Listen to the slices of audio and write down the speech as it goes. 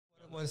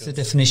What's the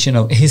definition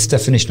of his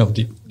definition of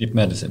deep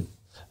medicine?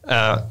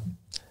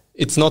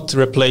 It's not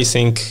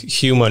replacing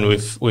human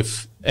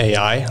with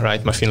AI,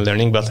 right? Machine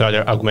learning, but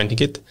rather augmenting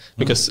it.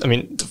 Because I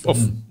mean,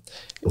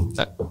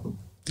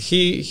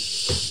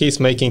 he's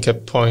making a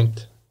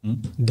point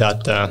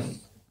that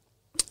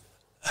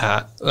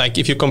like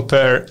if you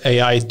compare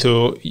AI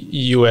to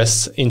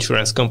US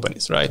insurance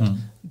companies, right?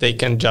 They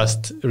can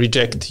just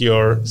reject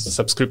your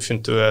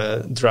subscription to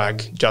a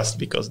drug just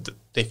because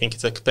they think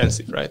it's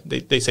expensive, right?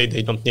 They say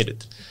they don't need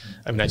it.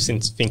 I mean, I've seen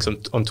things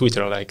on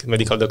Twitter, like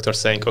medical doctors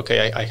saying,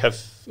 okay, I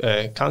have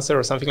cancer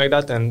or something like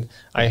that, and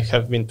I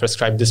have been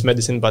prescribed this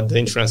medicine, but the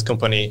insurance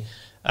company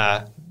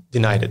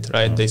denied it,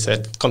 right? They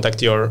said,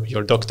 contact your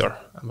doctor.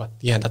 But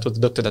yeah, that was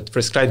the doctor that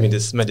prescribed me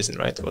this medicine,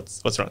 right?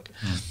 What's wrong?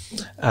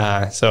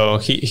 So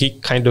he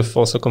kind of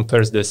also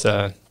compares this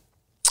AI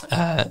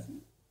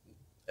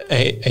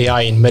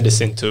in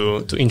medicine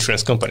to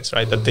insurance companies,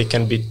 right? That they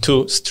can be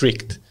too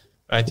strict,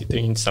 right?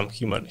 They need some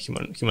human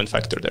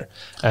factor there.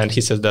 And he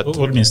says that...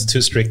 What means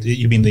too strict?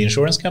 You mean the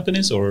insurance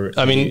companies or...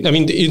 I mean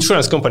the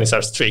insurance companies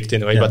are strict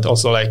in a way, but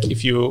also like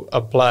if you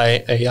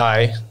apply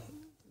AI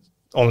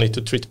only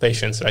to treat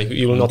patients, right?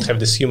 You will not have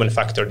this human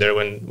factor there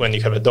when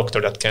you have a doctor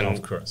that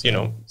can,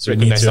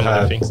 recognize some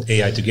other things.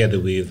 AI together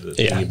with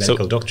the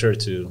medical doctor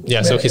to...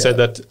 Yeah, so he said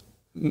that,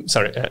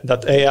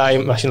 that AI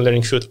machine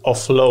learning should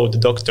offload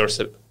doctors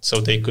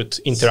so they could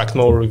interact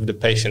more with the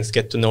patients,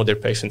 get to know their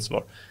patients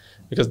more.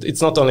 Because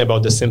it's not only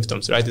about the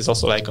symptoms, right? It's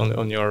also like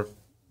on your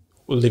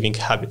living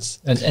habits.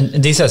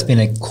 And this has been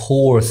a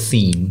core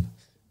theme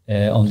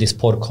on this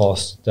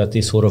podcast, that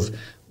is sort of,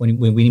 when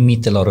we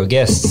meet a lot of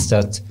guests,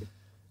 that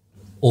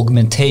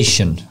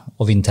augmentation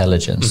of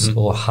intelligence,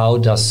 or how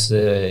does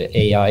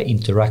AI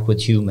interact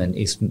with human,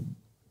 is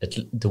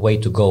the way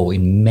to go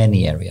in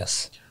many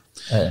areas.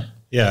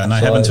 Yeah, and I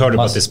haven't heard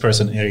about this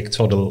person, Eric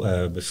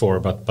Toddle, before,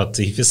 but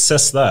if he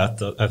says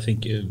that, I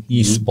think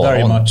he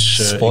very much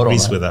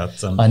agrees with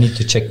that. I need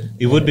to check.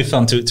 It would be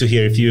fun to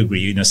hear if you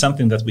agree.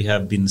 Something that we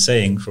have been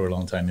saying for a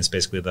long time is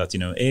basically that,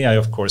 AI,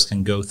 of course,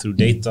 can go through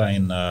data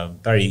in a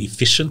very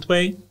efficient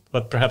way,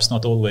 but perhaps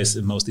not always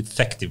the most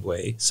effective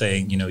way,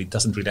 saying, it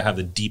doesn't really have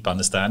the deep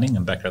understanding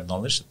and background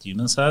knowledge that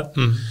humans have.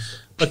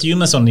 But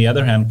humans, on the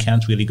other hand,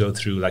 can't really go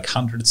through like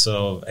hundreds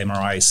of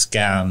MRI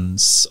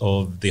scans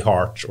of the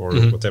heart or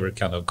whatever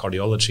kind of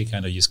cardiology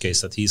kind of use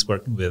case that he's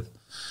working with.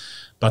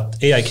 But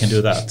AI can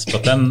do that.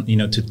 But then,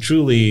 to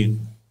truly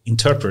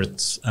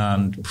interpret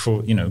and,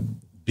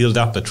 build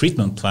up a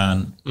treatment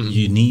plan,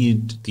 you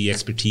need the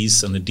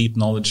expertise and the deep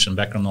knowledge and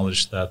background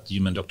knowledge that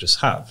human doctors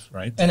have,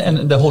 right?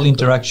 And the whole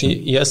interaction.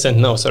 Yes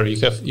and no. Sorry,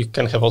 you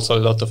can have also a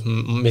lot of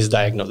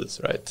misdiagnosis,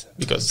 right?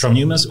 Because from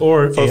humans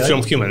or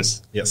from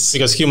humans. Yes,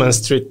 because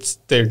humans treat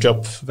their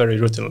job very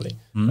routinely,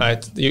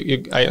 right?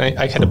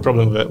 I had a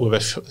problem with a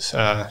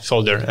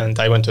shoulder, and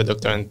I went to a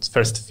doctor, and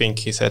first thing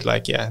he said,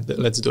 like,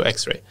 let's do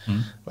X-ray.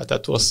 But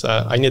that was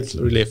I need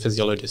really a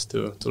physiologist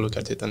to look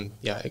at it, and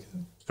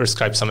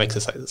prescribe some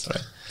exercises,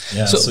 right?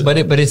 Yeah.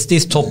 But it's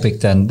this topic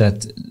then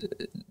that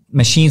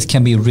machines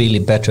can be really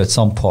better at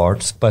some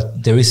parts,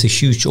 but there is a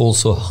huge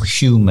also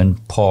human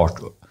part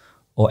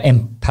or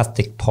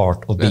empathic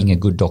part of being a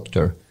good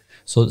doctor.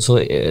 So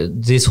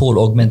this whole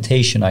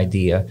augmentation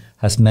idea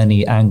has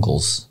many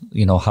angles.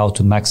 How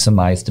to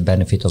maximize the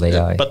benefit of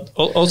AI. But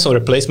also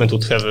replacement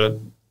would have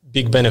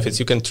big benefits.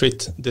 You can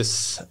treat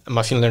this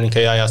machine learning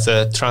AI as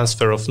a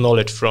transfer of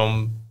knowledge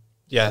from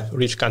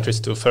rich countries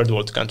to third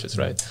world countries,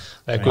 right?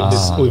 Like with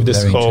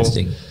this whole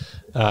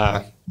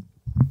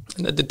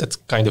that's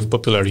kind of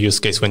popular use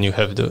case when you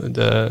have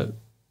that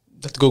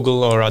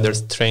Google or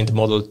others trained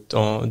model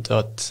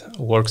that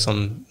works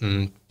on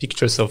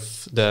pictures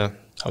of the,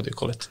 how do you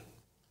call it,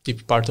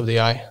 deep part of the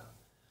eye,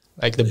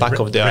 like the back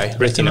of the eye,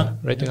 retina.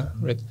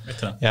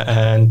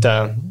 Yeah, and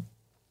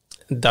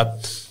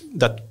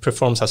that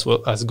performs as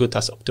good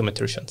as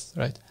optometricians,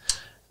 right?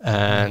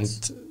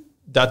 And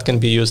that can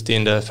be used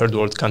in the third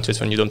world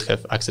countries when you don't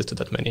have access to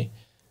that many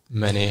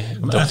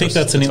I think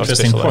that's an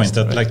interesting point,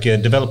 that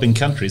developing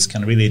countries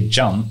can really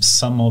jump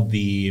some of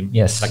the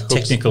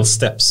technical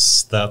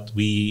steps that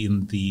we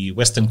in the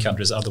Western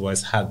countries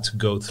otherwise had to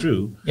go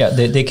through. Yeah,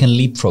 they can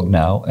leapfrog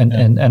now.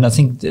 And I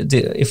think,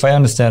 if I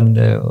understand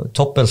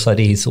Toppel's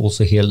idea, is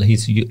also here,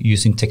 he's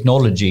using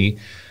technology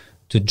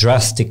to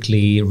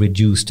drastically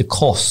reduce the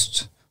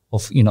cost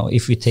of,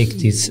 if we take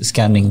this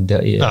scanning the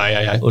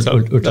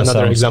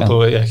another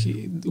example,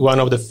 one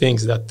of the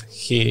things that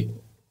he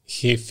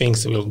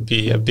thinks will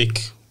be a big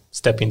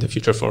step in the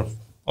future for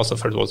also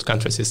third world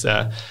countries is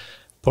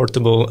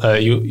portable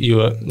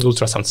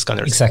ultrasound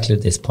scanners. Exactly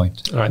at this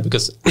point, right?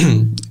 Because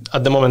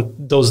at the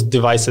moment, those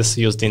devices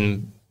used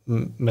in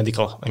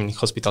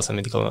hospitals and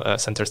medical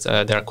centers,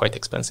 they are quite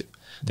expensive.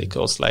 They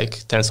cost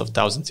like tens of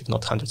thousands, if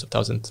not hundreds of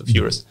thousands of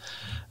euros,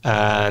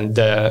 and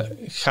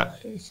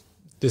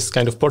this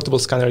kind of portable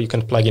scanner you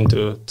can plug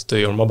into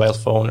your mobile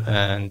phone,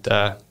 and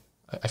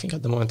I think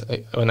at the moment,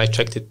 when I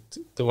checked it,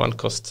 the one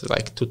cost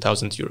like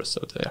 2,000 euros.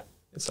 So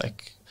it's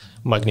like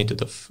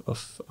magnitude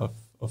of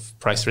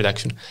price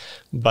reduction.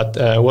 But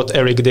what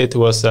Eric did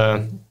was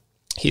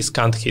he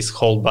scanned his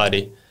whole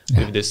body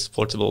with this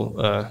portable,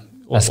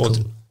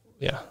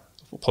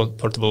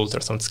 portable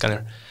ultrasound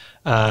scanner.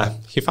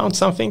 He found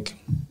something.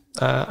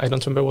 I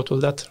don't remember what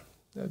was that.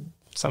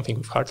 Something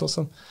with heart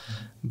also.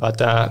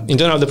 But in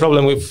general, the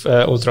problem with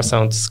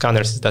ultrasound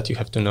scanners is that you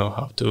have to know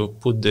how to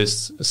put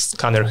this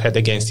scanner head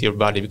against your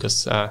body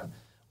because,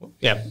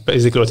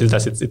 basically what it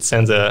does, it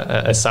sends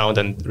a sound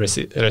and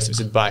receives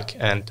it back.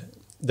 And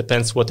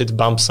depends what it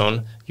bumps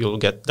on, you'll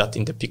get that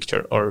in the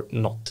picture or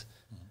not.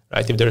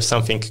 Right? If there's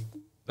something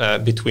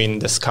between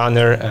the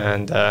scanner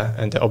and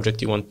the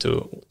object you want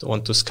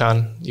to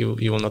scan, you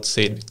will not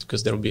see it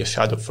because there will be a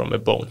shadow from a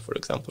bone, for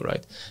example.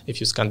 Right?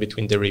 If you scan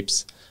between the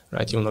ribs,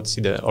 right, you will not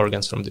see the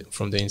organs from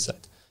the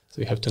inside. So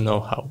you have to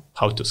know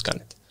how to scan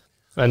it,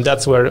 and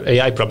that's where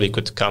AI probably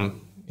could come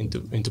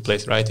into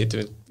place, right?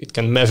 It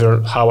can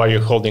measure how are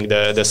you holding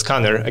the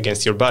scanner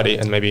against your body,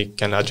 and maybe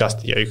can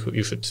adjust. Yeah,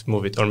 you should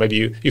move it, or maybe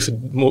you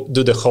should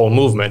do the whole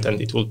movement,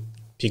 and it will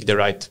pick the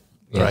right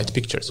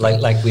pictures.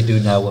 Like we do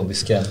now when we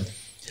scan.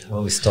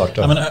 When we start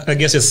off. I mean, I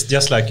guess it's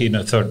just like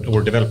third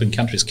or developing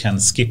countries can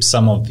skip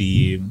some of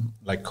the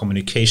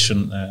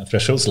communication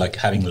thresholds, like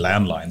having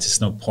landlines. There's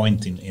no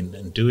point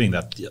in doing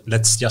that.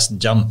 Let's just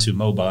jump to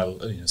mobile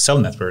cell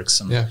networks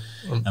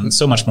and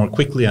so much more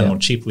quickly and more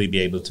cheaply be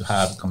able to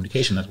have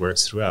communication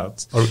networks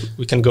throughout. Or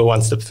we can go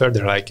one step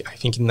further. Like I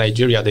think in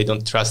Nigeria they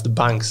don't trust the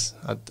banks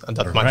at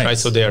that much, right?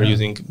 So they are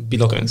using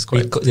bitcoins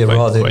they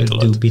rather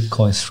do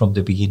bitcoins from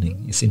the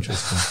beginning. It's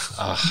interesting.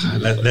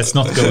 Let's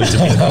not go into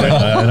Bitcoin.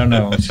 I don't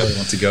know if I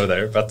want to go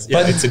there, but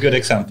it's a good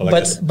example.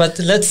 But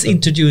let's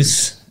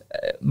introduce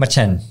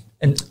Marcin.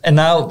 And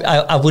now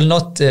I will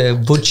not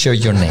butcher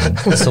your name.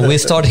 So we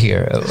start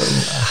here.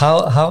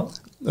 How?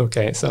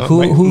 Okay. So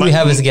who we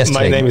have as a guest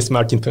today? My name is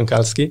Martin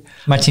Pękalski.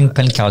 Martin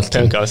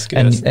Pękalski.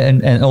 Yes.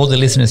 And all the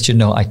listeners should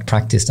know I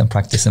practiced, and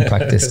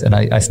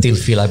I still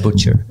feel I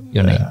butcher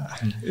your name.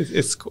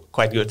 It's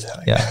quite good.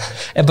 Yeah.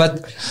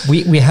 But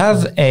we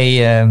have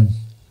a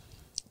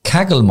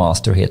Kaggle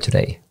master here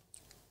today.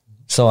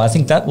 So I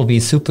think that will be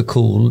super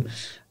cool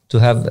to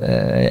have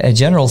a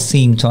general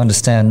theme to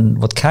understand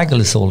what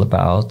Kaggle is all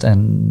about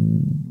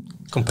and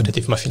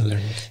competitive machine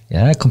learning.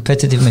 Yeah,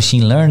 competitive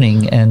machine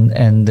learning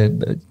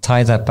and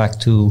tie that back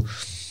to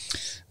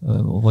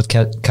what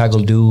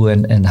Kaggle do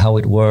and how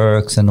it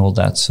works and all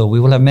that. So we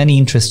will have many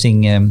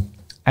interesting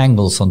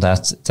angles on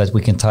that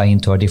we can tie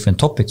into our different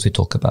topics we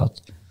talk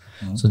about.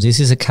 So this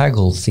is a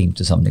Kaggle theme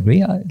to some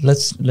degree.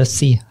 Let's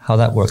see how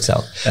that works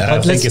out. I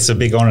think it's a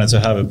big honor to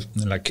have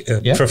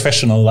a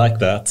professional like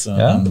that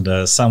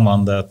and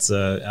someone that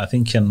I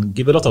think can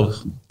give a lot of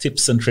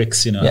tips and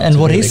tricks. And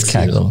what is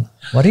Kaggle?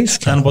 What is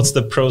Kaggle? And what's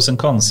the pros and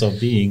cons of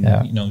being,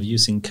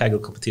 using Kaggle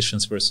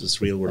competitions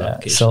versus real world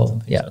applications? So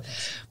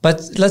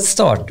but let's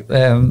start.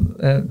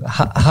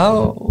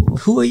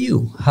 Who are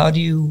you?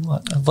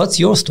 What's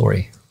your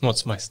story?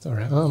 What's my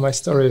story? Oh, my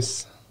story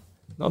is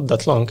not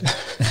that long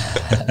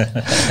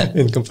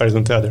in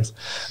comparison to others.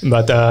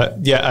 But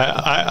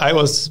I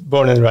was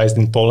born and raised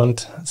in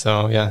Poland.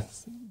 So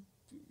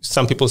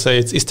some people say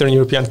it's Eastern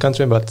European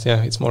country, but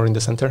it's more in the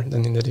center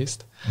than in the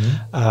east.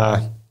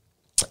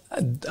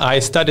 I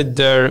studied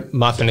there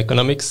math and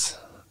economics,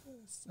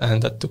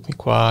 and that took me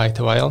quite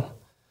a while,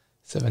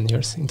 7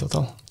 years in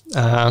total.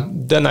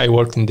 Then I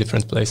worked in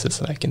different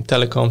places, like in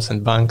telecoms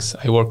and banks.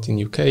 I worked in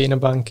UK in a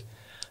bank.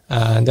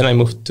 Then I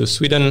moved to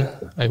Sweden.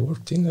 I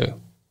worked in a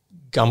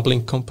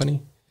gambling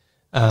company.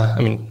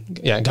 Gambling.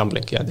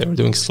 Yeah, they were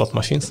doing slot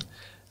machines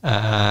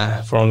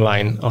for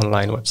online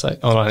website,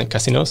 online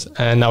casinos.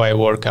 And now I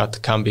work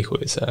at Kambi, who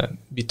is a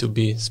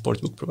B2B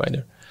sportsbook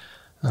provider.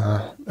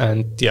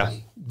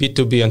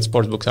 B2B and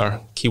sportsbooks are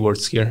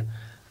keywords here.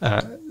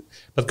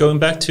 But going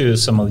back to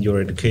some of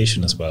your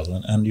education as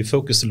well, and you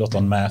focused a lot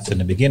on math in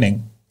the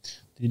beginning.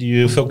 Did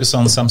you focus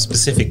on some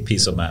specific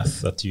piece of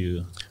math that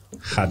you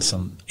had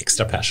some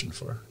extra passion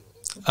for?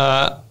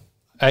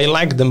 I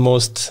like the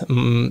most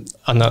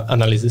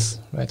analysis,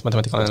 right?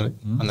 Mathematical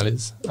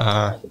analysis,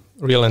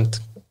 real and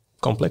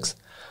complex.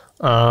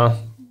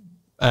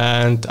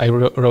 And I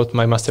wrote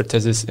my master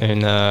thesis in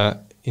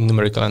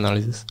numerical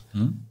analysis.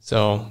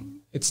 So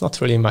it's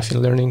not really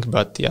machine learning,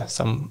 but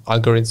some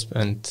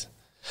algorithms.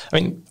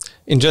 And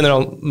in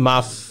general,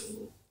 math,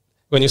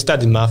 when you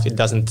study math, it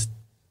doesn't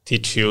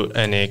teach you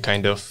any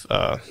kind of,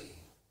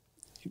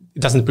 it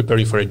doesn't prepare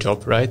you for a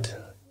job, right?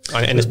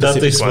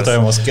 That is what I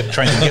was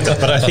trying to get at,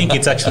 but I think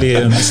it's actually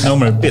a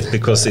misnomer a bit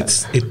because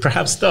it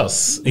perhaps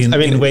does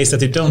in ways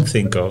that you don't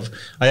think of.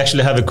 I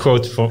actually have a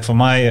quote from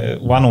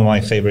one of my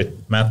favorite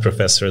math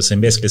professors,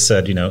 and basically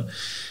said,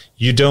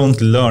 you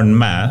don't learn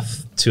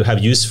math to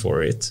have use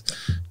for it.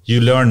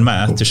 You learn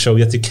math to show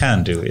that you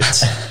can do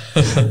it.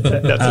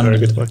 That's a very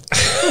good point.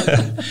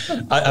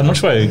 I'm not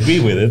sure I agree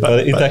with it,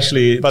 but it's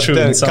actually true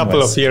in some ways. But a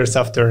couple of years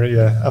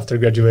after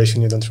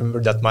graduation, you don't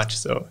remember that much,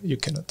 so you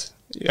cannot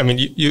I mean,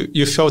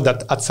 you showed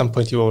that at some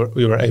point you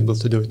were able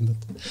to do it,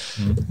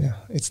 but yeah,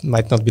 it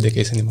might not be the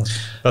case anymore.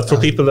 But for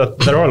people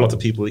there are a lot of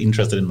people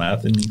interested in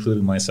math,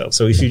 including myself.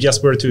 So if you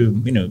just were to,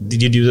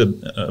 did you do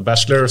a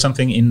bachelor or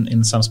something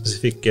in some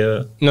specific?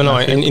 No,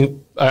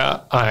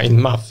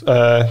 in math,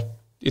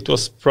 it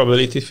was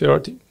probability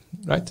theory,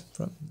 right?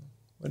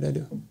 What did I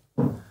do?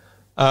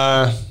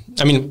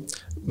 I mean,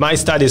 my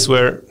studies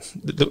were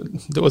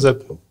there was a.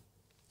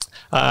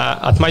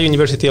 At my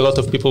university, a lot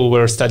of people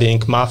were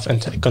studying math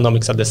and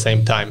economics at the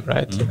same time,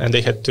 right? And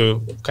they had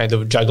to kind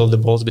of juggle the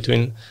balls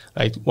between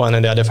like one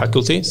and the other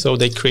faculty. So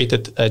they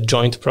created a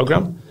joint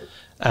program.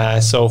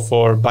 So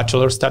for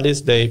bachelor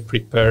studies, they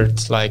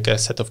prepared like a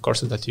set of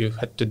courses that you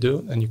had to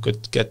do, and you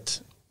could get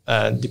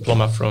a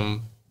diploma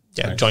from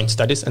joint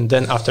studies. And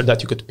then after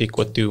that, you could pick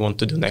what do you want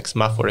to do next,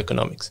 math or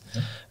economics.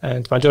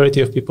 And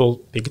majority of people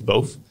picked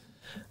both.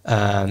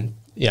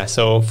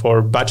 So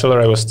for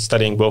bachelor, I was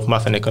studying both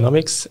math and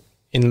economics.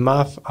 In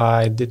math,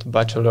 I did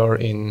bachelor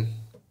in,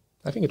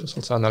 I think it was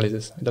also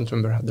analysis. I don't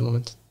remember at the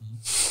moment.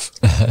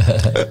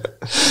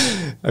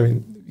 I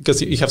mean,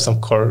 because you have some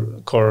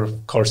core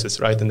courses,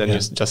 right? And then you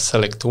just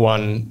select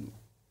one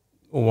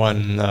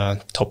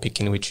topic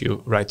in which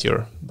you write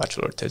your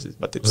bachelor thesis.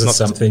 But it's not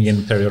something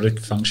in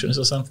periodic functions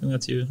or something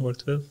that you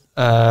worked with.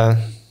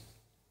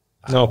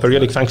 No,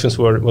 periodic functions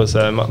was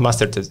a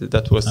master thesis.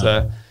 That was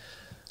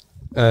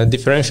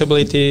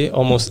differentiability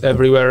almost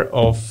everywhere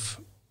of.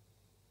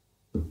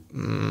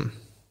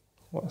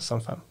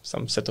 Some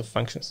set of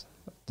functions.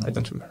 I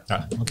don't remember.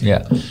 Okay.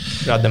 Yeah.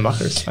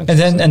 Rademacher's functions.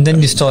 And then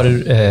you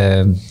started.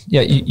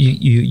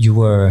 You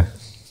were.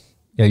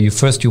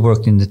 You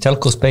worked in the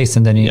telco space,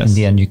 and then in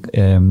the end,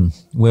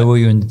 where were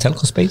you in the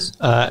telco space?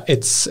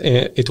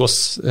 It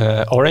was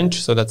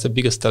Orange, so that's the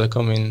biggest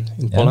telecom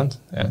in Poland.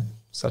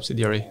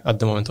 Subsidiary at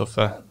the moment of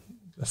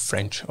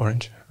French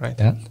Orange, right?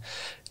 Yeah.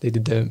 They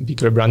did the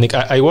big rebranding.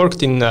 I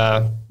worked in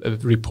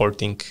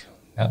reporting.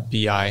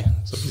 BI,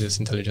 so business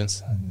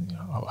intelligence,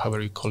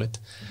 however you call it,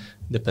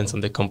 depends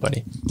on the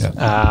company.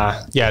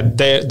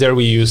 There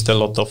we used a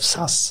lot of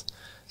SAS.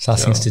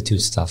 SAS Institute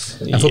stuff.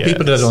 And for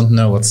people that don't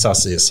know what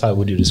SAS is, how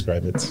would you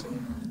describe it?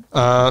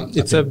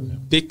 It's a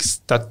big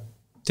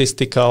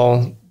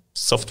statistical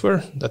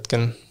software that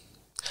can.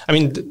 I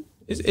mean,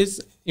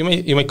 you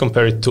may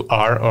compare it to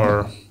R,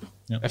 or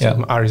I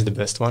think R is the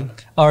best one.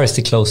 R is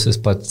the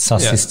closest, but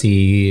SAS is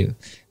the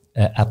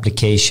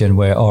application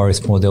where R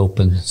is more the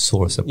open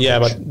source approach. Yeah,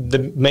 but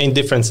the main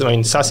difference, I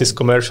mean, SAS is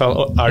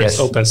commercial, R is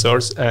open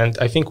source, and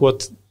I think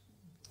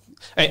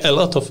a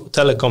lot of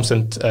telecoms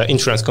and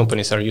insurance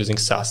companies are using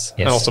SAS,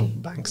 and also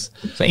banks.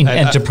 So in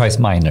enterprise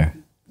minor.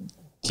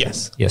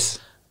 Yes.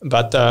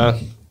 But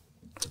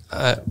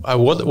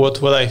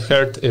what I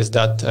heard is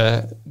that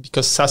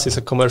because SAS is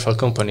a commercial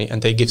company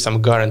and they give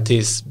some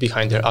guarantees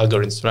behind their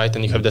algorithms, right?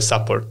 And you have the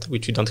support,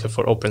 which you don't have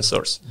for open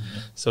source.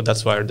 So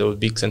that's why those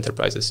big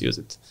enterprises use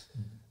it,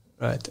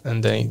 right?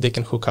 And they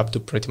can hook up to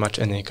pretty much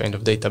any kind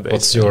of database.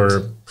 What's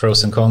your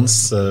pros and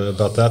cons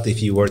about that?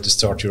 If you were to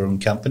start your own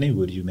company,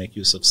 would you make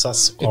use of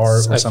SAS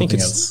or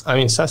something else? I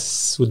mean,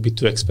 SAS would be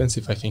too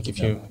expensive, I think,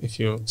 if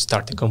you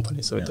start a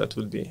company. So that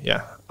would be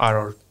R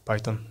or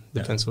Python.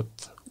 Depends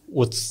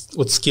what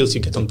skills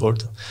you get on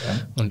board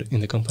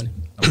in the company.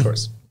 Of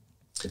course.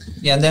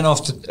 Yeah, and then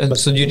after,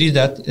 so you did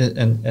that,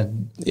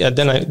 and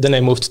then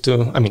I moved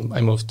to.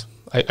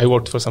 I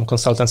worked for some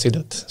consultancy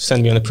that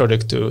sent me on a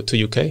project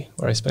to UK,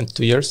 where I spent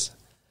 2 years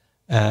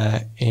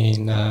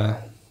in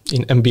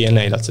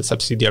MBNA. That's a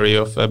subsidiary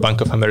of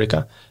Bank of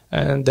America,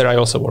 and there I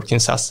also work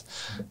in SAS.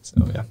 So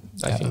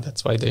I think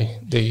that's why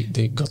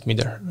they got me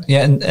there. Right?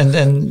 Yeah, and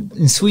then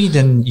in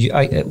Sweden,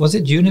 was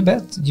it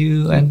Unibet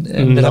you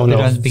ended up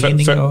at the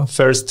beginning?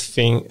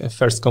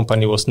 First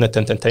company was Net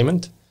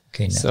Entertainment.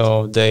 Okay,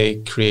 so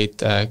they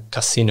create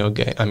casino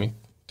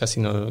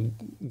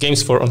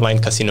games for online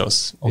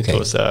casinos. Okay. It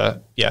was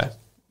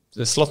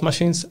the slot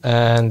machines,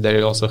 and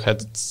they also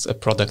had a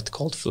product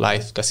called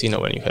Live Casino,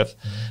 when you have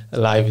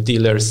live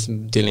dealers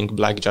dealing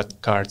blackjack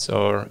cards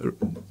or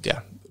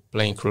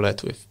playing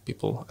roulette with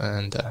people,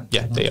 and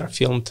they are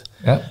filmed.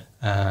 Yeah.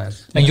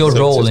 And your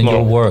role in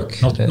your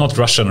work, not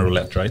Russian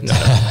roulette, right? No.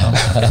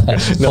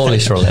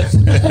 Polish roulette.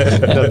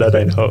 Not that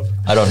I know.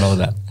 I don't know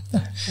that.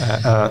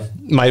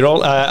 My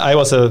role, I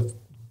was a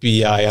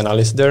BI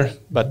analyst there,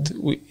 but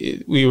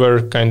we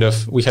were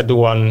we had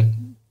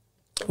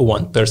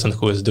one person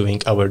who was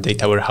doing our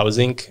data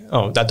warehousing.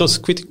 That was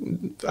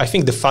I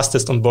think the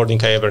fastest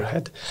onboarding I ever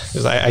had,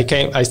 because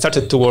I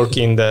started to work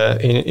in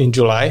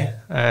July,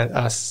 and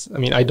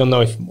I don't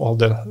know if all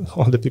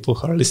the people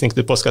who are listening to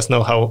the podcast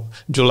know how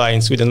July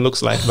in Sweden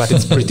looks like, but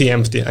it's pretty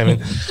empty. I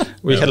mean,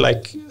 we had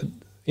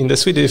in the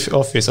Swedish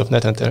office of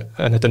Net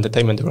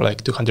Entertainment, there were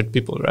 200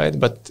 people, right?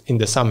 But in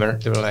the summer,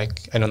 there were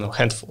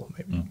handful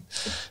maybe.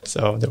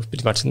 So there was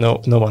pretty much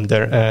no one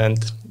there. And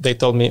they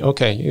told me,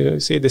 okay, you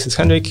see, this is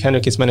Henrik.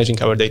 Henrik is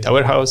managing our data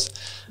warehouse.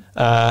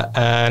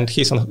 And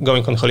he's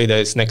going on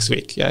holidays next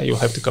week. Yeah, you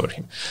have to cover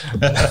him.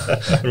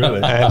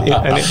 Really?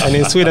 and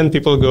in Sweden,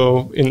 people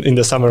go in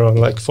the summer on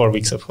 4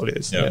 weeks of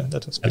holidays. Yeah,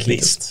 that was at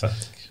least.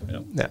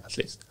 Yeah, at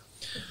least.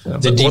 So,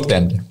 The deep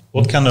end.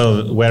 What kind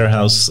of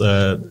warehouse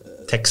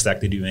tech stack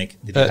did you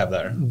have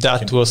there?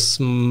 That was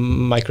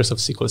Microsoft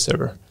SQL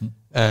Server.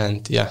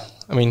 And yeah,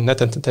 I mean,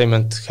 Net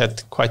Entertainment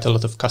had quite a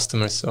lot of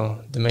customers. So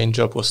the main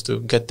job was to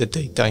get the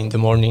data in the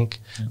morning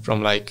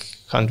from like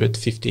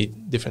 150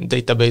 different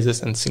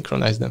databases and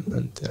synchronize them.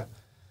 And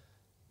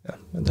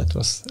and that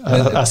was,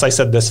 as I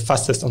said, the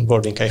fastest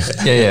onboarding I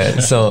had. Yeah.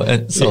 So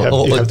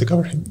you have to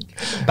cover him.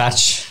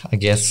 Batch, I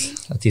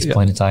guess, at this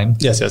point in time.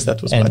 Yes,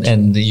 that was batch.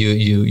 And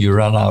you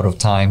run out of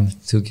time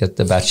to get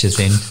the batches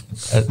in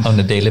on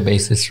a daily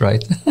basis,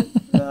 right?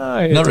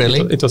 Not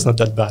really. It was not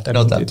that bad.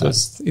 Not that bad.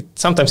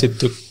 Sometimes it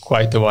took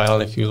quite a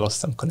while if you lost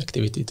some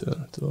connectivity to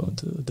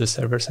the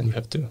servers and you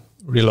have to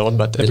reload,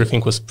 but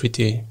everything was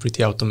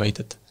pretty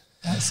automated.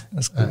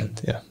 That's good.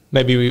 And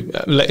maybe we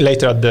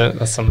later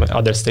at some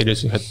other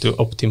stages we had to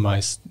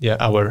optimize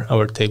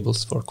our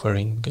tables for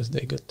querying because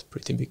they got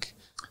pretty big.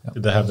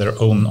 Did they have their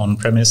own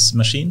on-premise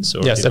machines?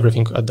 Or yes,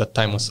 everything at that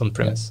time was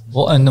on-premise.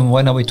 Well, and then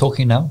when are we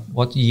talking now?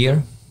 What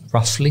year,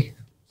 roughly?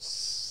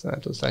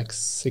 That was like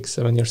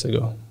 6-7 years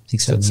ago.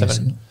 6-7 years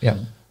ago. Yeah.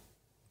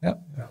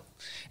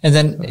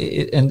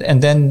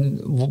 And then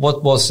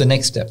what was the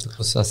next step?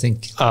 Because I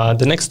think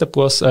the next step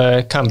was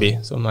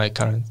Kambi, so my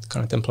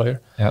current employer.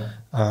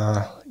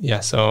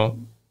 So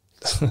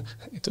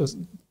it was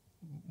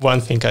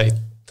one thing I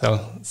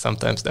tell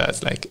sometimes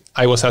that like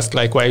I was asked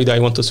like, why do I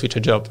want to switch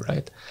a job,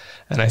 right?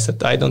 And I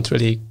said, I don't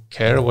really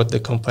care what the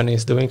company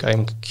is doing.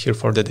 I'm here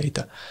for the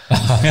data.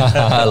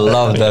 I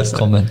love that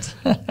comment.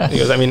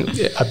 Because I mean,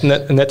 at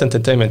Net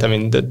Entertainment, I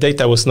mean, the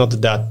data was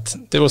not that,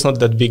 there was not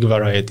that big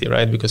variety,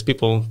 right? Because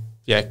people,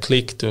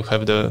 click to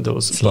have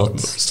those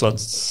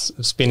slots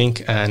spinning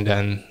and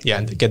then,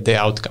 get the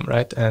outcome,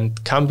 right?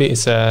 And Kambi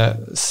is a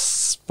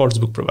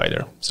sportsbook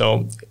provider.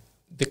 So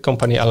the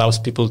company allows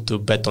people to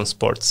bet on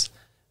sports.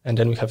 And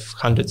then we have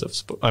hundreds of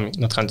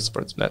not hundreds of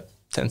sports, but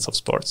tens of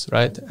sports,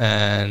 right?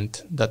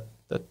 And that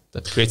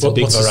creates a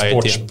big variety.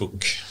 What's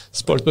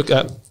a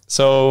sportsbook?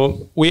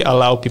 So we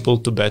allow people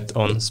to bet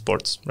on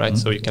sports, right?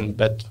 So you can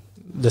bet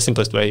the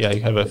simplest way.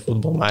 You have a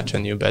football match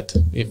and you bet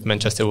if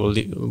Manchester will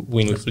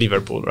win with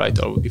Liverpool, right?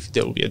 Or if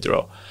there will be a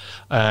draw.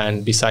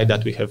 And beside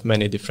that, we have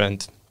many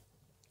different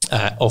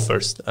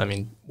offers. I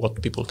mean,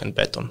 what people can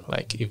bet on,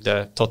 like if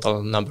the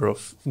total number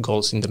of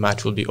goals in the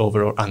match will be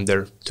over or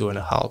under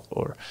 2.5,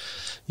 or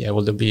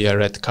will there be a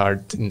red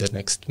card in the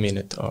next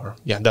minute? Or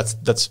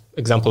that's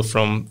example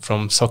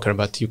from soccer,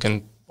 but you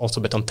can also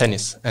bet on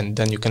tennis, and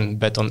then you can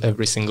bet on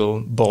every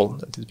single ball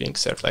that is being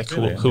served, like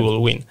who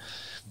will win.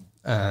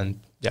 And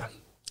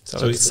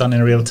so it's done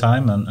in real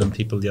time, and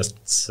people just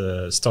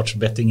start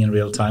betting in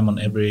real time on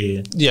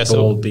every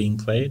ball being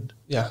played.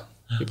 Yeah,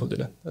 people do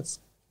that. That's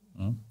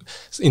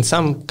in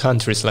some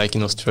countries, like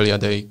in Australia,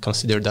 they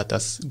consider that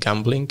as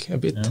gambling a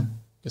bit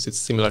because it's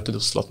similar to the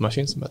slot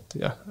machines. But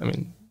I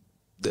mean,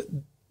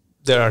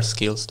 there are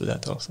skills to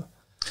that also.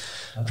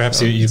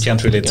 Perhaps you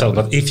can't really tell,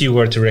 but if you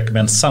were to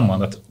recommend someone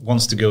that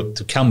wants to go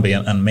to Kambi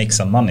and make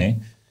some money,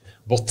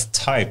 what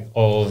type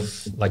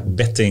of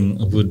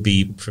betting would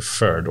be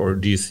preferred, or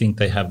do you think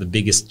they have the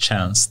biggest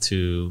chance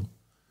to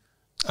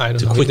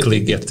quickly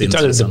get into?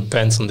 It really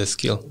depends on the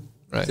skill,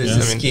 right? There's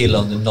a skill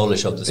on the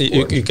knowledge of the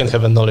sport. You can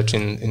have a knowledge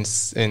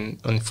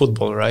in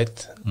football,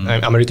 right?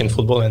 American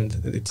football, and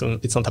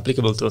it's not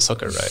applicable to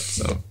soccer, right?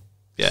 So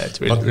it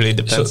really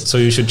depends. So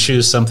you should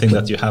choose something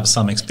that you have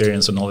some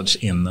experience or knowledge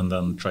in, and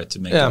then try to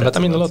make. But I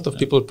mean, a lot of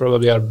people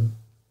probably are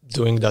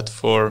doing that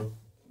for,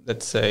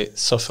 let's say,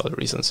 social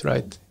reasons,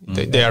 right?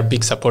 They are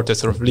big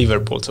supporters of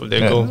Liverpool, so they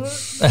go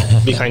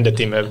behind the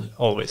team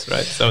always,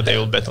 right? So they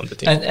will bet on the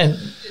team. And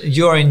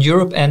you are in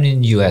Europe and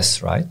in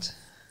US, right?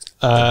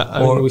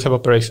 We have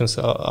operations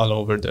all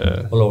over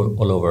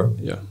all over.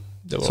 Yeah.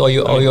 So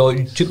are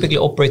you typically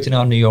operating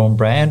under your own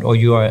brand, or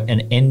you are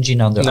an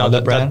engine under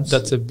other brands?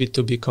 That's a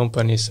B2B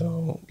company,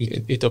 so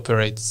it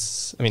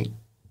operates. I mean,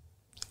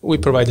 we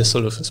provide a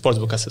solution,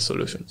 Sportsbook as a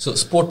solution. So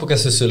Sportsbook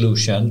as a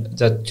solution,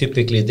 that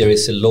typically there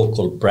is a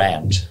local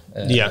brand.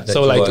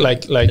 So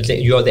like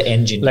you are the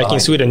engine. Like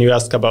in Sweden, you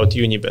asked about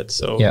Unibet.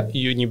 So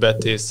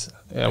Unibet is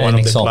one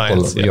of the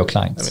clients. Of your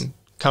clients. I mean,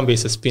 Kambi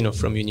is a spin-off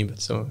from Unibet,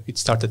 so it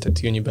started at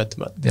Unibet,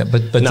 but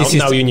now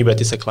Unibet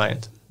is a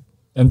client.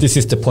 And this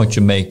is the point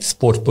you make,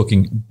 sports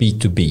booking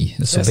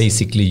B2B. So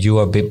basically you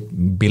are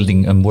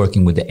building and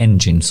working with the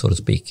engine, so to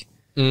speak.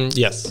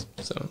 Yes.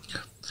 So.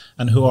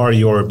 And who are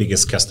your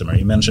biggest customer?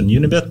 You mentioned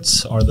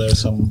Unibet. Are there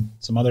some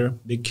other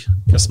big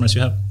customers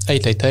you have?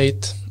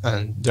 888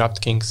 and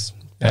DraftKings.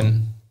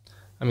 And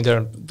I mean,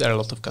 there are a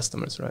lot of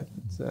customers, right?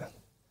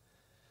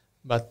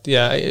 But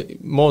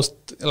most,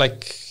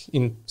 like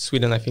in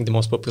Sweden, I think the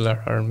most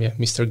popular are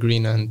Mr.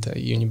 Green and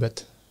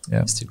Unibet.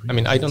 Yeah. I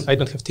mean, I don't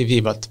have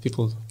TV, but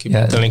people keep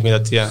telling me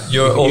that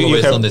you're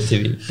always on the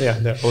TV. Yeah,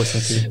 they're always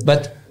on TV.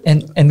 But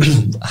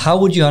and how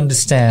would you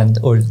understand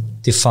or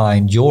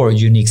define your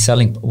unique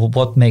selling?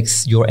 What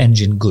makes your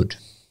engine good?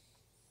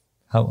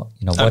 How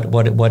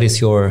what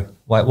is your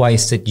why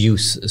is it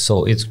used?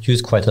 So it's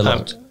used quite a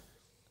lot.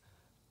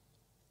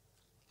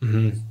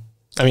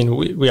 I mean,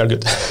 we are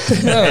good.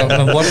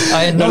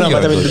 I know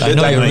you're good. I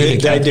know you're really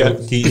the idea.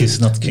 He is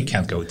not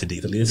can't go into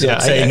detail. He's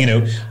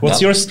saying, what's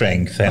your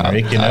strength,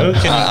 Henrik? Can you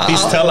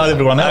please tell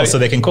everyone else so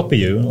they can copy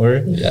you?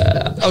 Or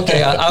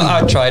okay,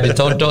 I'll try it.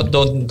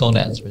 Don't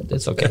answer it.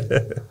 It's okay.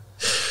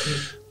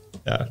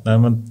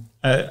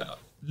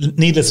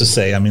 Needless to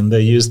say, I mean, they're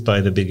used by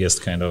the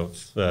biggest kind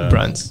of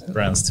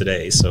brands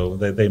today, so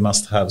they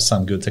must have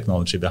some good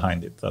technology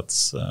behind it.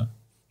 That's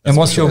and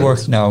what's your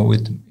work now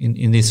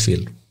in this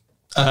field?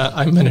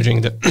 I'm managing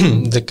the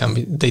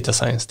data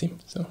science team.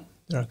 So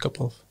there are a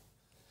couple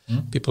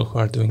of people who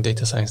are doing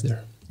data science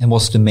there. And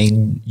what's the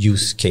main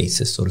use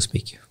cases, so to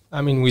speak?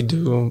 I mean, we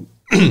do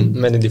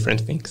many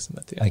different things.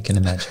 But I can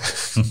imagine.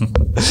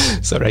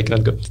 Sorry, I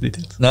cannot go into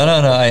details. No.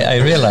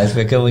 I realize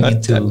we're going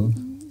into...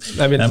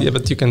 I mean,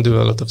 but you can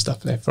do a lot of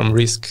stuff, like from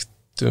risk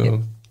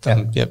to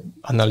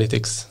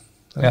analytics,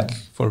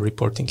 for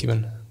reporting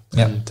even.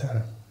 Yeah. And,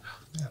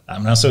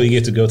 I'm not so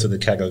eager to go to the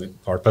Kaggle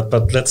part,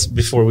 but let's,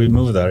 before we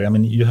move there, I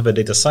mean, you have a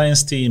data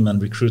science team,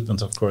 and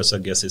recruitment, of course, I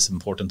guess is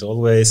important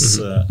always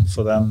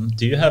for them.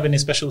 Do you have any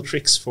special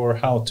tricks for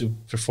how to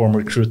perform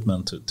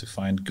recruitment to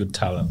find good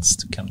talents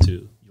to come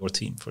to your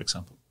team, for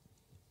example?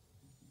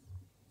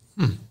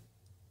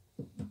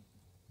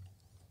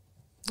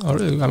 Or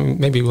I mean,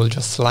 maybe we're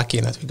just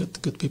lucky that we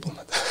got good people.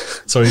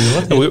 Sorry,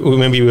 what?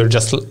 Maybe we're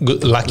just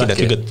lucky that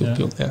we got good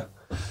people. Yeah.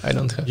 I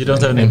don't have. You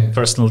don't have any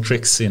personal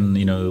tricks in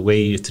the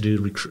way to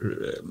do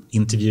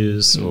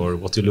interviews or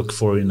what you look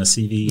for in a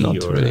CV?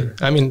 Not really.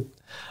 I mean,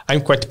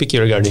 I'm quite picky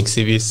regarding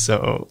CVs,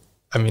 so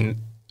I mean,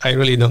 I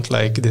really don't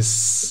like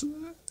this.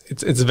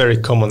 It's very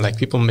common, like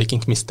people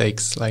making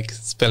mistakes, like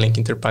spelling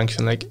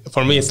interpunction. Like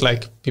for me, it's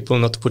like people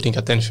not putting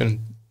attention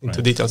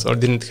into details or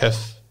didn't have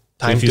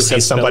time to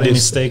have somebody's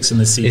mistakes in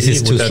the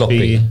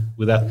CV.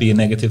 Would that be a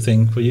negative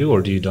thing for you,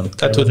 or do you don't?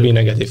 That would be a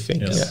negative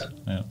thing. Yes.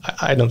 Yeah.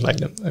 I don't like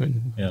them. I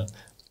mean,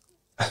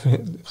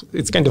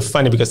 it's kind of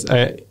funny because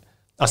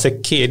as a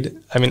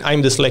kid, I mean,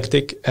 I'm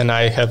dyslexic, and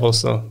I have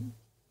also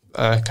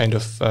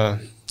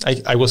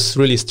I was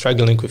really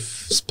struggling with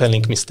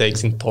spelling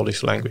mistakes in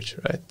Polish language,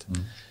 right?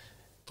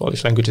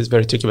 Polish language is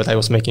very tricky, but I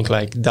was making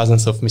like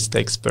dozens of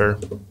mistakes per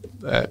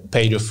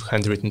page of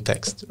handwritten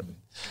text.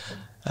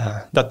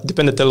 That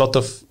depended a lot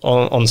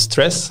on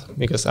stress,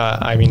 because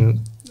I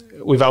mean,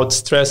 without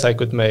stress, I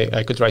could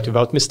write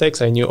without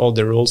mistakes. I knew all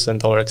the rules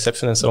and all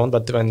exceptions and so on.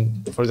 But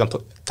when, for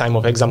example, time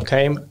of exam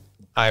came,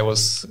 I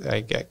was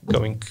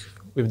going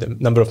with the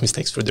number of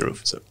mistakes through the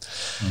roof. So,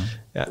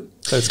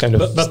 so it's kind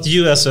of. But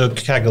you, as a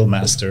Kaggle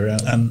master,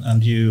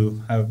 and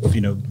you have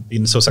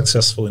been so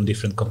successful in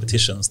different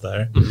competitions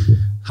there.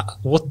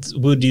 What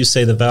would you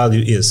say the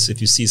value is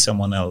if you see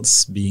someone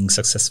else being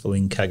successful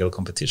in Kaggle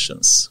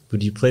competitions?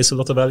 Would you place a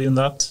lot of value in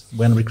that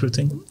when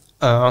recruiting?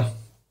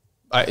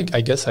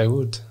 I guess I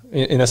would.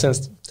 In a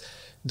sense,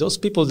 those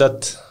people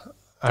that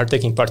are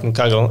taking part in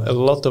Kaggle, a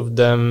lot of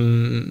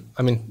them,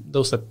 I mean,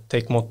 those that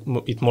take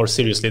it more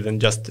seriously than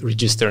just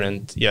register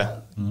and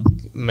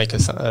make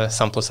a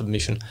sample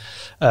submission,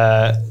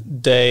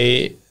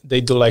 they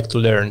do like to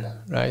learn,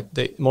 right?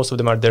 Most of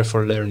them are there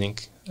for learning.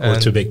 Or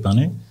to make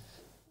money?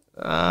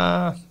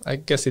 I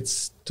guess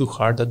it's too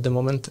hard at the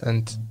moment,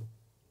 and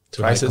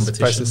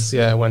prices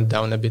went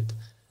down a bit,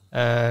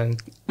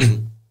 and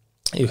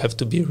you have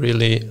to be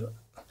really.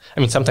 I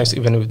mean, sometimes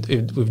even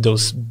with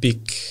those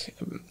big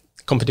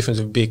competitions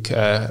with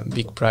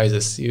big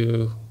prizes,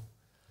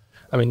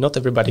 I mean, not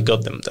everybody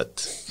got them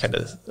that had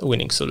a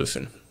winning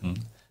solution.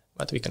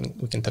 But we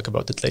can talk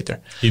about it later.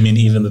 You mean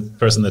even the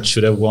person that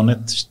should have won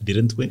it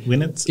didn't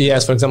win it?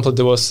 Yes, for example,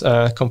 there was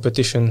a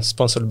competition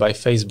sponsored by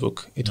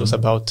Facebook. It was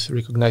about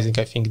recognizing,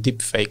 I think,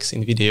 deep fakes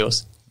in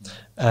videos.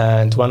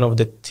 And one of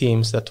the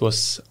teams that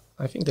was,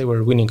 I think they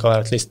were winning, or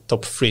at least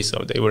top 3,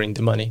 so they were in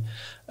the money.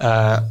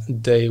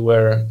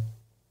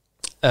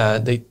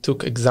 They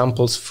took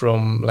examples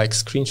from like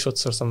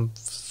screenshots or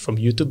from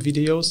YouTube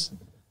videos,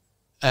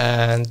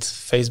 and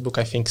Facebook,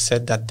 I think,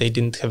 said that they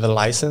didn't have a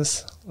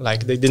license,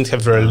 like they didn't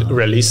have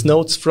release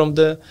notes from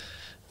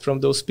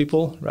those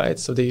people, right?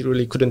 So they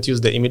really couldn't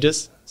use the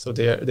images, so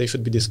they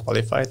should be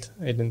disqualified.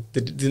 They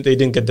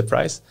didn't get the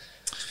prize.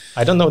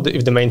 I don't know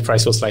if the main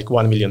prize was like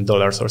 $1 million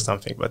or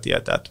something, but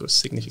that was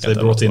significant. So they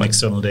brought in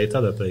external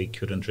data that they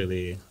couldn't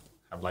really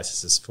have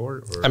licenses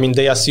for? Or? I mean,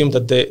 they assumed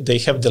that they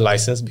have the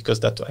license because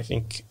that, I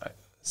think,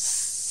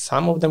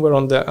 some of them were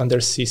under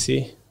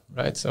CC,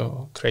 right?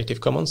 So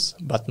Creative Commons,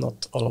 but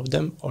not all of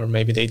them, or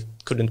maybe they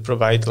couldn't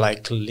provide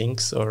like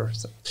links or.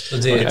 So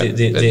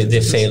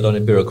they failed on a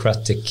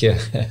bureaucratic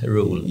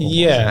rule.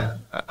 Yeah,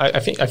 I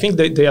think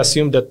they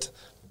assumed that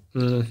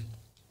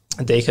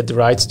they had the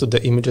rights to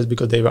the images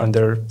because they were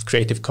under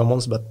Creative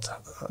Commons, but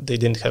they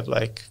didn't have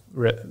like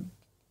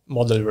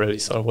model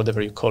release or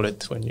whatever you call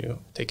it when you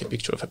take a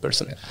picture of a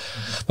person. Yeah.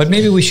 But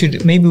maybe we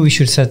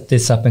should set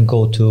this up and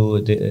go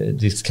to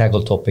this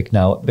Kaggle topic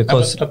now,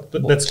 because but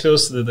let's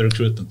close the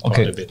recruitment part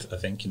a bit. I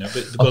think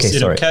because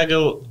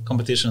Kaggle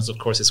competitions, of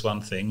course, is one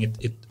thing.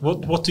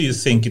 What do you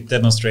think it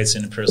demonstrates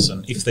in a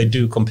person if they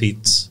do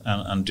compete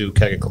and do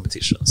Kaggle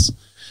competitions?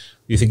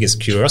 you think it's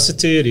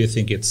curiosity? Do you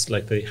think it's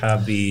like they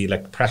have the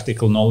like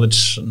practical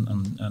knowledge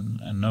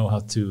and know how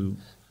to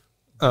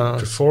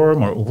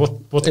perform, or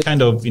what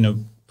kind of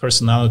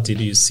personality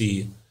do you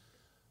see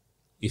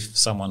if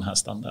someone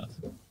has done that?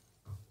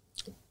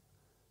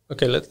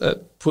 Okay,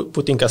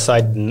 putting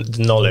aside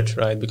the knowledge,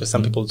 right? Because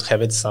some people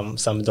have it, some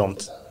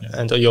don't,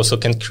 and you also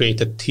can create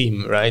a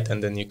team, right?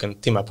 And then you can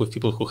team up with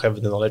people who have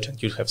the knowledge,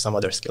 and you have some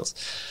other skills.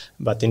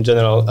 But in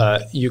general,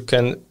 you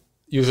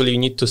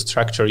need to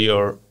structure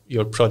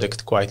your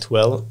product quite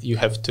well. You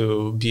have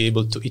to be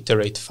able to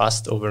iterate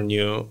fast over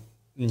new.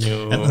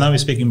 And now we're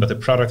speaking about the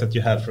product that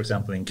you had, for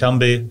example, in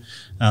Kambi,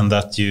 and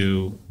that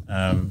you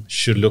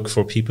should look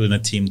for people in a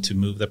team to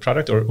move the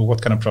product, or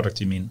what kind of product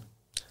do you mean?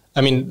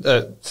 I mean,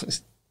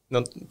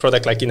 not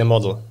product like in a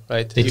model,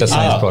 right? Data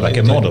science product.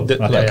 Like a model,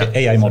 like an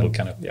AI model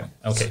kind of. Yeah.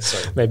 Okay,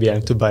 sorry. Maybe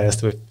I'm too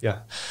biased with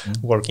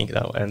working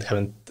now, and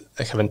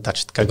I haven't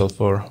touched Kaggle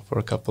for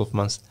a couple of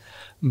months.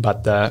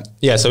 But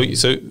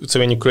so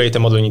when you create a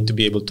model, you need to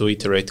be able to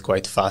iterate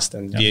quite fast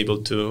and be able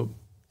to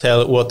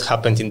tell what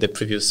happened in the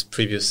previous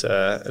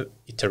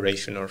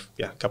iteration, or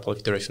a couple of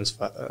iterations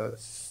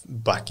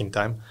back in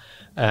time,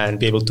 and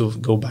be able to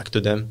go back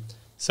to them.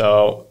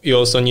 So you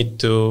also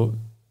need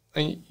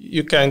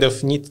you kind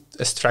of need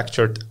a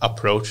structured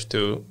approach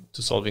to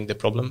solving the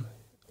problem.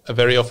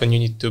 Very often you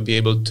need to be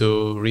able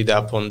to read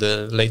up on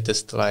the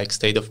latest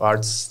state of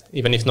arts,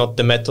 even if not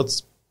the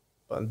methods,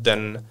 but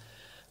then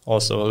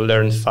also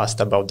learn fast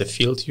about the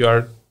field you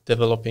are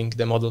developing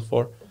the model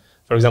for.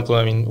 For example,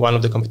 I mean, one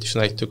of the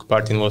competitions I took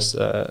part in was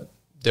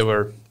there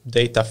were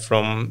data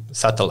from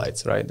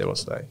satellites, right? There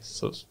was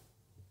so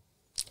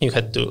you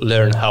had to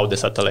learn how the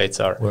satellites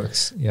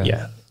works.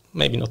 Yeah.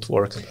 Maybe not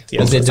work, but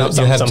yes.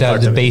 You have to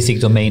have the basic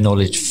domain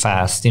knowledge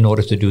fast in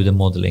order to do the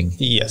modeling.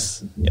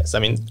 Yes. I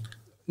mean,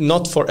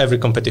 not for every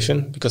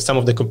competition, because some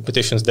of the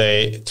competitions,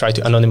 they try to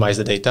anonymize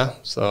the data.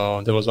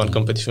 So there was one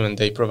competition and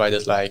they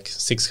provided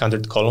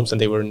 600 columns and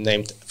they were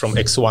named from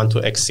X1 to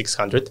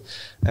X600.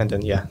 And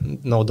then,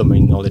 no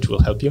domain knowledge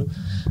will help you.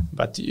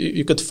 But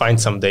you could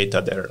find some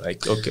data there.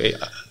 Okay.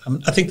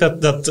 I think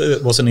that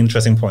was an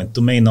interesting point,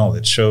 domain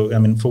knowledge. So, I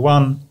mean, for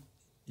one,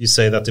 you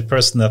say that the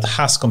person that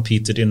has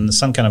competed in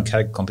some kind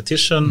of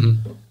competition,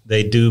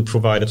 they do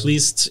provide at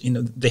least,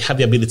 they have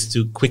the ability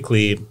to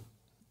quickly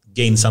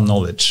gain some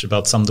knowledge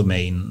about some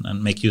domain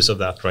and make use of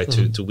that, right,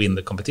 to win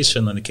the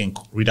competition, and they can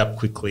read up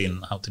quickly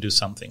on how to do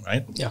something,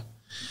 right? Yeah.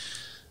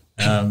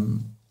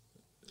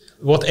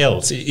 What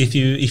else?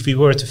 If we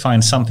were to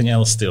find something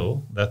else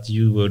still that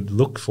you would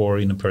look for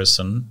in a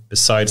person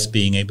besides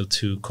being able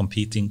to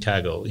compete in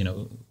Kaggle,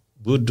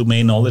 would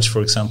domain knowledge,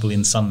 for example,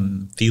 in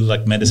some field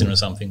like medicine or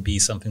something, be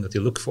something that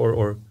you look for?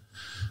 Or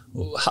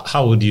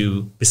how would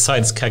you,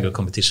 besides Kaggle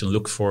competition,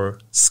 look for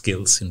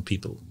skills in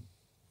people?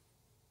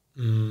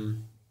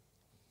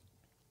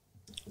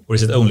 Or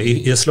is it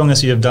only, as long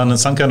as you have done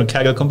some kind of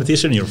Kaggle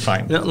competition, you're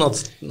fine? No, not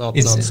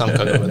some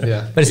Kaggle,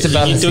 but But it's the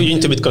balance. You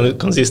need to be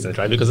consistent,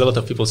 right? Because a lot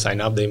of people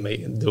sign up, they may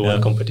do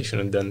one competition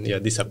and then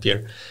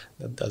disappear.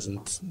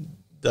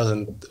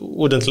 That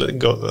wouldn't let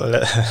go,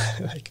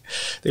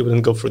 they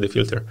wouldn't go through the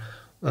filter.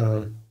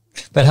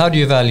 But how do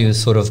you value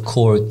sort of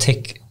core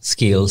tech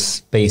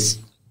skills based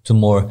to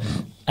more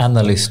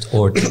analyst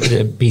or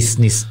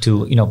business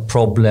to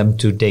problem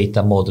to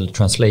data model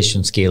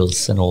translation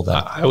skills and all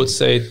that? I would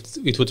say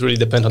it would really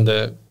depend on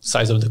the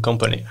size of the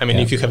company. I mean,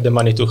 if you have the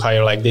money to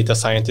hire data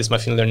scientists,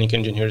 machine learning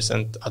engineers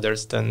and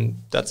others, then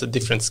that's a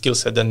different skill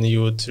set than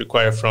you would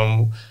require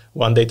from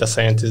one data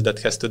scientist that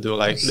has to do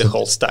the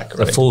whole stack,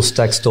 right? The full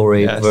stack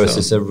story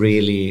versus a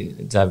really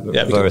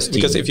diverse team.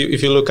 Because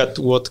if you look at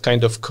what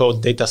kind of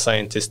code data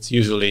scientists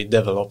usually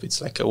develop,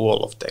 it's like a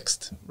wall of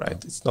text,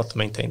 right? It's not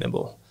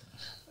maintainable.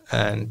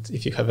 And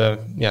if you have a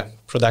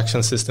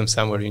production system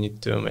somewhere, you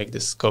need to make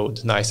this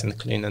code nice and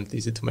clean and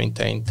easy to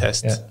maintain,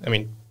 test. Yeah. I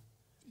mean,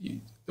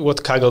 what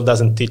Kaggle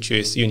doesn't teach you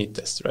is unit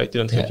tests, right? You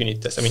don't have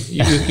unit tests. I mean,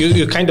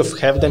 you kind of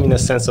have them in a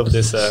sense of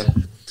this. I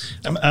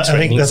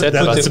think that's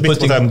a bit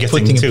what I'm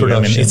getting to.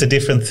 I mean, it's a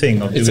different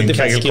thing of doing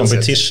Kaggle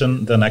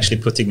competition than actually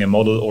putting a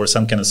model or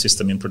some kind of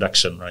system in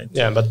production, right?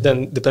 Yeah, but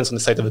then depends on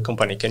the size of the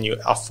company. Can you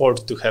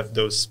afford to have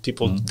those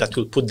people that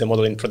will put the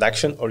model in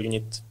production, or you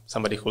need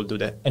somebody who will do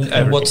that?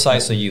 And what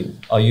size are you?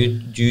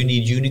 Do you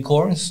need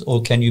unicorns,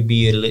 or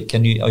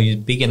are you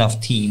big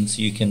enough team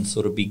so you can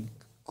sort of be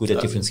good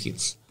at different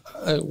skills?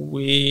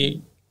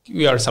 We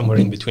are somewhere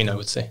in between, I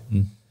would say,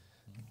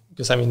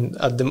 because I mean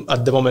at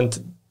the moment,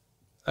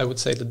 I would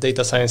say the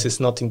data science is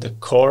not in the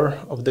core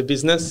of the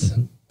business,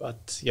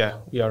 but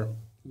we are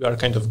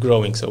kind of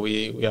growing, so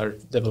we are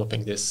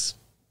developing this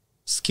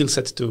skill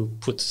set to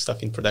put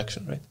stuff in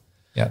production, right?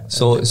 Yeah.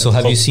 So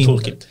have you seen?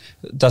 Toolkit.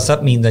 Does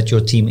that mean that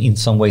your team in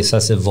some ways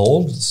has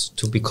evolved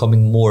to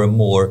becoming more and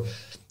more,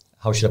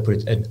 how should I put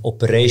it, an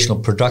operational,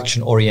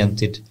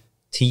 production-oriented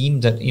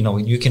team that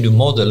you can do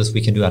models,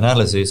 we can do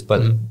analysis,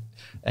 but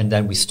and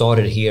then we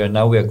started here, and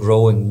now we are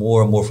growing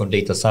more and more from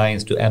data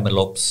science to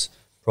MLOps,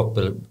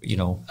 proper.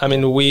 I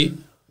mean,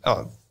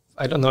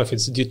 I don't know if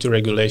it's due to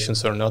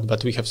regulations or not,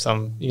 but we have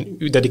some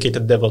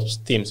dedicated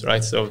DevOps teams,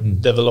 right? So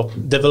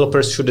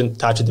developers shouldn't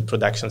touch the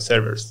production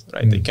servers,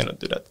 right? They cannot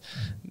do that.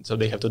 So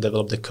they have to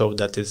develop the code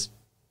that is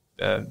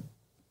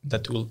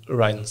that will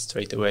run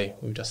straight away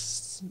with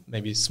just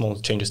maybe small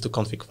changes to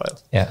config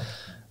files. Yeah.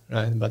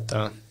 Right. But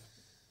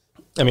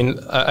I mean,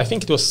 I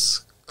think it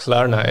was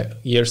Klarna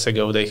years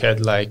ago. They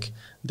had like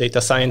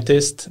data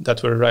scientists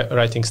that were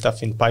writing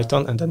stuff in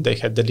Python, and then they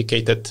had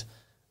dedicated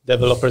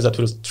developers that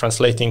were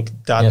translating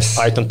that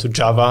Python to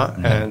Java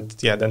and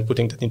then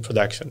putting that in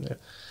production. Yeah.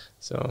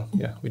 So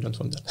we don't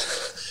want that.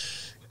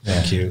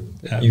 Thank you.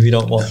 We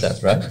don't want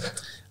that, right?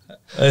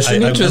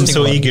 I'm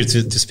so eager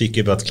to speak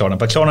about Klarna,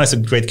 but Klarna is a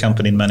great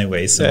company in many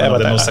ways, one of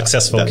the most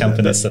successful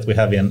companies that we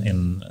have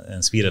in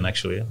Sweden,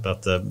 actually.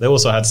 But they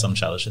also had some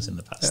challenges in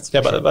the past.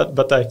 Yeah,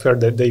 but I've heard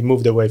that they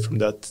moved away from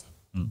that.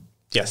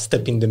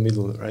 Step in the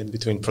middle, right,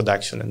 between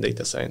production and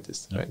data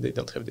scientists. Right, they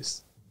don't have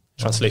this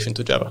translation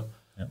to Java.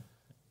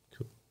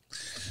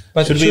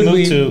 But should we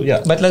move to?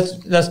 Yeah. But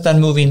let's then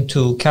move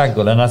into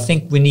Kaggle, and I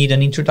think we need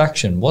an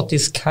introduction. What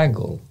is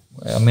Kaggle?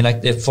 I mean,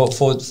 like for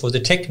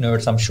the tech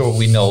nerds, I'm sure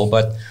we know,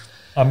 but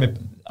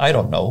I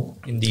don't know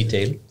in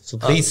detail. So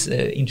please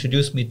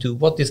introduce me to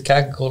what is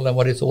Kaggle and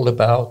what it's all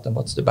about and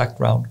what's the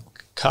background.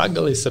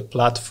 Kaggle is a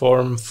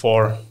platform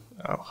for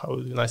how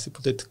do you nicely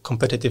put it,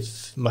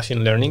 competitive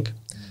machine learning.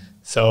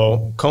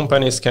 So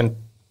companies can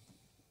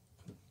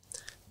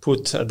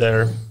put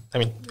their. I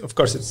mean, of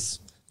course,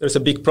 there's a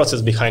big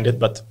process behind it,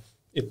 but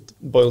it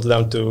boils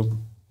down to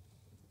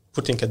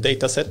putting a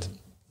data set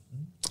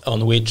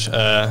on which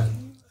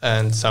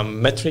and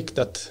some metric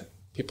that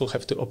people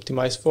have to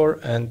optimize for,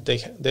 and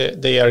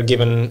they are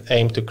given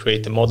aim to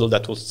create a model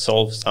that will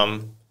solve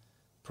some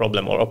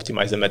problem or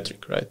optimize the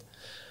metric, right?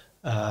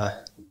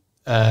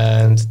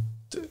 And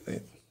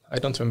I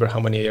don't remember how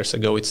many years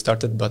ago it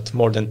started, but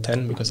more than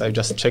 10, because I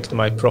just checked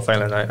my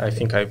profile and I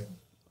think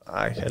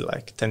I had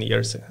like 10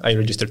 years. I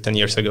registered 10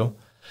 years ago.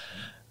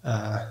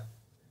 Can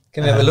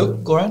we have a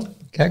look, Goran?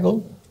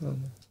 Kaggle?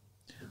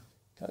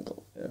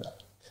 Kaggle, yeah.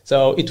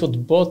 So it was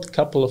bought a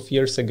couple of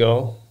years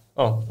ago.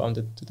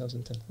 Founded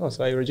 2010.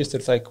 So I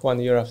registered like 1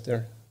 year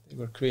after they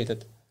were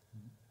created.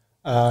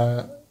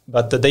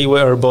 But they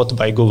were bought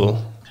by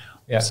Google.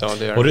 Yeah. So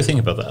what do you think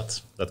about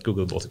that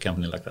Google bought a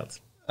company like that?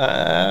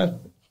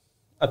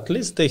 At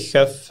least they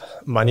have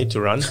money to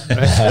run.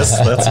 Right? Yes,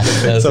 that's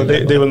good. So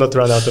they will not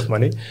run out of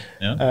money.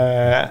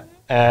 Yeah.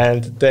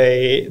 And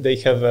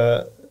they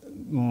have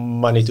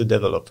money to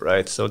develop,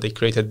 right? So they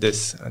created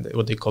this,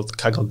 what they called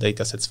Kaggle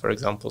datasets, for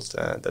example,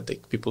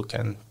 that people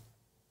can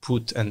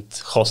put and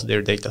host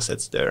their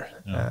datasets there.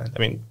 Yeah. I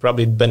mean,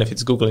 probably it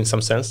benefits Google in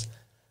some sense.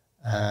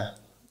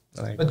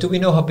 But do we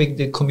know how big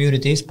the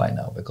community is by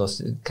now?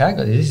 Because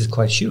Kaggle, this is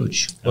quite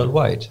huge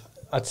worldwide.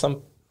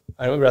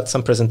 I remember at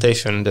some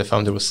presentation, the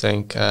founder was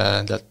saying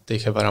that they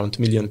have around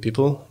 1 million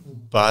people,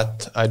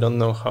 but I don't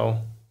know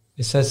how.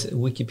 It says,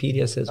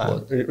 Wikipedia says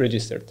what?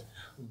 Registered.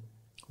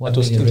 That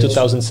was in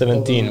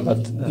 2017,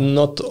 but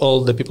not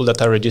all the people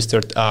that are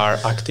registered are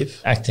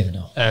active. Active,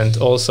 no. And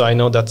also I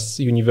know that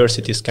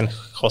universities can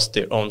host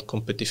their own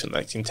competition,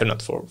 like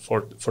internet for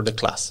the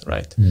class,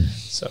 right?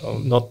 So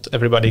not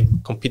everybody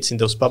competes in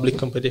those public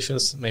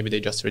competitions. Maybe they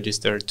just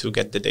register to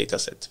get the data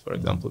set, for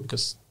example,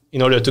 because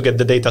in order to get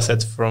the data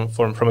set from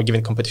a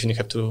given competition, you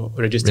have to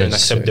register and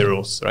accept the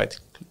rules, right?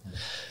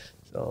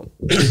 So.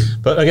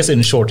 But I guess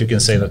in short, you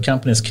can say that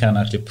companies can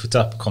actually put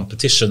up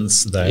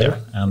competitions there,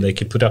 and they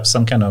could put up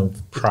some kind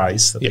of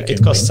prize. That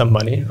it costs some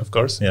money, of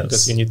course,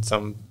 because you need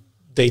some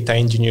data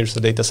engineers or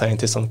data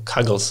scientists on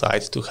Kaggle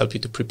side to help you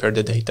to prepare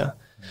the data.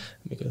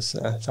 Because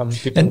some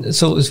people. And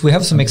so we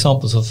have some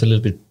examples of a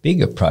little bit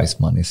bigger prize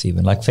monies,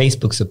 even like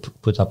Facebook's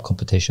put up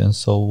competitions.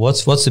 So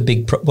what's a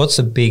big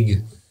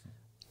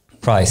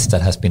price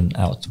that has been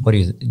out? What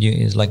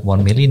is like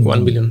 $1 million?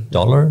 $1 billion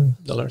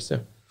dollars, yeah.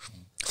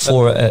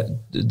 For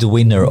the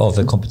winner of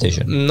a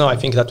competition? No, I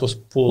think that was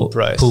pool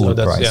price. Pool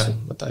price. Yeah,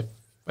 but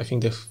I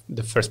think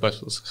the first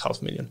prize was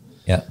 $500,000.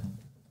 Yeah.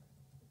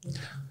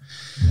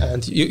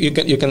 And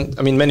you can.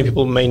 I mean, many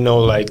people may know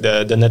like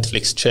the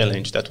Netflix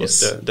challenge. That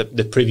was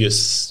the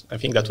previous. I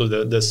think that was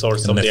the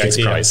source of Netflix the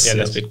idea. Prize. Yeah,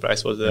 Netflix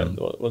prize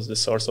was the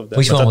source of that.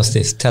 Which one was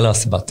this? Tell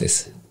us about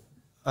this.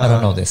 I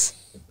don't know this.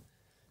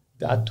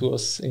 That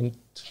was in.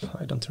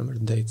 I don't remember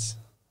the dates.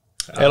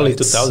 Early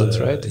 2000s,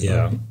 right?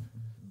 Yeah.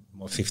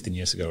 15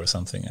 years ago or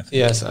something, I think.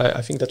 Yes,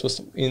 I think that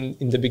was in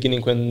the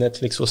beginning when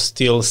Netflix was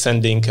still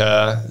sending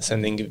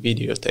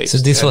videotapes. So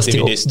this was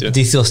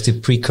the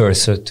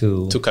precursor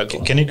to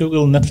Kaggle. Can you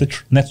Google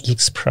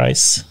Netflix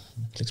price?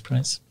 Netflix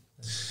price?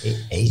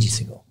 Ages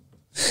ago.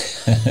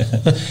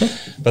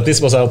 But this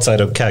was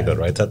outside of Kaggle,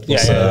 right? That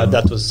was,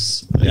 that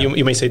was.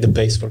 You may say the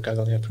base for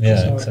Kaggle.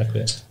 Yeah,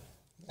 exactly.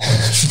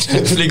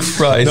 Netflix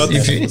price,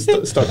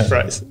 not stock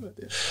price.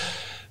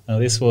 Now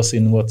this was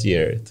in what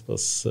year? It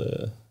was.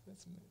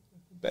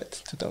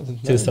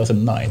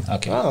 2009.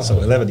 Okay,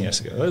 so 11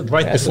 years ago,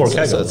 right before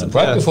Kaggle.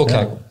 Right before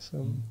Kaggle.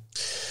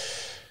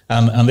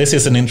 And this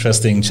is an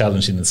interesting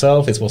challenge in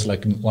itself. It was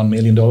like $1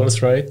 million,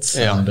 right?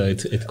 Yeah. And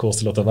it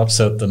caused a lot of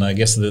upset. And I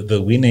guess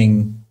the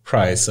winning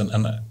prize,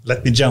 and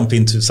let me jump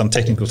into some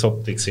technical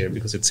topics here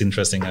because it's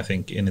interesting, I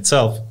think, in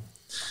itself.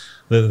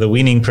 The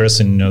winning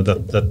person,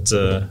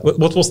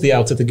 what was the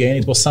outset again?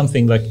 It was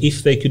something like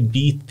if they could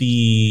beat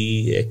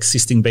the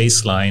existing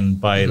baseline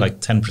by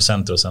like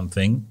 10% or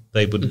something,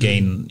 they would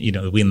gain,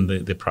 win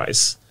the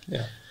prize.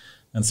 Yeah.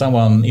 And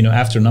someone,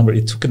 after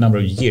it took a number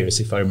of years,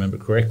 if I remember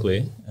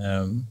correctly,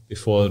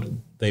 before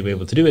they were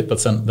able to do it,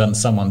 but then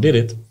someone did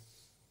it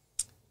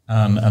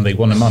and they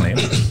won the money.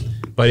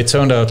 But it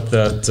turned out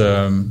that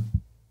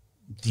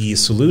the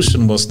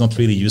solution was not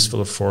really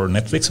useful for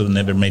Netflix, so they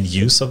never made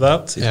use of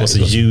that. It was a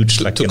huge,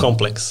 too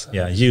complex.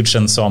 Yeah, huge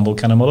ensemble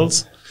kind of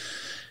models,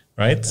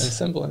 right?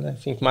 Ensemble and I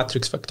think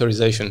matrix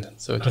factorization.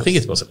 So I think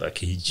it was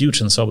like a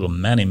huge ensemble of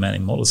many, many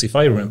models. If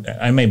I remember,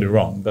 I may be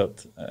wrong,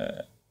 but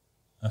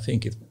I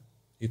think it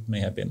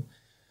may have been.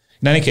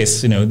 In any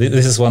case,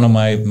 this is one of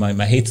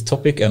my hate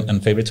topic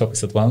and favorite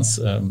topics at once.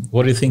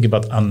 What do you think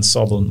about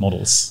ensemble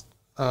models?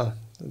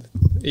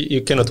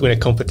 You cannot win a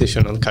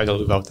competition on Kaggle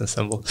without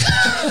ensemble.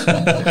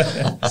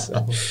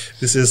 So.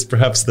 This is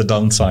perhaps the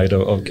downside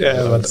of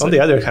yeah, but on the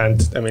other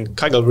hand, I mean,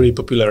 Kaggle really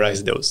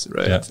popularized those,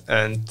 right? Yeah.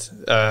 And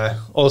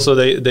also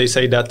they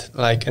say that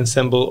like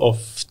ensemble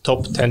of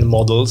top 10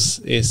 models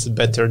is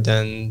better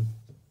than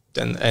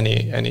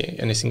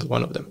any single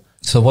one of them.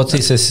 So what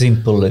is a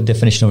simple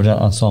definition of an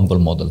ensemble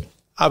model?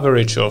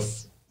 Average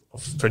of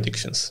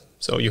predictions.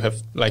 So you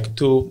have like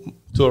two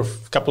or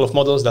couple of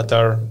models that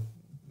are,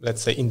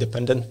 let's say,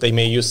 independent. They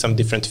may use some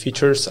different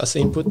features as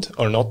input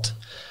or not.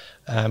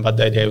 But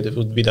the idea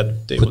would be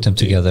that they put them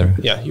together.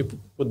 Yeah, you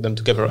put them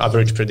together,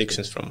 average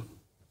predictions from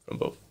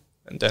both.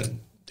 And then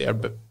they are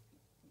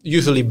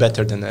usually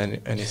better than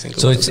any single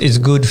So it's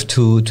good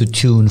to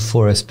tune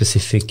for a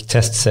specific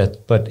test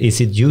set, but is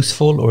it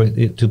useful or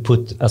to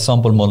put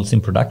ensemble models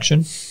in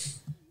production?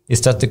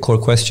 Is that the core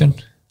question?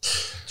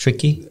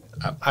 Tricky?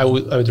 I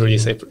would really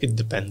say it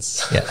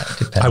depends. Yeah, it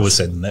depends. I would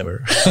say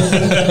never.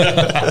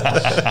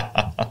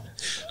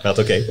 But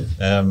okay.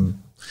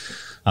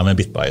 I'm a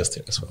bit biased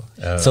here as well.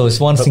 So it's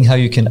one thing how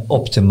you can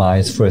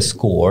optimize for a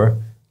score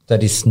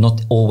that is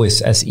not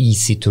always as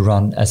easy to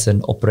run as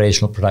an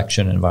operational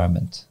production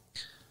environment.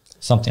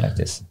 Something like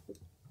this.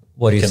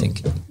 What do you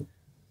think?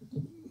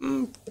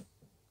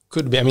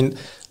 Could be. I mean,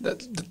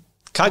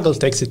 Kaggle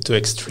takes it to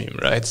extreme,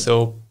 right?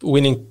 So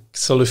winning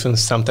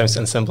solutions sometimes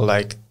ensemble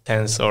like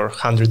tens or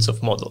hundreds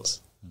of models,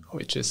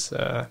 which is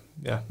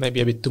maybe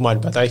a bit too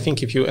much. But I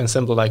think if you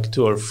ensemble like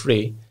 2 or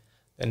 3,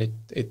 then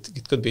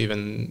it could be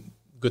even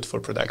good for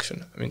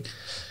production. I mean,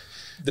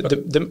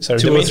 sorry,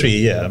 2 or 3,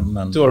 yeah.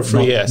 2 or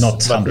 3, yes,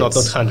 not hundreds.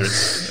 Not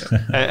hundreds.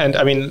 and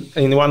I mean,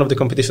 in one of the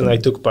competitions I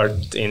took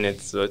part in it,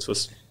 so it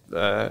was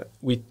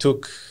we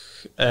took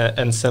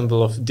an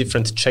ensemble of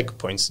different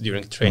checkpoints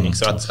during training.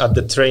 So at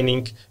the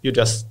training, you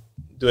just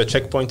do a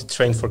checkpoint,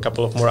 train for a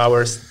couple of more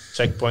hours,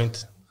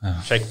 checkpoint,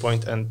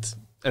 and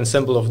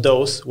ensemble of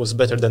those was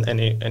better than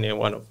any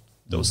one of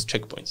those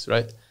checkpoints,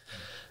 right?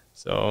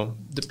 So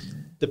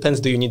depends.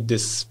 Do you need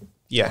this?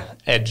 Yeah,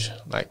 edge,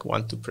 like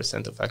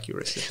 1-2% of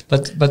accuracy.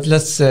 But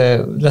let's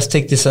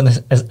take this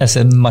as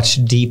a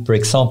much deeper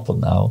example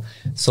now.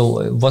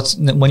 So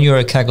when you're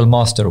a Kaggle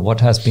master,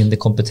 what has been the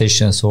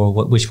competitions, or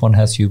which one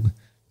has you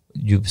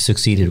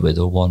succeeded with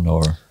or won,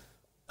 or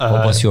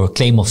what was your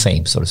claim of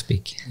fame, so to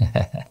speak?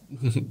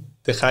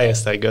 The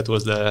highest I got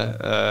was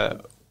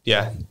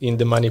in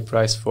the money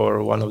prize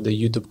for one of the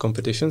YouTube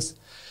competitions.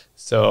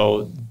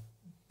 So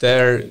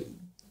there,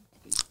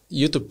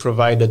 YouTube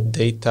provided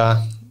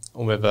data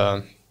with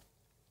I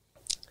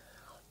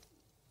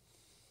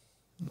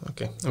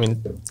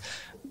mean,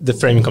 the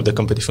framing of the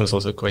competition was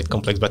also quite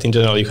complex, but in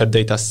general, you had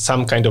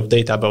some kind of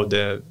data about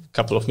the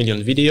couple of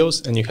million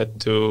videos, and you had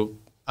to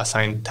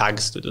assign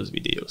tags to those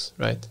videos,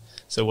 right?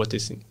 So what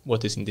is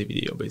in the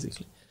video,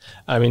 basically?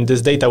 I mean,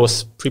 this data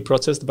was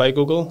pre-processed by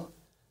Google,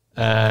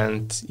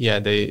 and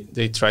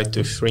they tried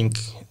to shrink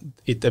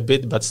it a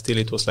bit, but still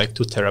it was like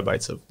 2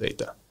 terabytes of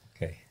data.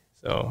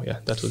 So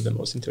that was the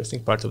most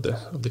interesting part of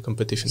the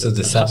competition. So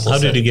how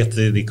did you get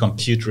the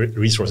compute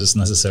resources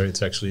necessary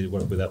to actually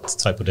work with that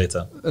type of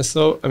data?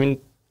 So I mean,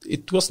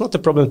 it was not a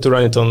problem to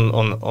run it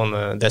on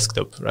a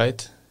desktop,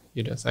 right?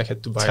 I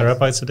had to buy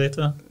terabytes of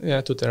data. Yeah,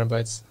 2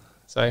 terabytes.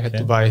 So I had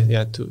to buy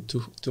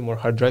two more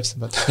hard drives,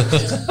 but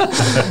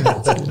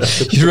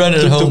you run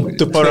it at home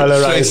to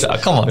parallelize.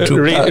 Come on,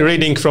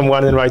 reading from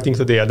one and writing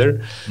to the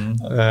other.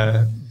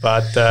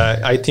 But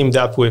I teamed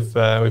up with 2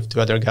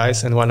 other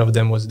guys, and one of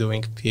them was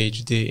doing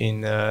PhD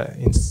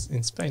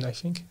in Spain, I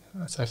think,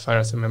 as far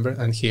as I remember,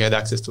 and he had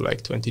access to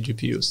like 20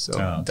 GPUs. So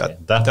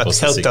that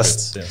helped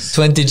us. Yes.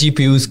 20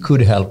 GPUs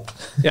could help.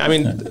 Yeah, I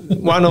mean,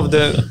 one of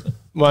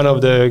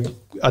the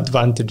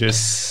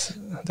advantages.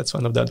 That's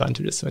one of the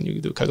advantages when you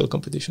do Kaggle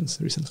competitions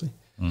recently.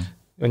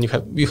 When you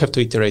have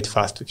to iterate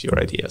fast with your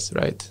ideas,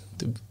 right?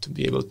 To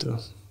be able to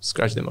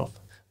scratch them off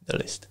the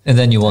list. And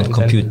then you want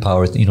compute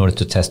power in order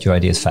to test your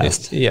ideas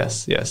fast.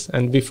 Yes.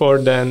 And before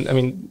then, I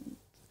mean,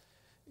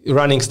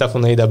 running stuff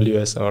on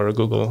AWS or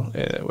Google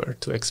were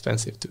too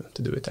expensive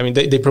to do it. I mean,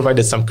 they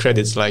provided some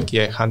credits like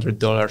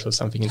 $100 or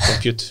something in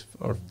compute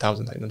or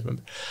 1,000, I don't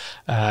remember.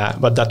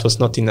 But that was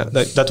not enough.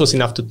 That was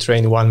enough to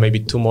train one, maybe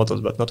two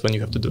models, but not when you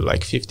have to do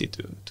like 50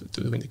 to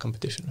win the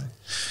competition. Right?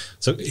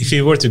 So if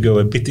you were to go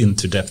a bit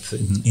into depth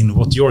in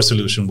what your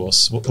solution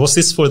was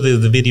this for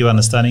the Video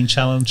Understanding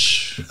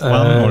Challenge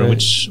one, or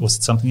which was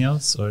it something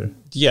else? Or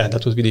yeah,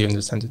 that was Video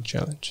Understanding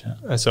Challenge.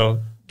 Yeah. So.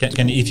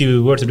 Can if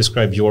you were to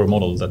describe your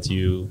model that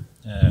you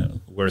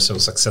were so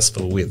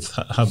successful with,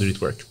 how did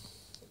it work?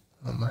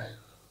 Oh my!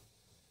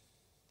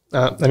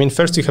 I mean,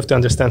 first you have to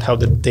understand how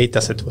the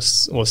dataset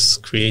was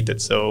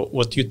created. So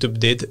what YouTube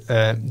did,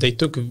 they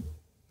took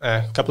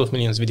a couple of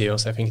million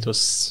videos. I think it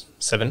was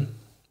 7,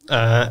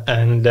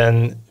 and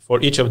then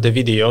for each of the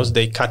videos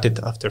they cut it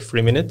after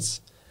 3 minutes,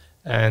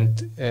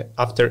 and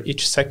after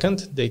each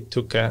second they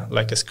took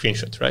like a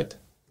screenshot, right?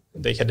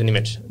 They had an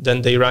image.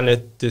 Then they ran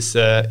this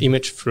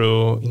image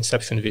through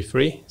Inception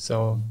V3,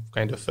 so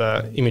kind of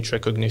image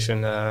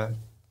recognition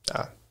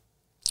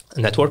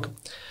network,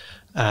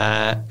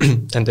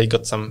 and they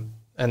got some,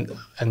 and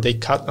they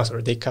cut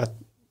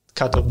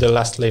off the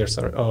last layers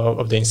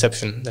of the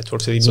Inception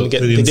network. So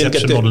the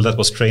Inception model that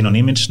was trained on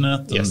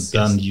ImageNet, yes,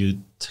 and then you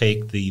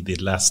take the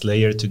last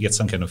layer to get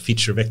some kind of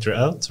feature vector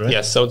out, right?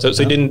 Yes. So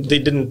they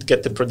didn't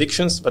get the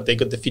predictions, but they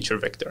got the feature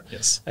vector.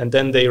 Yes. And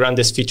then they ran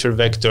this feature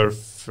vector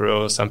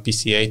through some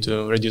PCA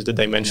to reduce the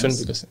dimension,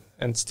 yes,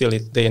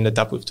 they ended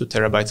up with 2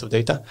 terabytes of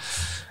data.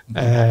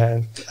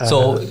 And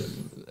so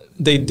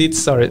they did.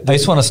 Sorry, I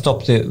just want to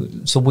stop there.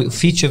 So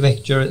feature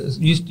vector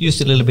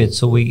used a little bit.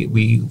 So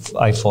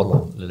I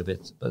follow a little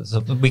bit. But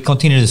so we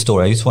continue the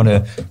story. I just want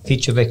to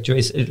feature vector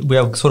we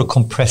are sort of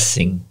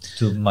compressing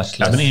to much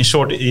less. I mean, in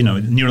short,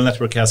 neural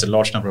network has a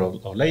large number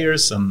of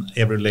layers, and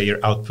every layer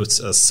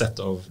outputs a set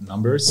of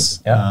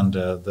numbers. Yeah. And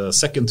the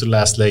second to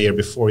last layer,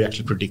 before you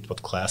actually predict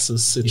what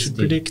classes it should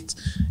predict,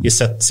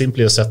 is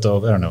simply a set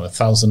of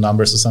 1,000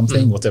 numbers or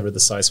something, whatever the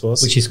size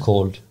was, which is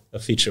called a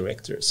feature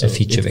vector. So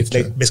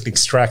it basically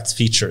extracts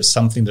features,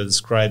 something that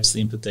describes the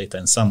input data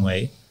in some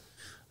way,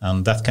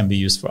 and that can be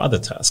used for other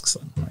tasks.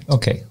 Right?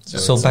 Okay,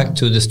 so back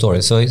to the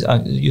story. So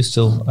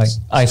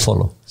I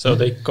follow. So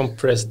they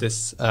compress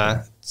this.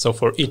 So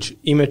for each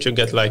image, you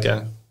get like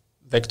a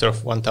vector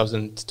of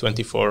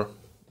 1,024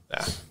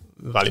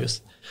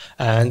 values,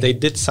 and they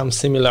did some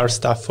similar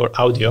stuff for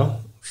audio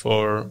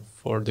for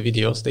the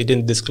videos. They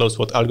didn't disclose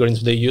what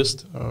algorithms they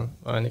used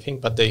or anything,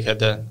 but they had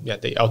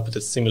they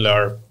outputted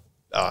similar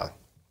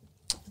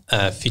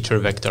feature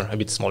vector, a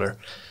bit smaller.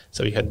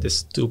 So we had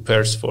these 2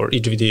 pairs for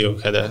each video.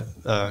 Had a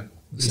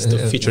list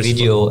of features.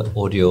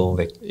 Audio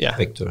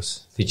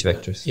vectors, feature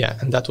vectors. Yeah,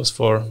 and that was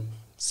for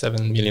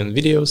 7 million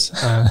videos.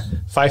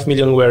 5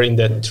 million were in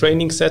the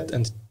training set,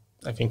 and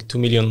I think 2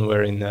 million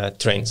were in the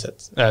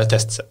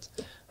test set,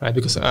 right?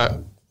 Because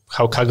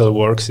how Kaggle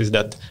works is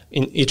that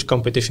in each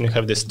competition you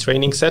have this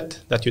training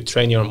set that you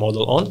train your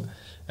model on,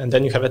 and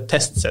then you have a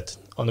test set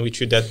on which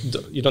you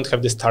don't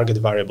have this target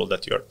variable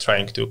that you're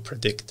trying to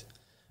predict,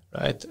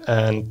 right?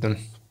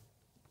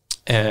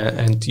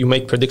 And you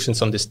make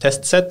predictions on this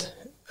test set.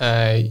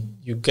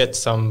 You get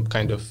some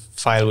kind of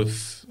file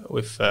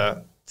with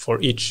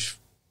for each,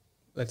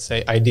 let's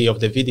say, ID of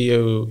the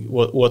video,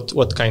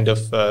 what kind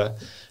of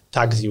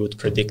tags you would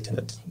predict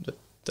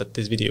that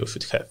this video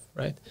should have,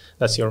 right?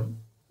 That's your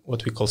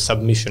what we call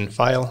submission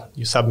file.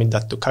 You submit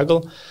that to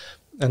Kaggle.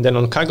 And then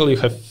on Kaggle, you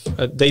have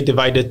they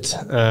divided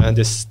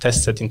this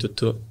test set into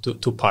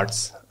two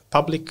parts,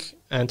 public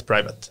and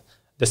private.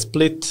 The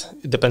split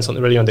depends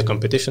really on the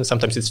competition.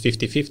 Sometimes it's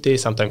 50-50,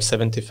 sometimes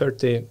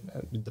 70-30.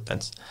 It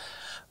depends.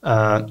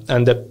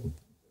 And the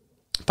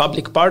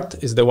public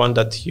part is the one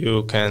that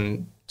you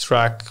can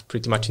track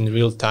pretty much in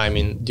real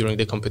time during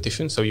the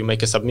competition. So you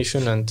make a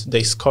submission and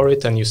they score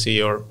it, and you see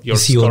your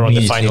score on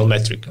the final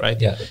metric, right?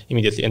 Yeah.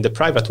 Immediately. And the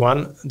private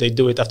one, they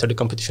do it after the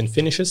competition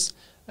finishes,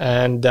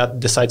 and that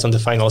decides on the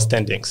final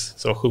standings.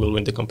 So who will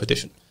win the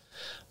competition?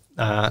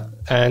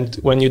 And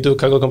when you do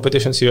Kaggle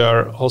competitions, you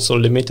are also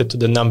limited to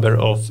the number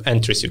of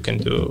entries you can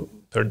do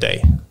per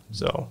day.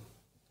 So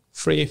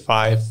 3,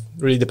 5,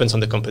 really depends on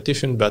the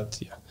competition. But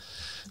yeah,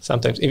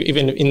 sometimes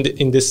even in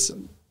this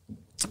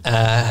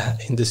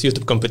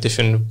YouTube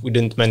competition, we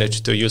didn't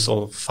manage to use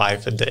all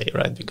 5 a day,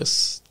 right?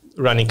 Because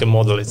running a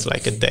model is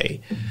like a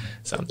day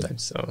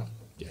sometimes. So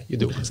yeah, you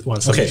do one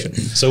submission.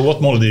 Okay. So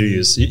what model do you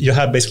use? You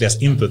have basically as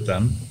input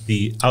then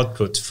the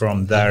output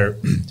from their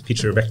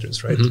feature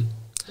vectors, right? Mm-hmm.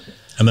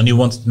 And then you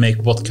wanted to make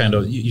what kind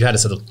of, you had a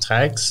set of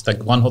tags,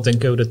 like one hot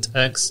encoded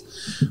tags,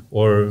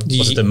 or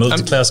was it a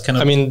multi-class kind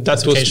of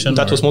classification?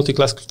 That was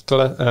multi-class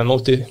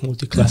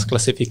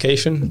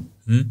classification.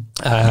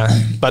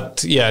 Mm-hmm.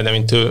 But yeah, I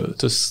mean,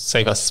 to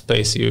save us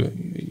space,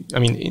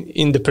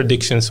 in the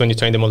predictions, when you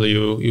train the model,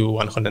 you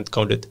hot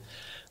encode it.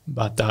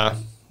 But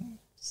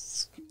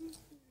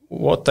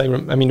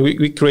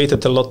we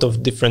created a lot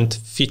of different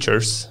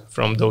features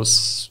from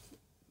those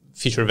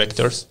feature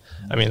vectors.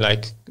 I mean,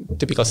 like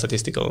typical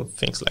statistical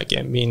things like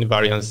mean,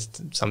 variance,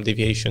 some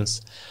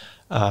deviations,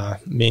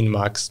 min,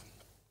 max.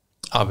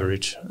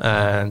 average.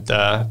 And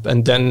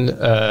then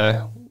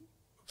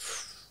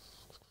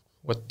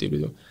what did we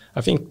do?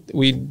 I think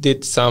we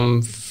did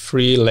some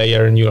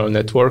 3-layer neural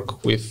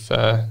network with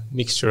a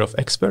mixture of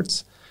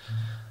experts.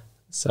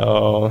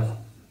 So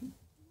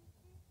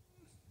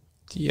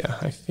yeah,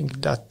 I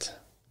think that,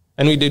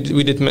 and we did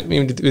with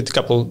a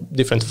couple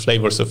different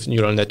flavors of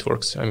neural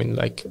networks. I mean,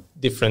 like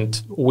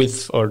different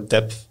width or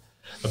depth.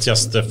 But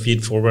just the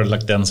feed forward,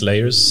 like dense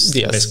layers,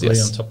 yes, basically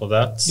on top of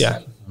that.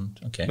 Yeah.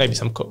 Okay. Maybe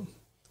some code.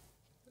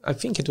 I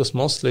think it was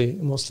mostly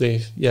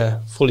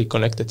fully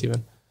connected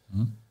even,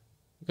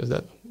 because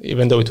that,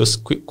 even though it was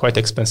quite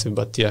expensive,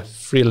 but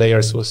 3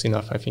 layers was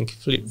enough. I think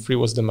 3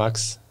 was the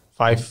max.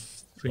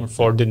 5 or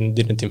 4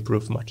 didn't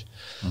improve much.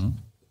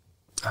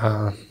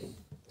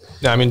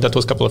 I mean, that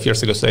was a couple of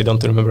years ago, so I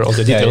don't remember all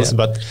the details.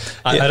 But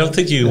I don't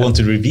think you want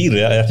to reveal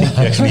it. I think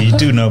actually you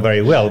do know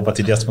very well, but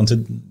you just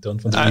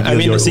don't want to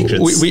reveal your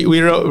secrets. We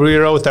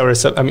wrote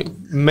ourselves. I mean,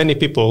 many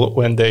people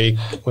when they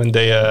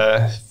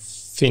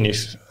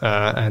finish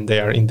and they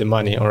are in the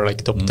money or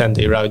like top 10,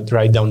 they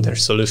write down their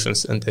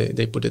solutions and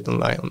they put it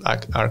online on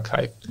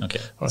archive. Okay.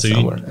 Or so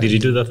somewhere. Did you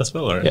do that as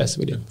well? Or? Yes,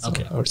 we did. So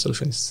okay. Our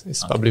solution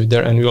is published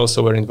there, and we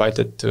also were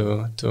invited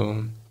to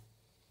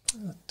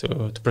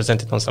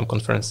present it on some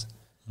conference.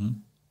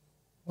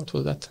 What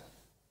was that?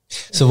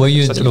 So were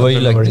you like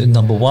the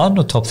number 1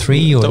 or top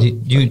 3 or do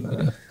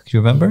you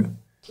remember?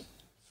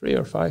 3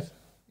 or 5.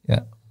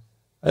 Yeah.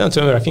 I don't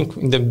remember. I think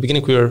in the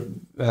beginning we were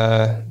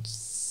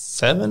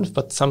 7th,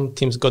 but some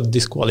teams got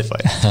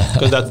disqualified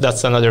because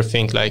that's another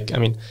thing. Like, I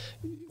mean,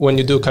 when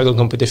you do Kaggle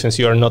competitions,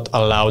 you are not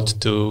allowed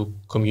to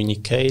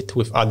communicate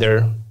with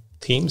other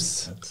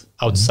teams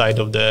outside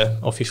of the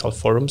official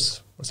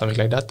forums or something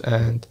like that.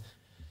 And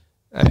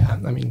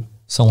I mean,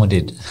 someone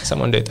did.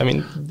 I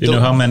mean, do you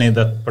know how many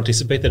that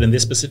participated in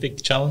this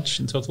specific challenge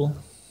in total?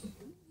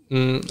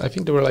 I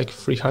think there were like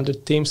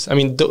 300 teams. I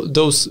mean,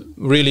 those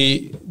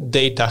really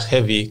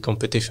data-heavy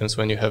competitions,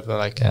 when you have 2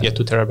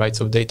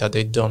 terabytes of data,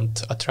 they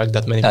don't attract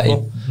that many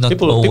people.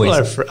 People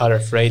are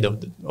afraid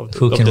of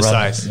the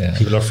size. Yeah.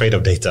 People are afraid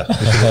of data.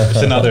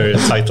 It's another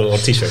title or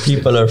T-shirt.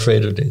 People are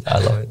afraid of data. I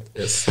love it.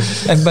 Yes.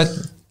 But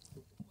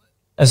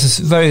as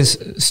a very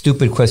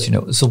stupid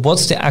question, so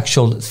what's the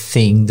actual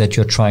thing that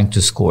you're trying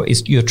to score?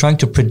 You're trying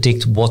to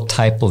predict what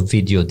type of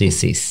video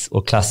this is,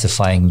 or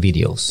classifying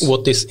videos?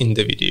 What is in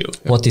the video?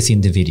 Yeah. What is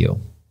in the video?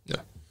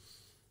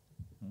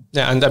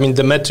 Yeah, and I mean,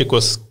 the metric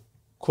was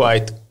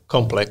quite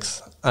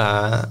complex.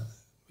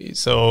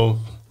 So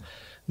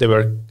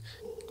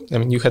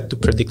you had to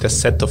predict a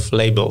set of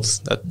labels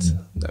that,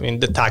 I mean,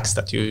 the tags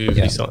that you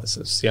usually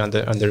see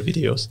under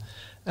videos.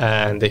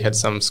 And they had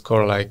some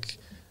score like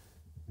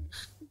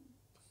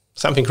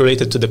something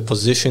related to the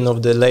position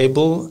of the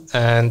label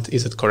and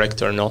is it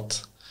correct or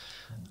not?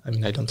 I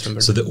mean, I don't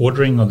remember. So the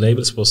ordering of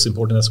labels was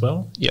important as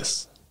well?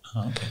 Yes.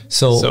 Oh, okay.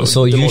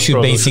 So you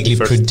should basically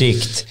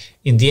predict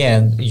in the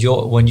end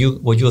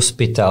what you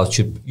spit out.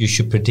 You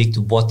should predict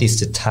what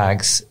is the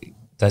tags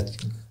that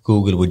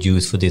Google would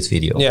use for this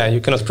video. Yeah,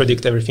 you cannot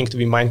predict everything to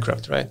be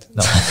Minecraft, right?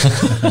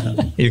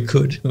 No, you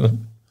could.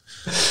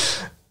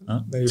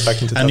 Maybe back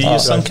into and you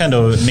used some kind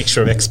of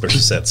mixture of experts,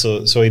 you said.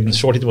 So in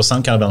short, it was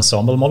some kind of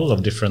ensemble model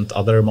of different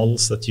other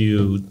models that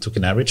you took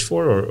an average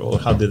for, or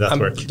how did that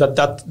work?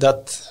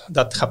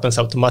 That happens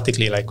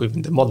automatically, like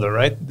within the model,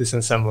 right? This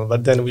ensemble.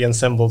 But then we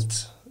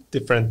assembled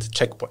different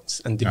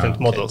checkpoints and different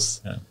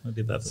models. Yeah, we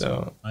did that.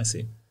 So I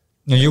see.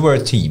 No, you were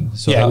a team.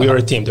 So we were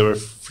a team. There were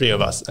 3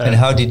 of us. And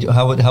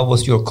how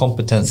was your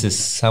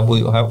competences? How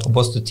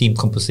was the team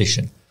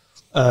composition?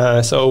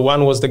 So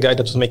one was the guy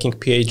that was making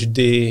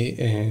PhD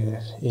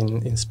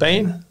in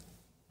Spain.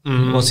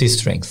 What was his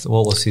strength?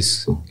 What was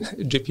his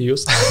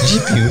GPUs?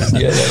 GPUs,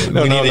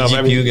 we need a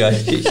GPU guy.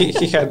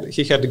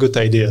 He had good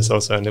ideas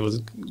also, and it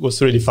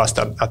was really fast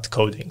at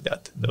coding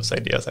those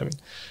ideas. I mean,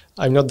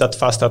 I'm not that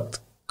fast at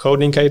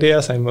coding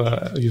ideas. I'm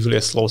usually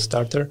a slow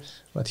starter,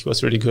 but he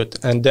was really good.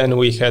 And then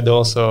we had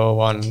also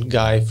one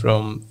guy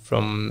from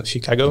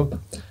Chicago.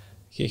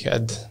 He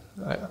had,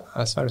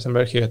 as far as I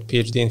remember, he had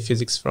PhD in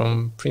physics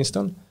from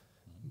Princeton,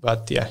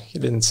 but he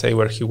didn't say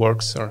where he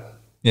works or.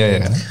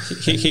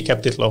 He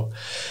kept it low.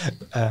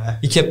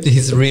 He kept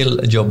his real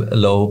job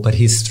low, but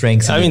his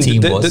strengths in the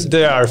team was.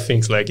 There are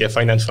things like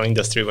financial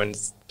industry when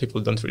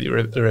people don't really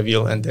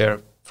reveal and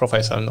their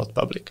profiles are not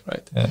public,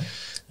 right? Yeah.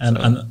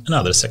 And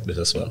other sectors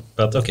as well.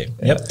 But okay,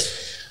 yep.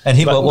 And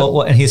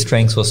and his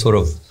strengths was sort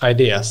of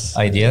ideas.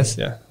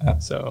 Yeah.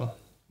 So.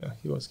 Yeah,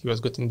 he was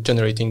good in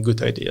generating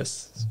good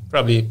ideas.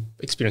 Probably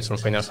experience from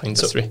financial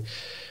industry.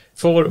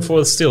 So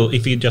for still,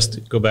 if you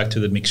just go back to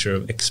the mixture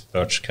of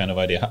experts kind of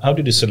idea, how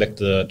did you select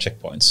the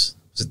checkpoints?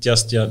 Was it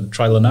just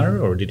trial and error,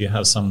 or did you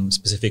have some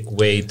specific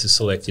way to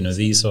select?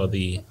 These are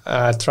the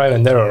trial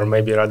and error, or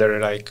maybe rather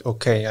like,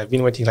 okay, I've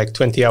been waiting like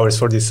 20 hours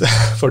for this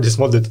for this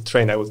model to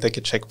train. I will take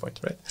a checkpoint,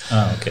 right?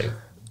 Okay.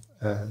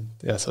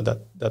 So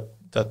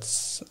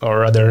that's, or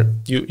rather,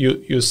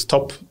 you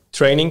stop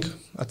training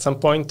at some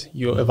point,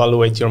 you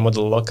evaluate your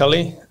model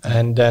locally,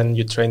 and then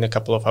you train a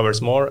couple of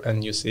hours more,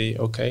 and you see,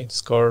 okay,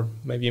 score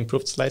maybe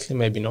improved slightly,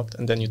 maybe not,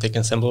 and then you take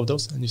ensemble of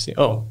those, and you see,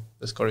 oh,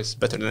 the score is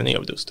better than any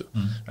of those two,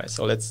 right?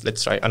 So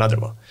let's try another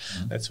one.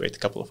 Let's wait a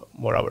couple of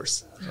more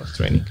hours of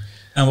training.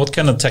 And what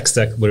kind of tech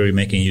stack were you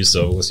making use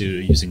of? Was you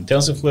using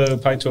TensorFlow,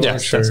 PyTorch? Yeah,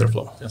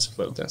 TensorFlow.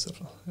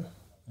 TensorFlow.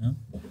 Yeah.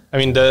 I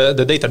mean,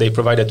 the data they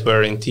provided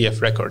were in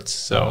TF records,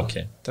 so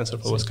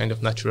TensorFlow was kind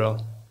of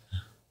natural.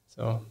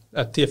 So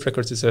TF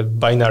records is a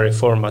binary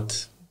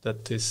format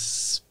that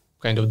is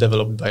kind of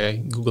developed by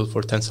Google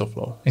for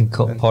TensorFlow. And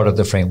part of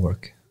the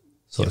framework,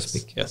 so to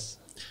speak. Yes.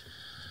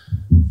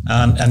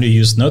 And you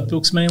use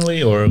notebooks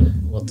mainly, or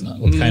what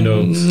kind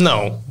of?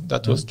 No,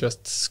 that was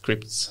just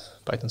scripts,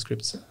 Python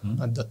scripts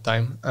at that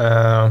time.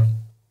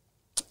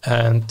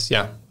 And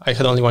yeah, I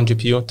had only one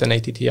GPU,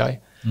 1080 Ti.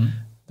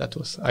 That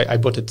was I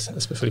bought it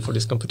especially for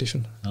this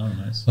competition. Oh,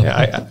 nice.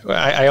 Yeah,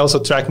 I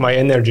also track my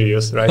energy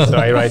use, right? So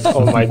I write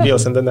all my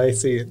bills, and then I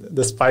see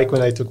the spike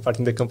when I took part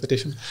in the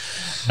competition.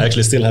 I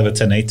actually still have a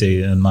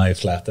 1080 in my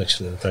flat,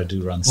 actually, that I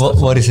do run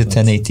stuff. What is a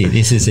 1080?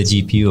 This is a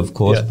GPU, of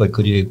course, but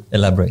could you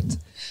elaborate?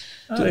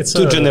 It's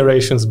two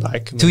generations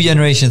back. 2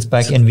 generations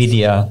back,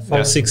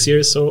 NVIDIA. 6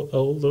 years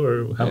old,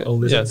 or how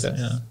old is it?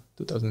 Yeah,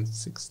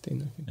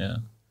 2016, I think. Yeah.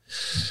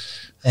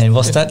 And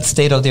was that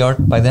state of the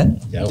art by then?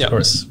 Yeah, of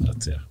course.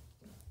 But,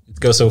 it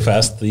goes so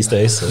fast these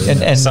days. So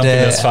and something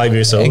that's 5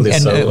 years old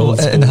is so old.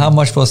 And how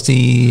much was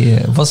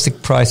what's the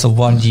price of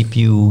one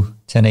GPU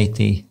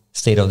 1080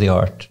 state of the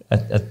art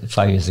at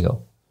 5 years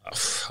ago?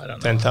 I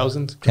don't know.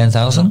 10,000.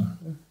 10,000?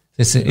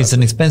 It's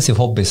an expensive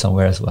hobby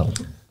somewhere as well.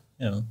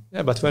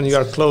 Yeah, but when you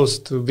are close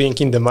to being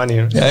in the money,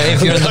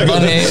 if you're in the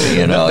money,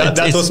 you know,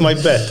 that was my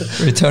bet.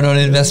 Return on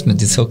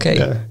investment, it's okay.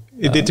 Yeah,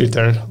 it did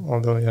return,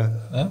 although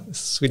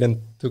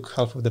Sweden took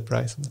half of the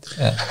price.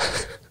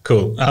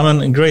 Cool. I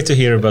mean, great to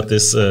hear about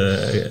this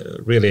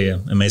really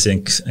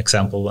amazing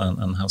example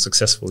and how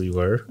successful you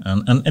were.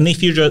 And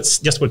if you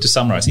just were to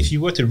summarize, if you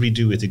were to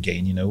redo it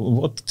again, you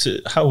know,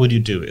 how would you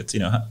do it?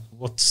 You know,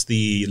 what's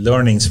the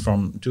learnings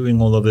from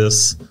doing all of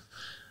this?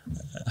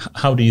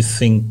 How do you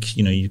think,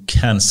 you know, you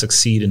can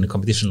succeed in a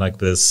competition like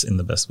this in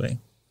the best way?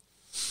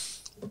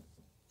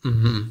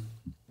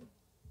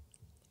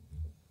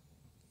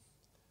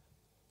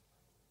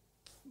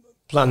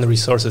 Plan the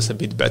resources a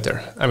bit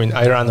better. I mean,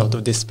 I ran out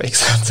of this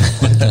space.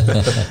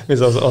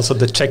 Because also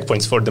the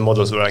checkpoints for the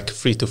models were like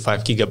 3 to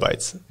 5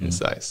 gigabytes in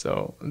size,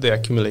 so they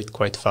accumulate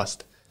quite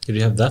fast. Did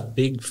you have that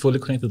big, fully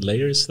connected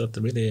layers that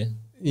really?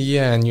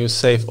 Yeah, and you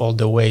save all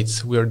the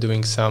weights. We are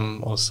doing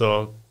some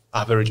also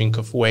averaging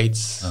of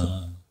weights,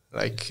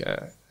 like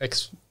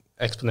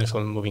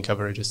exponential moving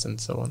averages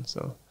and so on.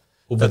 So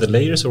over the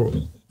layers or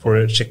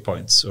for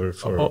checkpoints or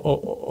for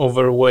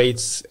over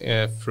weights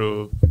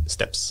through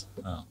steps.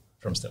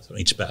 From steps on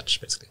each batch,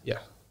 basically. Yeah.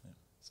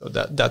 So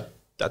that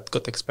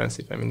got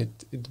expensive. I mean,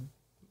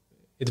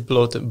 it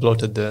bloated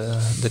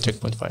the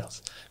checkpoint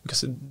files,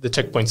 because the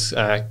checkpoints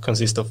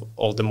consist of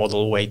all the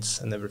model weights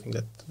and everything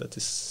that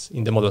is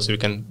in the model, so you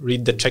can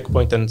read the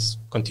checkpoint and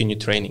continue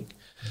training.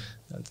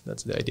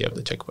 That's the idea of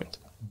the checkpoint.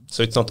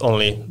 So it's not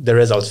only the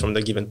results from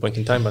the given point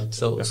in time, but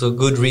so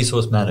good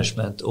resource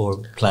management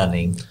or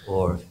planning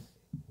or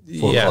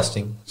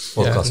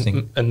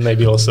forecasting, and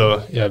maybe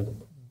also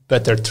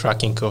better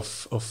tracking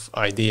of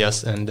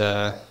ideas, and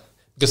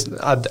because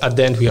at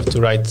the end we have to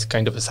write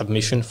kind of a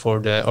submission for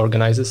the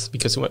organizers,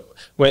 because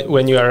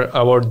when you are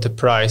awarded the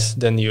prize,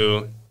 then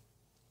you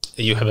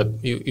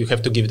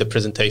have to give the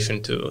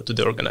presentation to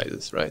the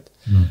organizers, right?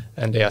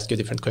 And they ask you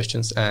different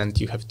questions, and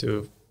you have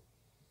to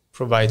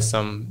provide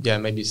some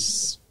maybe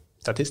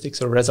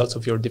statistics or results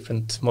of your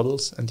different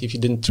models, and if you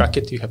didn't track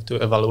it, you have to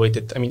evaluate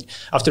it. I mean,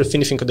 after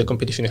finishing the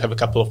competition, you have a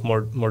couple of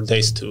more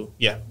days to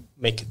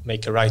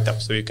make a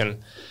write-up, so you can.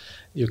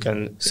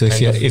 So if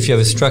you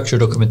have a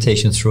structured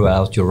documentation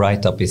throughout, your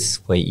write-up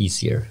is way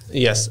easier.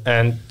 Yes,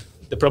 and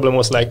the problem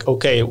was like,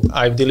 okay,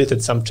 I've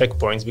deleted some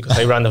checkpoints because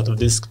I ran out of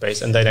disk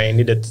space, and then I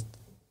needed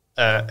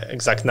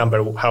exact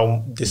number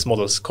how this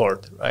model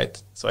scored,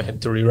 right? So I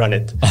had to rerun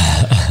it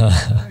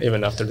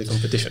even after the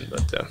competition.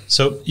 But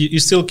so you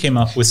still came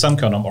up with some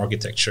kind of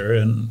architecture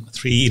and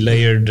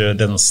 3-layered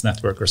dense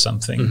network or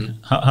something.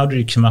 How did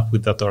you come up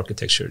with that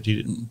architecture? Did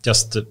you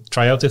just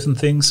try out different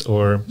things,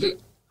 or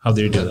how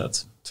did you do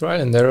that?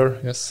 Trial and error,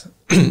 yes.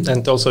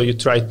 And also you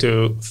try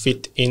to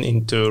fit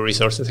into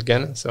resources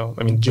again. So,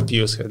 I mean,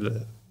 GPUs had,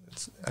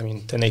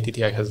 1080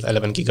 Ti has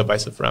 11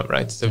 gigabytes of RAM,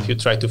 right? So if you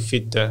try to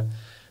fit a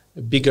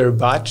bigger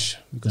batch,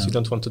 because you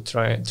don't want to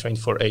train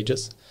for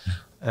ages,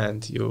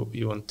 and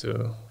you want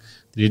to...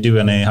 Did you do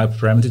any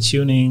hyperparameter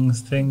tuning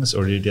things,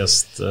 or did you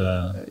just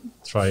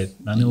try it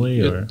manually?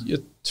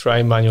 You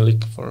try manually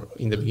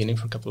in the beginning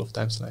for a couple of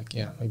times,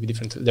 maybe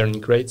different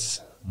learning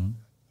rates,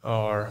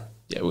 or...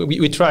 Yeah,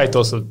 we tried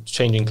also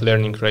changing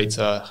learning rates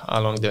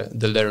along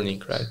the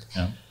learning, right?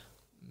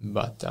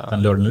 But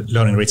and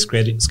learning rate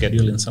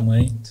schedule in some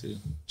way to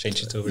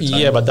change it over time.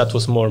 Yeah, but that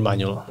was more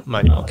manual.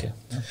 Okay.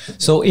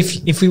 So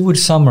if we would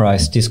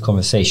summarize this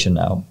conversation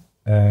now,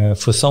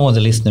 for some of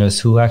the listeners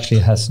who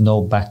actually has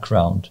no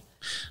background,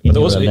 but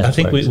also, I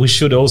think we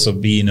should also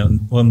be,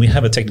 when we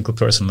have a technical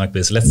person like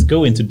this, let's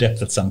go into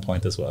depth at some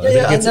point as well.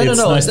 It's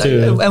nice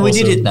to and we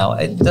did it now.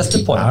 That's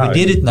the point. We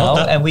did it now,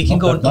 and we can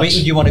go. Do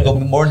you want to go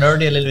more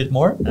nerdy a little bit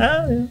more?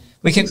 Yeah.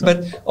 We can,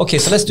 but okay.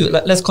 So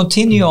let's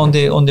continue on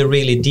the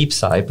really deep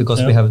side,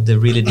 because we have the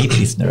really deep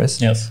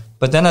listeners. Yes.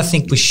 But then I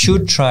think we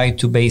should try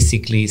to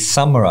basically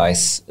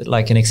summarize,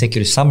 like an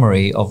executive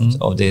summary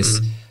of this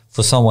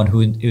for someone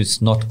who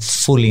is not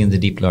fully in the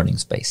deep learning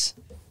space.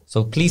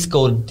 So please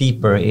go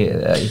deeper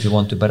if you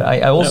want to. But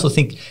I also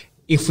think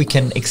if we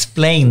can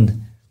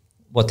explain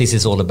what this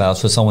is all about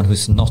for someone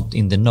who's not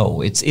in the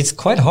know, it's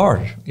quite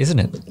hard, isn't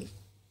it?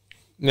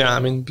 Yeah, I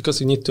mean,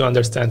 because you need to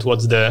understand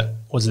what's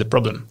the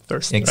problem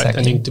first, exactly. Right?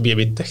 And you need to be a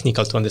bit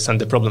technical to understand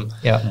the problem.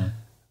 Yeah.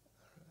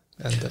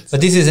 But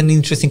this is an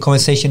interesting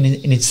conversation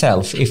in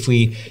itself. If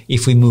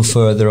we move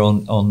further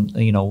on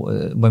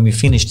when we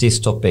finish this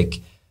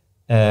topic.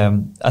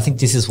 I think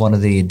this is one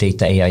of the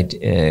data AI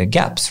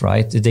gaps,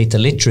 right? The data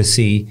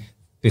literacy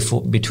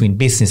between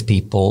business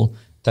people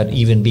that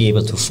even be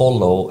able to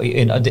follow.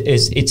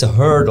 It's a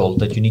hurdle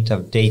that you need to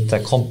have data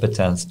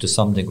competence to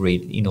some degree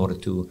in order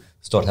to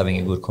start having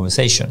a good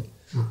conversation.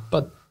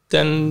 But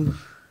then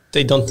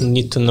they don't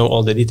need to know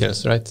all the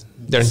details, right?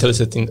 They're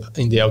interested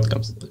in the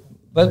outcomes.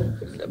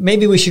 But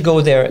maybe we should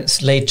go there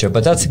later.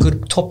 But that's a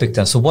good topic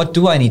then. So what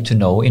do I need to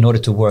know in order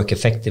to work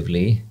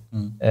effectively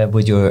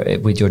with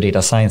your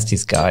data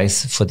scientist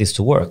guys for this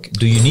to work?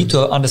 Do you need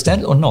to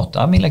understand it or not?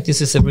 I mean,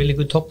 this is a really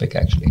good topic,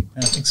 actually.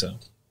 I think so.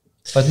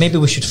 But maybe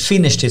we should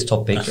finish this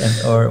topic,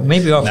 or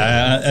maybe after.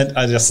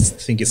 I just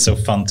think it's so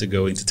fun to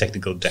go into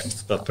technical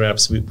depth, but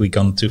perhaps we've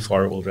gone too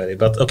far already.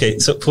 But okay,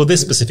 so for this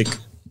specific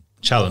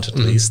challenge, at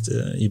least,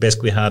 you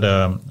basically had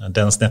a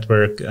dense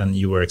network, and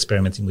you were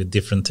experimenting with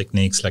different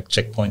techniques like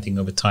checkpointing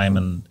over time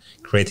and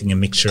creating a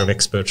mixture of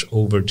experts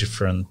over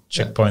different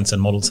checkpoints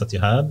and models that you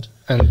had.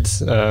 And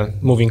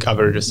moving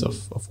averages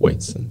of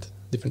weights and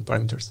different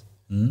parameters.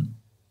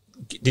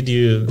 Do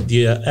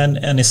you have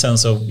any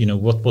sense of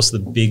what was the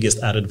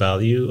biggest added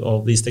value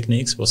of these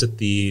techniques? Was it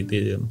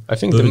the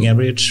moving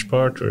average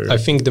part? Or? I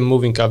think the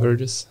moving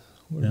averages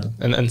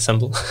and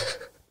ensemble.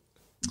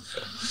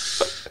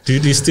 Do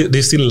you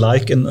still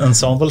like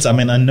ensembles? I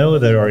mean, I know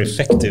they are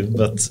effective,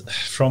 but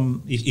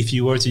if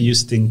you were to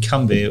use it in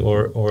Canvas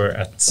or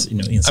at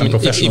in some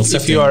professional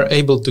setting, if you are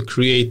able to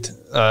create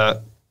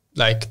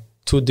like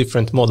two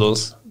different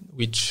models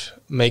which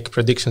make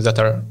predictions that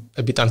are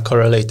a bit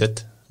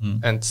uncorrelated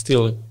and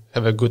still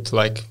have a good,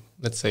 like,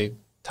 let's say,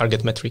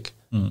 target metric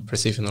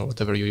precision or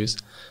whatever you use,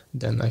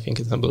 then I think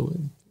ensemble.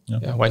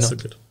 Yeah, why not?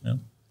 Good.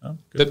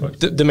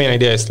 Good the main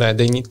idea is that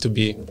they need to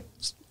be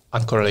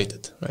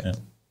uncorrelated, right?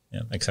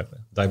 Yeah, exactly.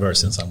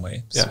 Diverse in some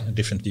way. Yeah.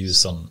 Different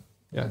views on.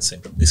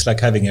 It's like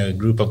having a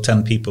group of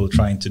 10 people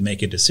trying to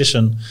make a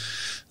decision,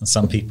 and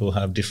some people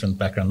have different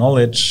background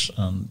knowledge,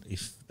 and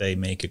if they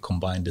make a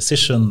combined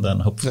decision, then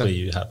hopefully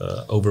you have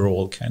a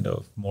overall kind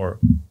of more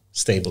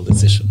stable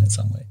decision in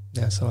some way.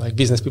 Yeah, so like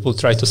business people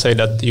try to say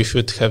that you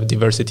should have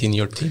diversity in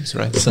your teams,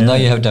 right? So now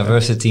you have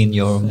diversity in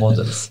your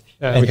models.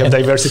 We have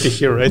diversity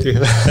here, right?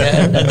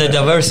 and the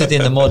diversity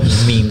in the model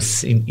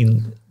means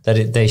in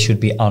that they should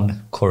be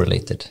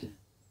uncorrelated.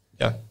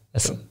 Yeah.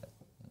 So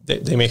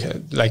they make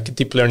like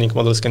deep learning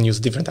models can use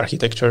different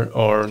architecture,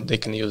 or they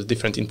can use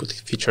different input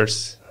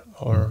features,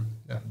 or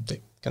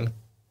they can.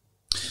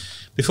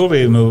 Before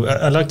we move,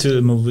 I'd like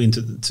to move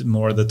into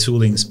more the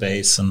tooling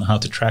space and how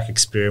to track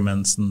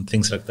experiments and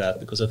things like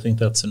that, because I think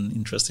that's an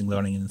interesting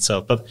learning in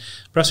itself. But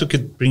perhaps we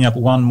could bring up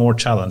one more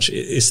challenge.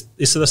 Is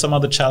there some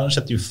other challenge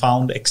that you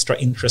found extra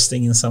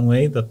interesting in some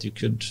way that you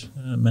could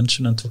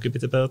mention and talk a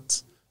bit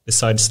about,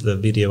 besides the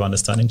video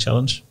understanding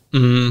challenge?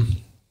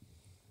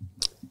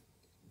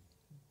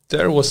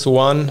 There was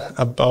one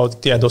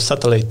about those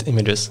satellite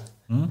images.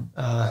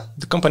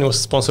 The company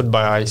was sponsored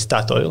by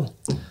Statoil,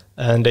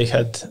 and they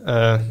had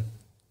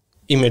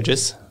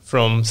images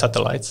from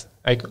satellites.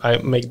 I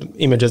make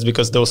images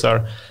because those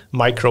are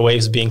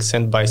microwaves being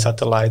sent by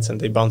satellites,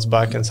 and they bounce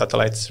back, and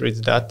satellites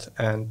read that,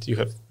 and you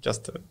have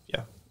just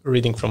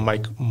reading from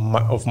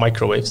of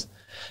microwaves,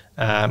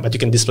 but you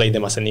can display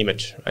them as an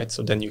image, right?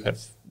 So then you have,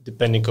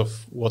 depending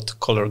of what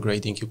color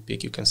grading you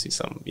pick, you can see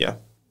some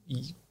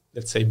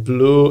let's say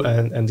blue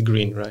and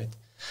green, right?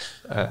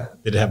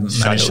 Did it have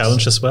many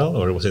challenges as well,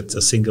 or was it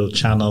a single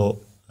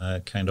channel?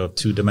 Kind of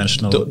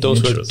two-dimensional.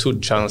 Those were two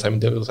channels. I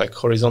mean, there was like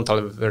horizontal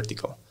and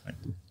vertical. Right.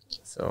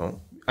 So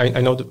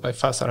I know that by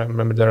fast, I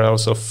remember there are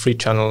also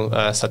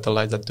 3-channel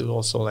satellites that do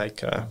also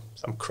like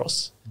some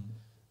cross.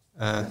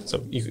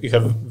 So you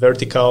have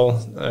vertical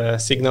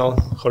signal,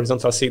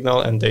 horizontal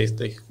signal, and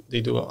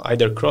they do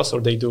either cross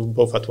or they do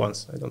both at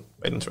once. I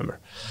don't remember.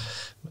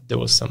 But there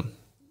was some.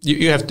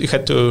 You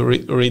had to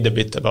read a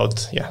bit about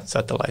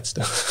satellites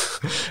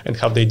and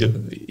how they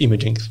do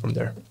imaging from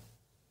there.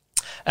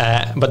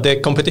 But the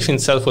competition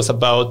itself was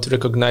about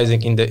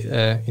recognizing in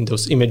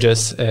those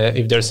images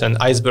if there's an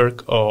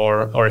iceberg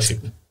or a ship.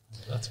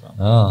 That's fun.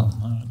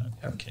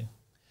 Okay.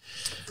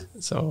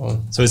 So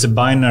it's a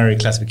binary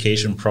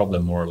classification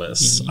problem, more or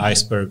less.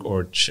 Iceberg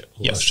or ship,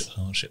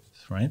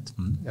 right?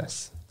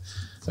 Yes.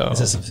 So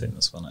this is a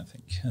famous one, I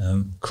think.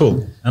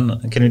 Cool.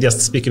 And can you just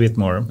speak a bit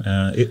more?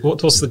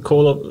 What was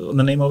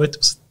the name of it?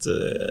 Was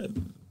it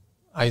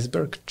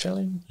Iceberg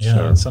Challenge?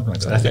 Yeah, something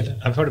like that.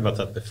 I've heard about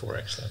that before,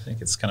 actually. I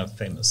think it's kind of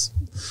famous.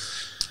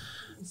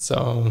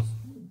 So,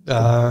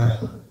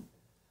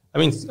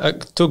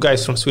 two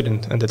guys from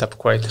Sweden ended up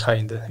quite high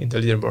in the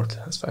leaderboard,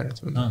 as far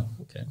as I remember.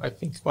 Okay. I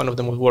think one of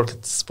them would work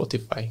at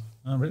Spotify.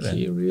 Oh, really?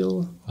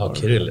 Kirill.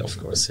 Kirill, of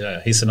course.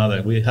 Yeah, he's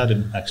another. We had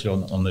him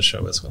actually on the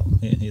show as well.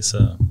 He's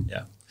a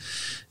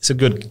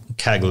good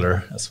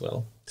Kaggler as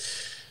well.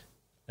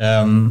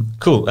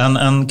 Cool.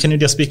 And can you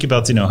just speak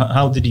about,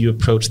 how did you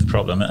approach the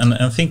problem?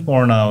 And think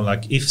more now,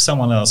 like if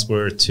someone else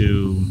were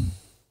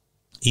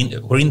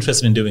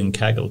interested in doing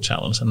Kaggle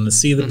challenge and they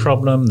see the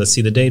problem, they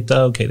see the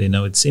data, okay, they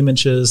know it's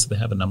images, they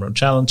have a number of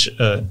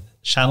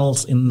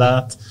channels in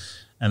that,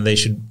 and they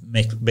should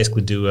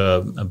basically do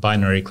a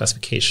binary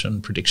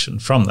classification prediction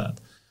from that.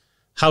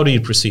 How do you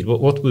proceed?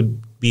 What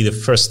would be the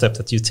first step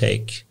that you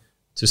take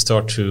to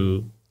start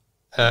to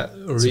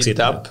read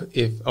up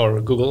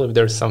or Google if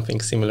there's something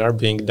similar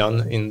being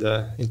done in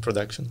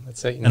production, let's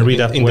say,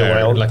 read up in the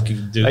wild. Like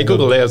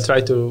Google, I'll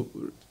try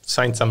to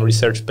find some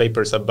research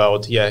papers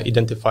about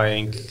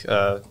identifying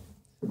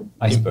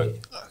iceberg.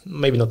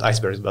 Maybe not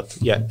icebergs, but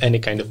any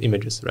kind of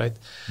images, right,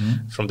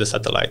 from the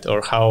satellite,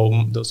 or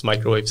how those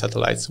microwave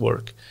satellites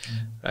work,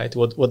 right?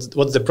 What's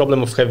the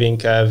problem of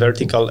having a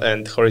vertical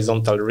and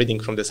horizontal reading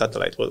from the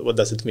satellite? What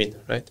does it mean,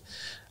 right?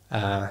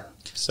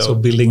 So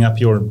building up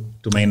your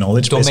domain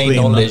knowledge, or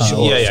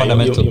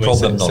fundamental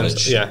problem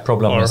knowledge,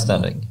 problem or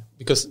understanding.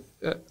 Because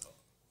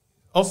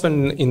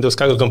often in those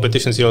Kaggle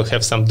competitions, you'll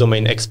have some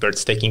domain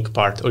experts taking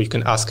part, or you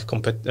can ask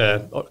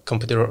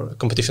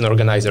competition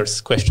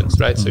organizers questions,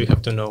 right? So you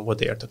have to know what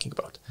they are talking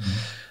about.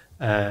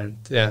 And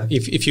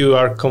if you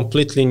are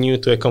completely new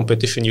to a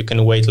competition, you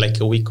can wait like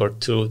a week or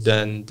two.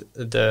 Then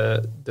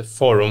the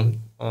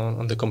forum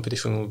on the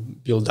competition will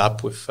build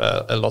up with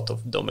a lot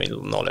of domain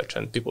knowledge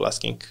and people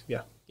asking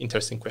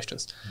interesting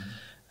questions.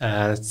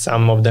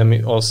 Some of them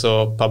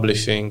also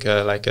publishing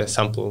like a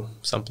sample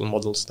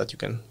models that you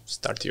can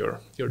start your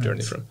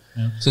journey from.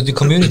 So the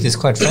community is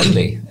quite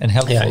friendly and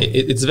helpful. Yeah,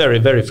 it's very,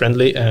 very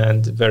friendly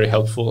and very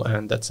helpful,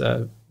 and that's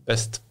a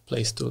best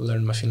place to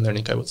learn machine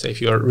learning, I would say.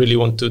 If you really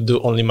want to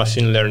do only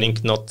machine learning,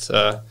 not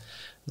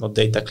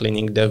data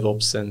cleaning,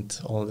 DevOps, and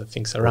all the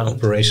things around.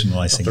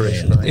 Operationalizing.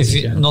 If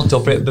you not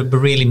operate, but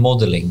really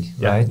modeling,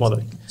 right?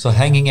 Modeling. So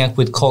hanging out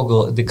with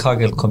the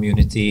Kaggle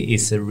community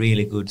is a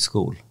really good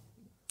school.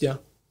 Yeah.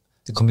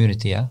 The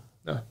community, yeah?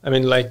 I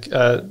mean,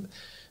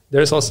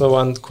 there's also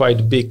one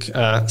quite big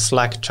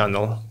Slack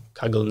channel,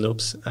 Kaggle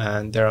Noobs,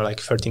 and there are like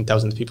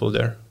 13,000 people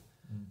there.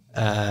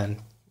 And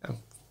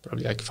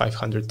probably like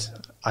 500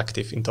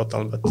 active in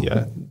total, but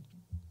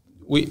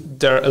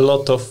there are a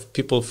lot of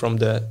people from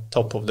the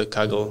top of the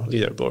Kaggle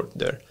leaderboard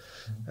there,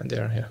 and they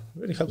are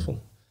really helpful.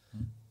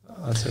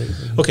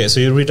 Okay, so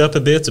you read up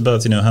a bit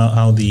about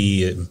how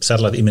the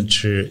satellite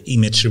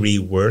imagery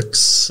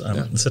works,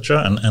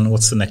 etc. And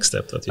what's the next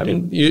step that you do? I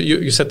mean,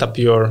 you set up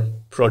your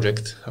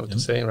project, how to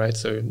say, right?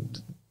 So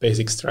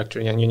basic structure,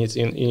 and you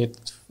need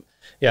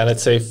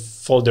let's say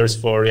folders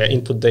for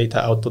input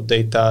data, output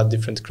data,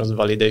 different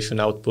cross-validation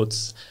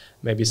outputs.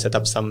 Maybe set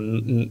up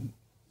some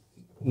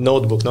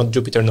notebook, not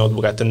Jupyter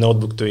notebook, at a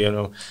notebook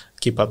to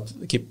keep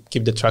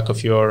the track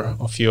of your.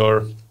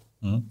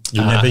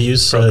 You never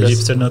use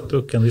Jupyter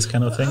notebook and these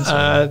kind of things.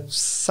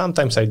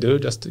 Sometimes I do.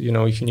 Just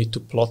if you need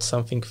to plot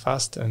something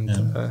fast and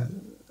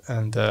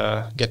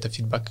get the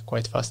feedback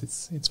quite fast,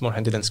 it's more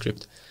handy than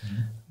script.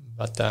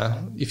 But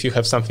if you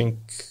have some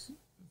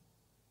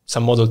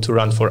model to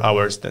run for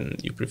hours, then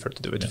you prefer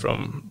to do it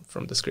from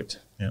the script.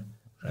 Yeah,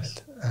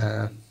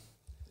 right.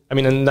 I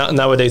mean, and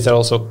nowadays there are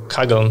also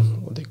Kaggle.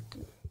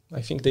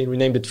 I think they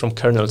renamed it from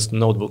kernels to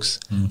notebooks.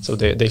 So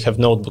they have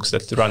notebooks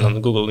that run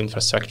on Google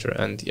infrastructure,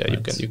 and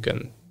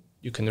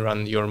you can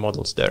run your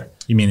models there.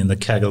 You mean in the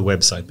Kaggle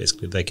website,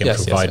 basically? They can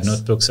provide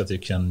notebooks that you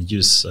can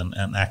use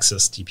and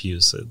access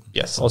GPUs.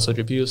 Yes, also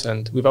GPUs,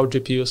 and without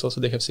GPUs, also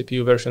they have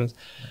CPU versions.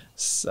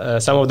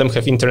 Some of them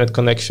have internet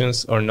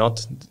connections or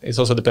not. It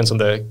also depends on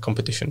the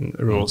competition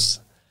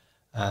rules.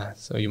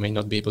 So you may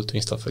not be able to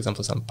install, for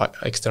example, some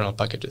external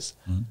packages.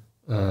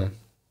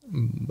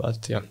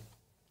 But yeah.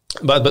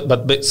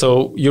 But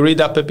so you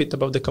read up a bit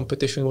about the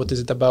competition. What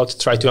is it about?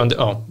 Try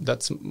to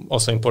that's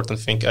also important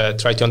thing.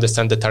 Try to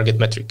understand the target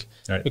metric,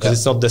 right, because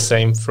it's not the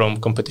same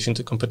from competition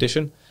to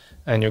competition,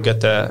 and you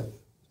get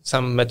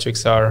some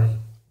metrics are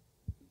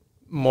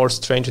more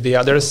strange than the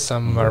others.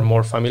 Some are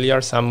more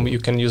familiar. Some you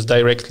can use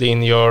directly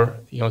in your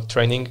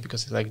training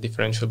because it's like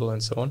differentiable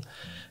and so on.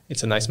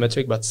 It's a nice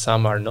metric, but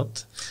some are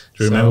not.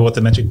 Do you remember what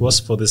the metric was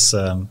for this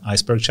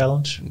iceberg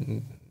challenge?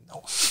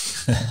 No.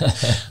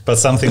 But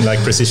something like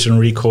precision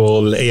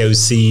recall,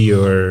 AOC,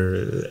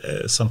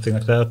 or something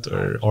like that,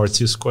 or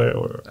R2 square,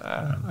 or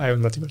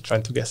I'm not even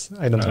trying to guess.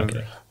 I don't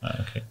remember.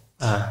 Okay.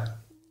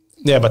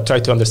 Yeah, but try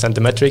to understand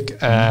the metric,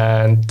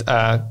 and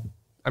I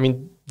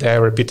mean they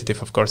are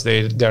repetitive. Of course,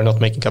 they are not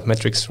making up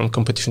metrics from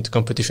competition to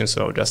competition.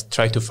 So just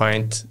try to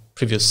find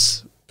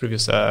previous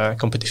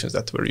competitions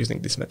that were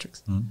using these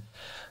metrics.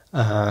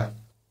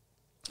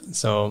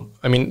 So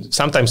I mean,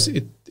 sometimes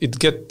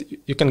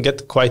you can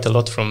get quite a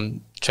lot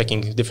from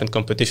checking different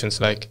competitions.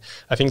 Like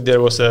I think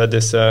there was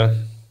this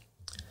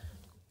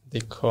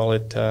they call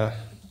it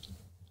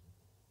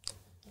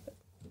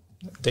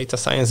data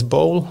science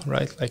bowl,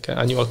 right? Like an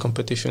annual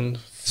competition.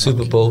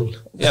 Super Bowl,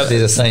 yeah,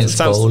 data science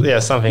bowl. Yeah,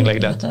 something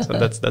like that. So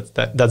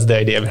that's the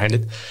idea behind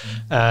it.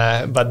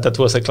 But that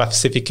was a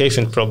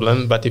classification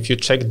problem. But if you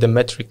check the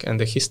metric and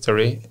the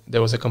history,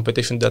 there was a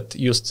competition that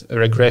used a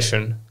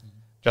regression,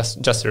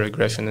 just a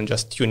regression and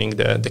just tuning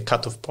the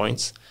cutoff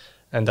points,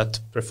 and that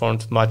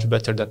performed much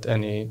better than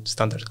any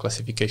standard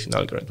classification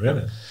algorithm.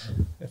 Really?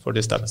 For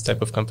this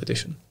type of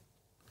competition.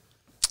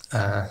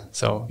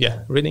 So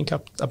yeah, reading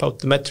up about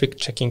the metric,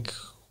 checking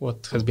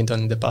what has been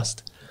done in the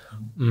past.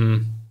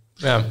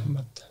 Yeah.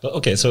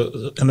 Okay,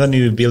 so and then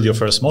you build your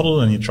first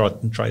model and you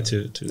try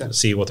to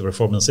see what the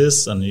performance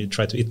is, and you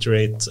try to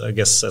iterate, I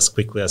guess, as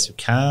quickly as you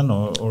can,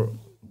 or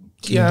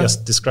can you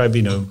just describe,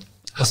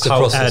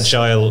 how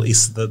agile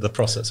is the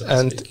process?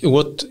 And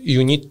what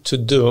you need to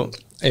do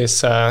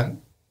is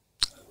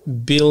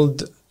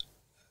build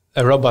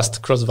a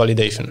robust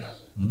cross-validation,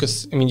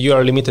 because I mean you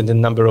are limited in the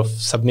number of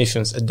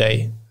submissions a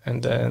day,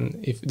 and then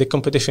if the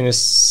competition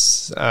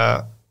is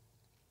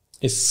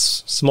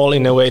small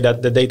in a way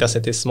that the data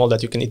set is small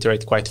that you can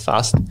iterate quite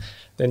fast,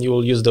 then you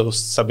will use those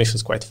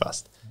submissions quite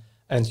fast.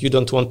 And you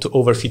don't want to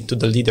overfit to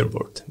the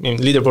leaderboard. I mean,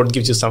 leaderboard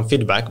gives you some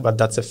feedback, but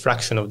that's a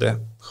fraction of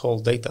the whole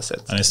data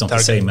set. And it's not the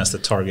same as the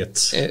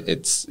target.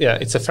 It's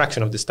a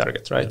fraction of this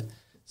target, right?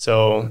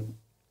 So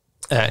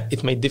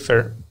it may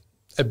differ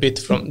a bit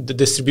from the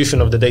distribution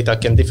of the data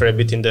can differ a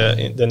bit in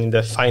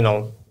the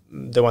final,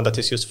 the one that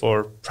is used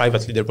for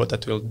private leaderboard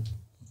that will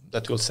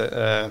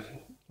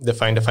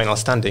define the final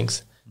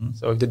standings.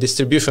 So if the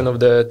distribution of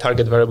the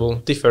target variable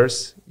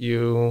differs,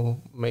 you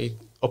may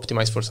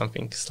optimize for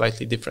something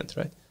slightly different,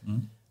 right?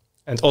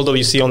 And although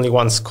you see only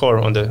one score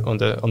on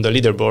the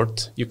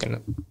leaderboard, you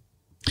can.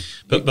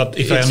 But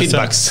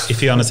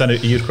if you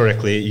understand you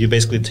correctly, you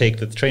basically take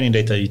the training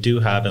data you do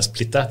have and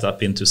split that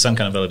up into some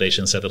kind of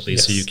validation set at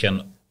least, so you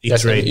can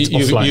iterate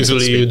offline.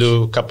 Usually you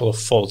do a couple of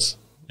folds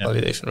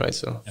validation, right?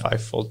 So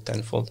 5-fold,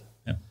 10-fold.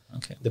 Yeah.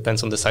 Okay.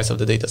 Depends on the size of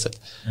the data set.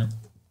 Yeah.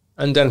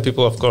 And then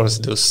people, of course,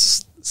 do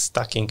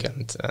stacking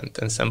and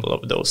ensemble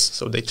of those.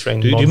 So they train.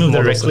 Do you move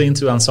directly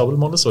into ensemble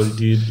models, or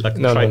do you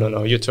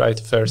No. You try it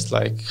first,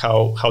 like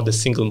how the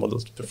single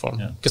models perform.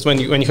 Because when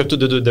you have to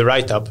do the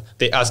write-up,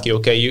 they ask you,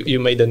 okay, you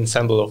made an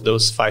ensemble of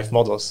those 5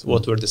 models.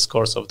 What were the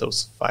scores of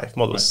those 5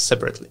 models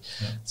separately?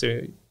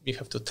 So you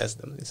have to test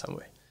them in some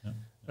way,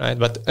 right?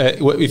 But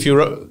if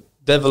you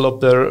develop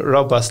the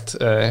robust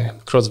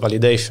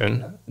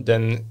cross-validation,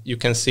 then you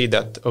can see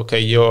that, okay,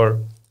 your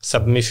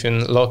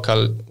submission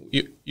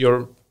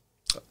your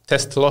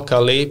test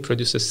locally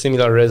produces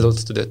similar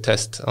results to the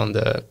test on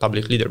the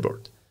public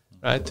leaderboard,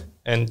 right?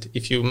 And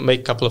if you make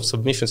a couple of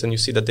submissions and you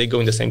see that they go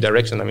in the same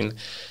direction, I mean,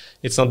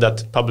 it's not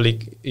that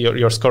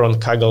your score on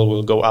Kaggle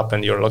will go up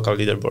and your local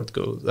leaderboard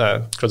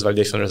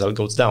cross-validation result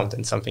goes down,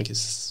 then something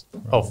is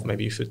off.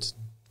 Maybe you should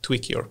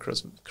tweak your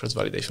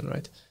cross-validation,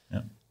 right?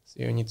 Yeah. So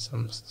you need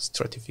some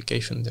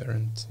stratification there,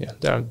 and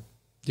there are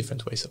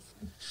different ways of.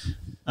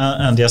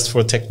 And just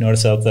for tech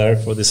nerds out there,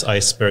 for this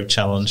iceberg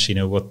challenge,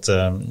 what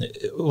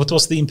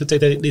was the input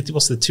data? It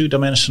was the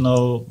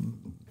 2-dimensional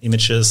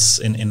images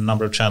in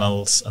number of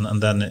channels,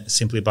 and then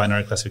simply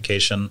binary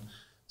classification.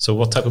 So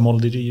what type of model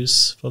did you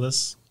use for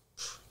this?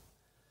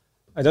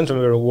 I don't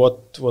remember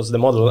what was the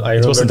model.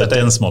 It wasn't a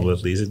dense model,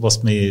 at least. It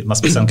must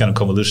be some kind of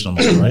convolutional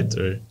model, right?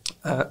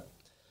 Or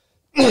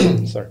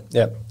sorry.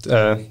 Yeah.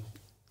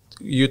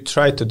 You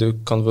tried to do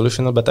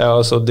convolutional, but I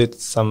also did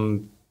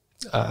some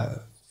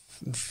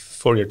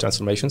Fourier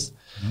transformations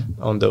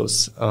on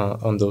those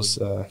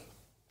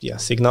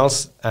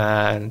signals,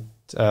 and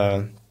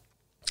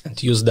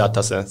use that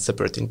as a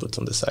separate input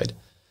on the side.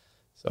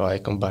 So I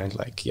combined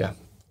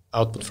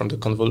output from the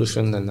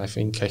convolution, and I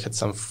think I had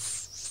some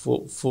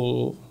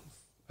full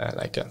how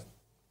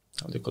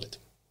do you call it?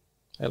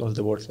 I lost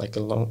the word. Like a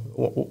long.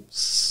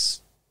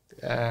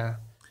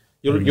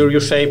 You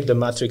shape the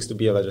matrix to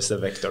be just a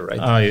vector,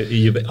 right?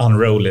 You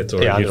unroll it,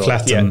 or you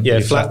flatten.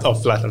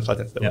 Flatten.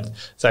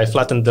 So I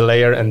flattened the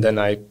layer, and then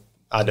I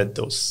added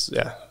those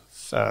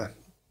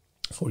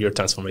Fourier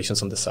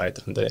transformations on the side.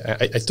 And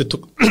I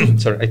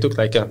took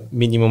like a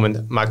minimum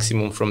and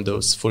maximum from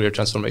those Fourier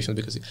transformations,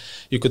 because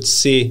you could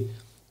see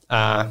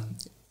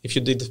if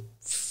you did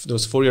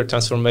those Fourier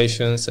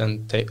transformations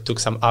and took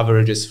some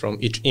averages from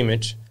each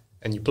image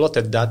and you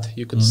plotted that,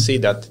 you could see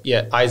that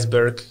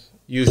iceberg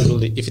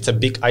usually, if it's a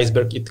big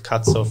iceberg, it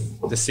cuts off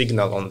the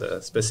signal on the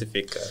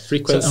specific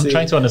frequency. So I'm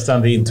trying to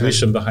understand the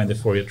intuition behind the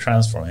Fourier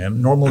transform.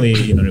 And normally,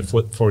 the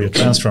Fourier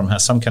transform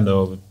has some kind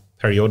of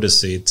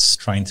periodicity it's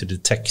trying to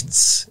detect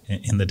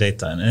in the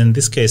data. And in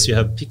this case, you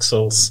have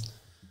pixels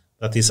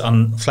that is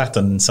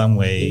unflattened in some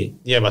way.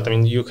 Yeah, but I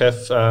mean, you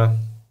have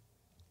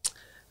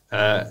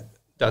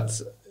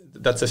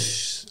that's a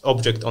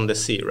object on the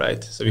sea,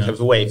 right? So you have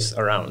waves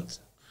around.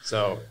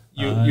 So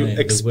you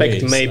expect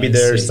waves, maybe I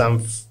there's see.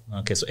 some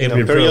Okay, so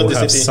every row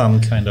has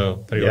some kind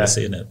of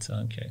periodicity in it.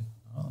 Okay.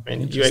 Oh, I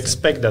mean, you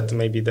expect that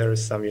maybe there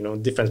is some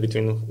difference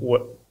between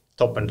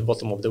top and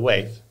bottom of the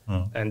wave,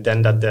 and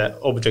then that the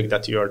object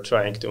that you are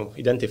trying to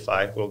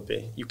identify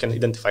you can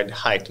identify the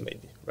height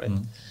maybe, right?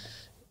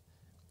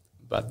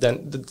 But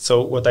then,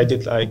 so what I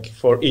did, like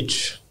for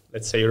each,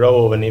 let's say,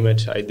 row of an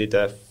image, I did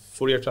a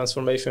Fourier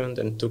transformation,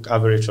 then took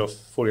average of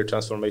Fourier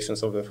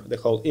transformations of the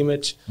whole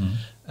image,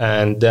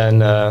 and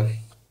then I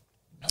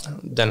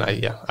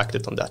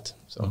acted on that.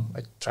 So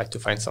I tried to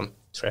find some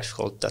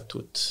threshold that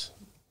would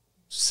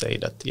say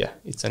that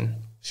it's a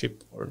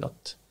ship or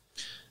not.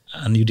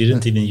 And you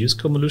didn't even use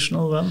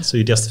convolutional then? So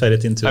you just fed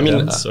it into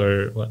dense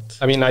or what?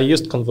 I mean, I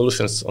used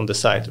convolutions on the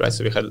side, right?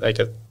 So we had like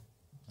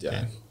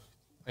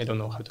I don't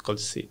know how to call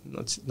it,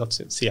 not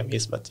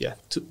CMEs, but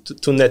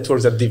two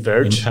networks that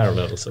diverge. In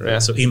parallel.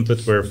 So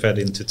input were fed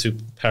into two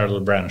parallel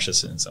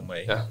branches in some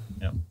way.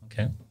 Yeah.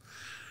 Okay.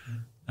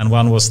 And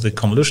one was the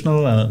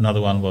convolutional, and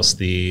another one was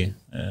the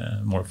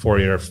more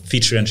Fourier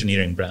feature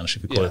engineering branch,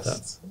 if you call it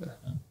that.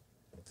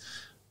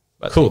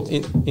 But cool.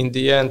 In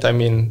the end, I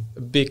mean,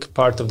 a big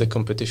part of the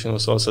competition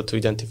was also to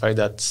identify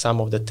that some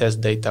of the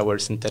test data were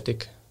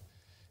synthetic.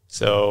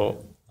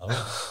 So,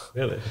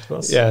 really? It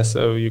was? Yeah.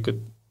 So you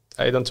could.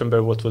 I don't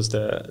remember what was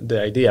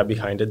the idea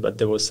behind it, but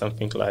there was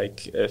something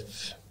like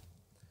if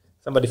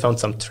somebody found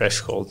some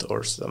threshold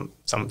or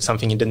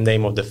something in the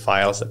name of the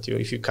files that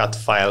if you cut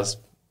files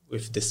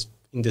with this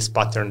in this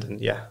pattern,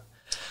 then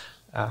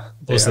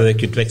also they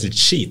could actually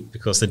cheat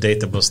because the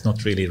data was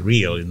not really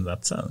real in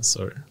that sense,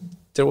 or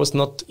there was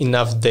not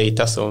enough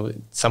data, so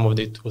some of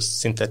it was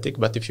synthetic.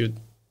 But if you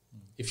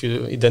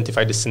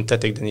identify the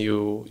synthetic, then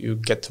you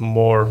get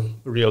more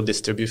real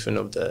distribution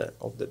of the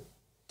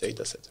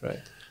data set,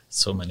 right?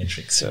 So many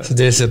tricks. So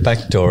there's a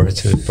backdoor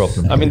to the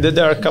problem. I mean,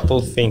 there are a couple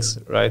of things,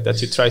 right, that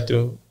you try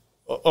to.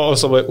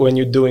 Also, when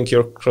you're doing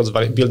your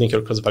building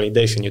your cross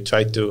validation, you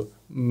try to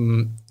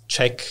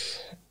check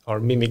or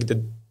mimic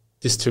the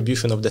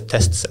distribution of the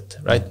test set,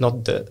 right?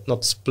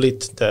 Not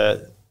split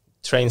the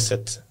train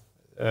set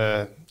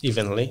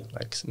evenly,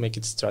 like make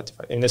it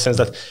stratified, in the sense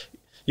that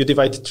you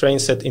divide the train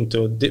set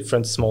into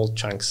different small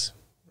chunks,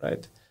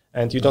 right?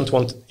 And you don't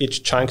want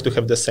each chunk to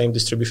have the same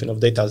distribution of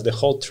data as the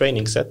whole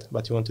training set,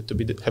 but you want it to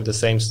have the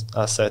same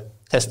as a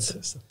test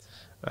set,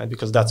 right?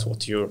 Because that's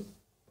what you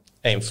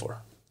aim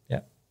for. Yeah.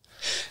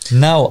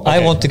 Now I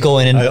want to go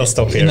in and I'll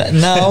stop here.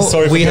 Now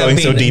we have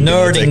been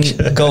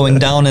nerding, going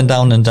down and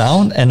down and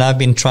down, and I've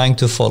been trying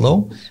to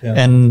follow,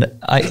 and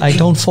I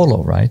don't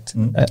follow, right?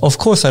 Of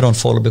course I don't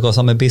follow because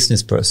I'm a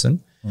business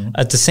person.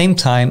 At the same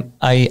time,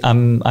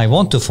 I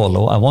want to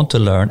follow, I want to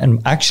learn,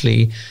 and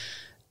actually.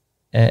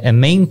 A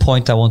main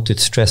point I want to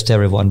stress to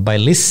everyone, by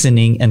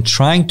listening and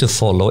trying to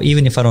follow,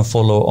 even if I don't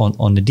follow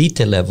on the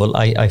detail level,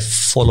 I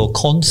follow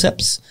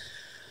concepts.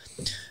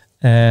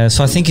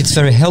 So I think it's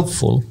very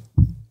helpful.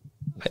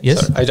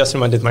 Yes? Sorry, I just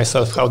reminded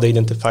myself how they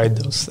identified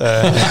those.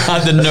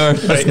 The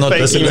nerd was not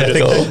the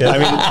synthetic. I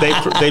mean,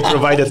 they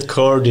provided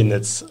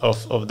coordinates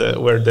of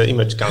where the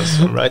image comes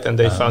from, right? And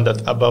they found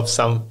that above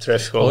some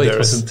threshold, it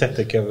was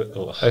synthetic.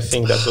 I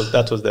think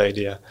that was the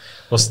idea.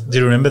 Do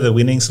you remember the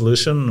winning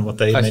solution? What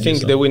they? I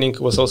think the winning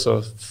was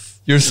also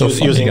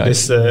using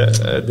this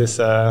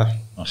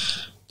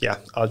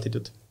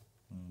altitude,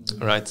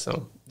 right?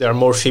 So there are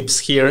more ships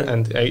here,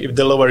 and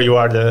the lower you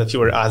are, the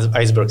fewer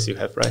icebergs you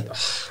have, right?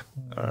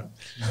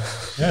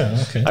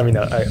 Yeah, okay. I mean,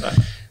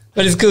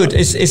 but it's good.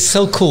 It's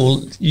so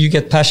cool. You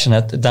get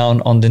passionate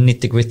down on the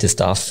nitty-gritty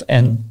stuff,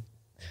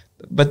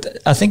 but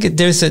I think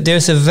there's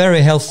a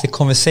very healthy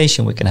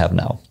conversation we can have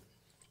now.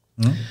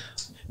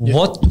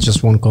 What?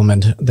 Just one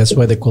comment. That's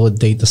why they call it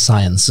data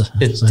science.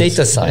 It's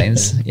data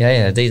science.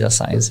 Yeah, data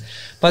science.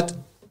 But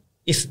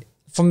if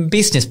from a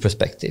business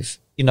perspective,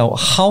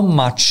 how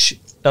much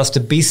does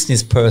the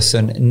business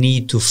person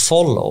need to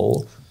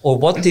follow, or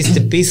what is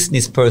the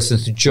business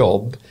person's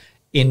job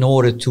in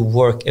order to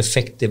work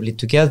effectively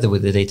together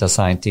with the data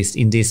scientist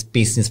in this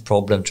business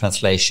problem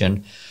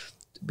translation?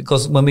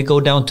 Because when we go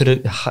down to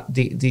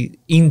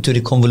into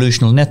the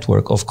convolutional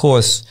network, of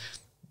course,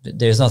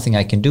 there's nothing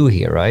I can do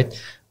here, right?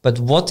 But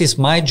what is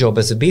my job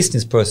as a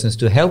business person is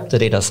to help the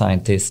data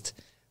scientist,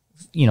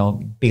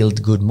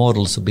 build good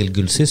models or build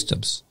good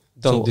systems.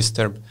 Don't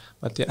disturb.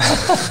 But yeah.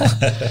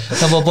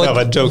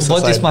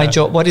 What is my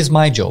job? What is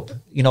my job?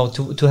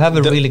 To have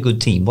a really good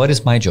team. What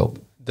is my job?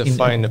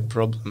 Define a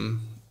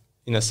problem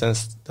in a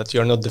sense that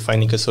you're not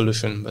defining a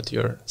solution, but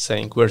you're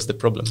saying where's the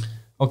problem.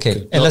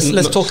 Okay, and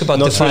let's talk about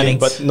defining,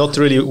 but not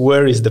really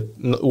what is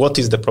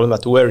the problem,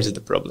 but where is the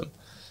problem.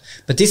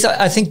 But this,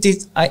 I think,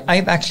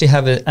 I actually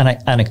have an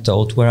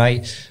anecdote where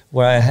I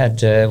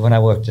had when I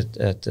worked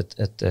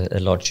at a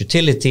large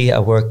utility.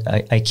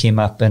 I came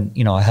up and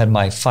I had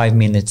my 5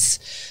 minutes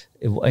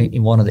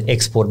in one of the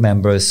export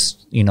members.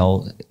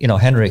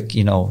 Henrik,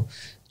 you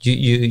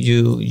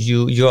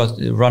are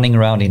running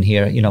around in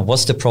here.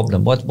 What's the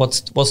problem?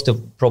 What's the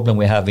problem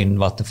we have in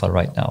Vattenfall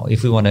right now?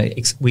 If we want to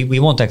we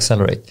want to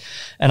accelerate,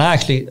 and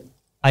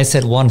I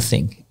said one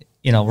thing.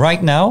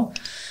 Right now,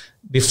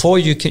 before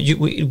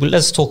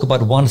let's talk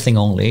about one thing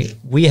only.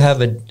 We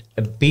have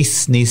a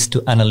business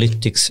to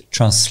analytics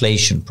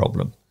translation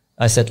problem.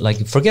 I said,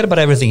 forget about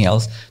everything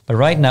else. But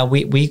right now,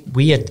 we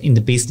in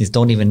the business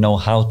don't even know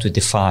how to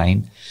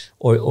define,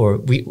 or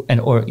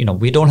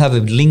we don't have a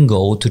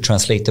lingo to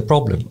translate the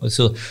problem.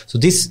 So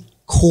this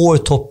core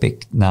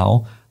topic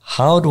now,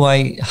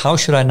 how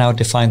should I now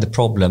define the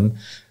problem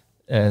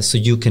so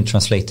you can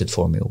translate it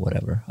for me or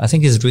whatever? I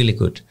think is really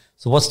good.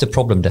 So what's the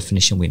problem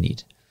definition we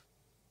need?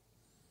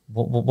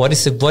 What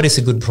is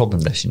a good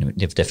problem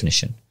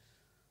definition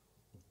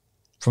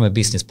from a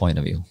business point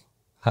of view?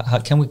 How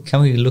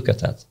can we look at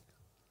that?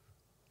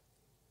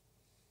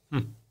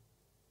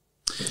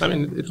 I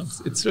mean,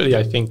 it's really,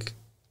 I think,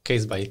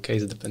 case by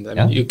case dependent.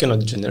 I mean, you cannot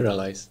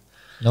generalize.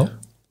 No,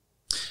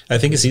 I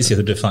think it's easier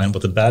to define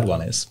what the bad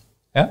one is.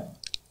 Yeah.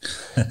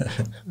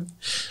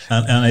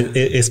 and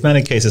it's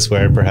many cases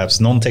where perhaps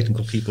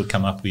non-technical people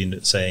come up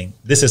with saying,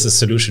 this is a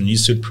solution you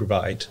should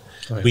provide.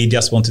 Right. We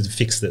just wanted to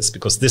fix this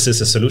because this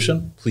is a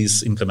solution.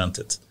 Please implement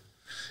it.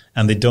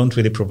 And they don't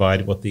really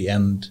provide what the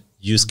end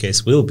use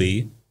case will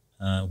be,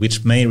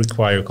 which may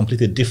require a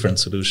completely different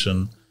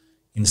solution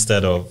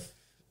instead of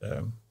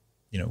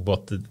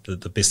what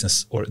the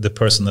business or the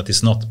person that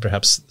is not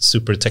perhaps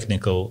super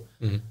technical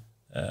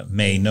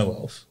may know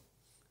of.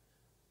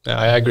 Yeah,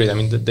 I agree. I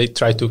mean, they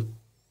try to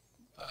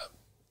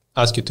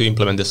ask you to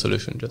implement the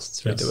solution just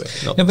straight away.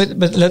 Yeah,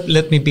 but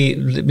let me be a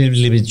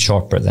little bit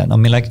sharper then. I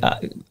mean,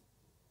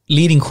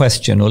 leading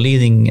question or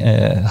leading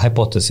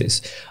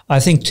hypothesis.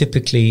 I think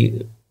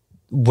typically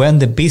when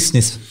the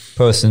business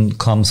person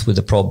comes with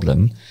a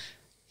problem,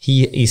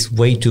 he is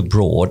way too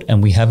broad,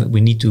 and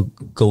we need to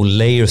go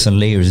layers and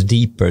layers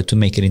deeper to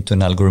make it into an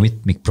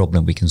algorithmic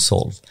problem we can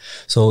solve.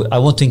 So I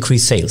want to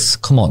increase sales.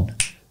 Come on,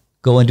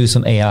 go and do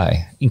some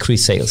AI,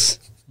 increase sales.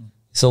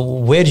 So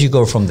where do you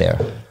go from there?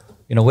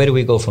 Where do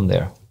we go from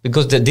there?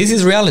 Because this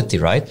is reality,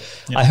 right?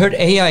 Yeah. I heard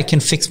AI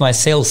can fix my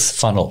sales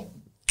funnel.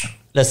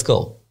 Let's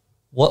go.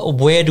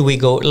 Where do we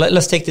go?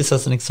 Let's take this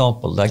as an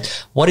example.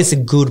 What is a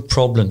good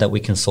problem that we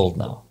can solve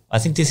now? I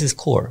think this is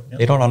core. Yep.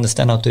 They don't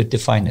understand how to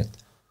define it.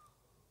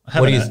 I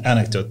have an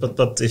anecdote, but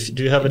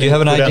do you have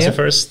an idea? Answer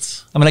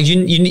first? I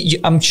mean,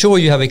 I'm sure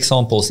you have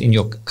examples in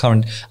your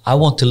current. I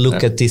want to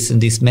look at this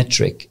and this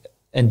metric,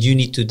 and you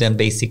need to then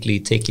basically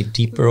take it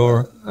deeper,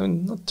 or I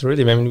mean, not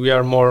really. I mean, we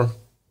are more,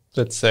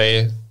 let's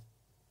say,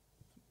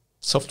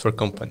 software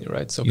company,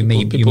 right? So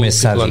people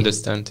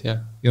understand. Yeah,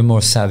 you're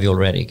more savvy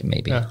already,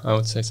 maybe. Yeah, I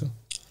would say so.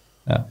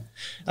 Yeah.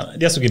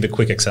 Just to give a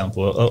quick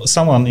example,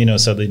 someone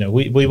said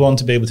we want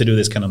to be able to do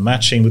this kind of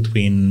matching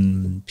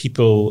between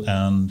people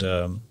and.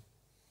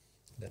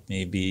 That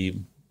may be a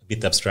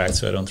bit abstract,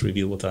 so I don't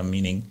reveal what I'm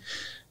meaning.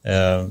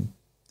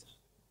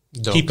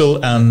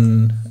 People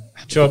and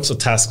jobs or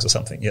tasks or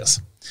something,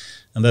 yes.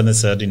 And then they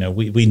said,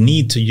 we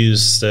need to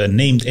use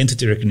named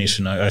entity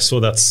recognition. I saw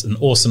that's an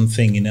awesome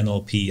thing in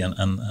NLP,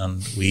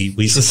 and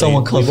we so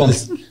someone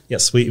want,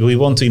 yes, we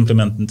want to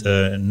implement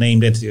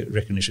named entity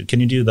recognition.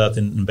 Can you do that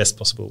in the best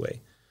possible way?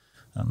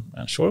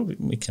 And sure,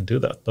 we can do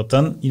that. But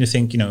then you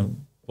think,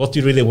 what do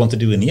you really want to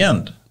do in the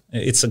end?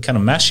 It's a kind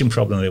of matching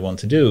problem they want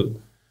to do.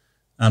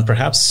 And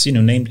perhaps,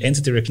 named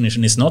entity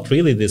recognition is not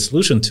really the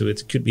solution to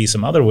it. It could be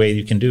some other way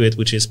you can do it,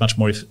 which is much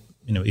more,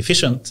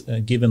 efficient,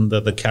 given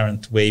the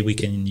current way we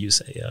can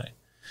use AI.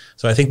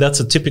 So I think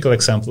that's a typical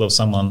example of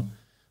someone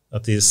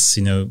that is,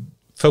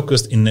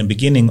 focused in the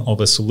beginning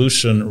of a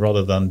solution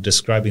rather than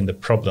describing the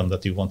problem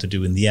that you want to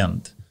do in the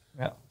end.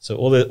 Yeah. So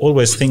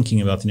always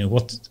thinking about,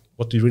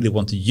 what do you really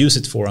want to use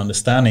it for?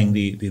 Understanding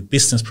the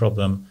business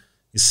problem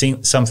is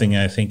something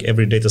I think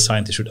every data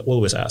scientist should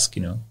always ask,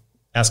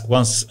 Ask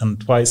once and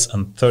twice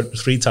and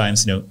three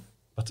times,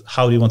 but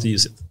how do you want to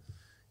use it?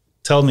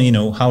 Tell me,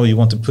 how you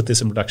want to put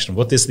this in production.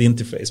 What is the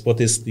interface?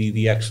 What is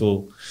the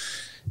actual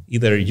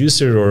either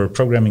user or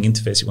programming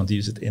interface you want to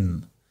use it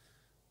in?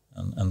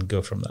 And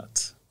go from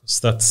that. Because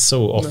that's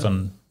so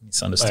often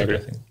misunderstood, I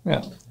think.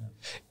 Yeah.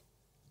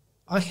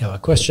 I have a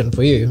question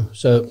for you.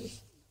 So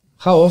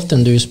how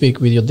often do you speak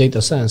with your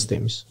data science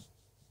teams?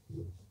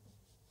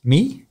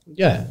 Me?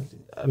 Yeah.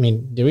 I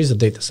mean, there is a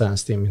data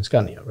science team in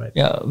Scania, right?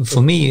 Yeah,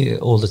 for me,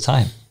 all the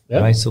time,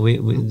 right? So we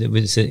work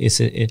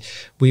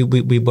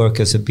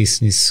as a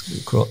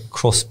business,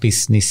 cross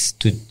business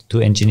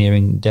to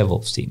engineering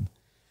DevOps team.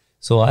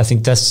 So I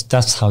think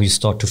that's how you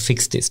start to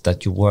fix this,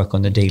 that you work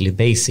on a daily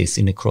basis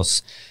in a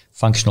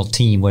cross-functional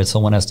team where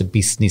someone has the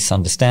business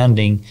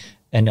understanding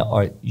and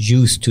are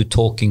used to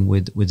talking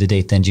with the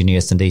data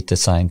engineers and data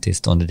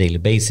scientists on a daily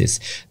basis.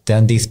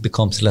 Then this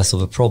becomes less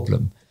of a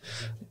problem.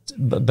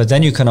 but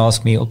then you can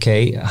ask me,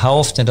 okay, how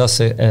often does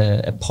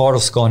a part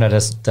of Scania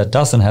that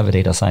doesn't have a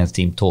data science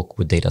team talk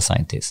with data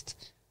scientists?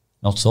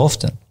 Not so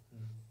often.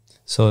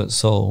 So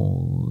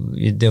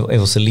it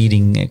was a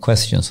leading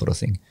question sort of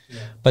thing. Yeah.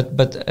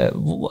 But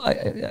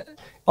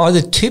are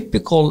the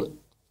typical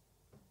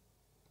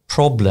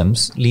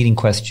problems, leading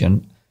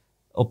question,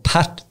 or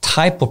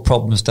type of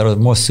problems that are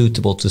more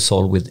suitable to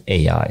solve with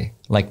AI,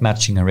 like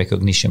matching and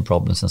recognition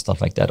problems and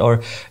stuff like that?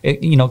 Or,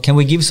 can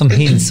we give some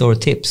hints or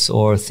tips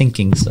or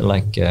thinkings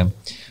like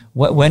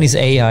when is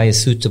AI a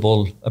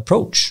suitable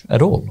approach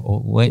at all?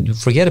 Or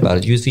forget about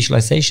it, use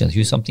visualizations,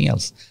 use something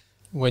else.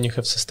 When you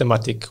have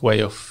systematic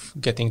way of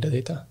getting the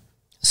data.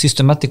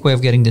 Systematic way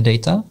of getting the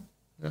data?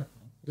 Yeah,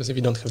 because if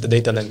you don't have the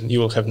data, then you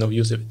will have no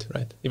use of it,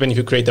 right? Even if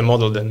you create a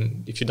model,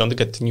 then if you don't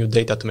get new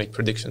data to make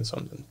predictions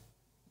on, then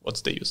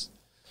what's the use?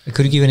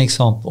 Could you give an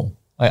example?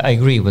 I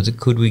agree, but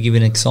could we give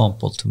an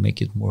example to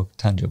make it more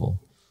tangible?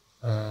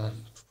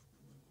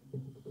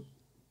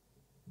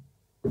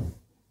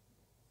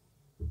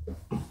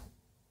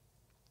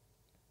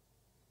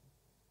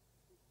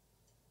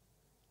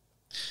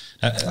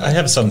 I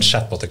have some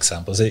chatbot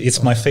examples.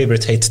 It's my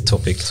favorite hate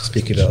topic to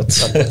speak about.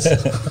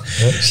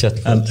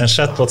 Chatbots. And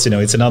chatbots,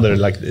 it's another,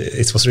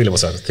 it was really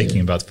what I was thinking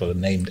about for the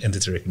named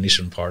entity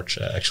recognition part,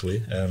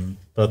 actually.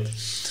 But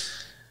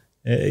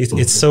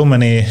it's so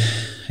many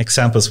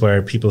examples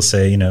where people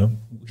say,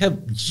 we have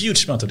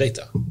huge amount of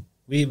data.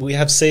 We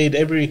have saved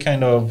every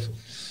kind of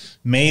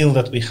mail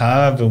that we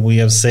have, and we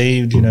have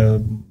saved,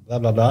 blah,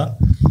 blah, blah.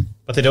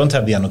 But they don't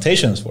have the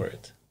annotations for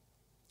it.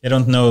 They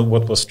don't know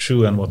what was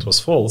true and what was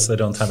false. They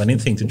don't have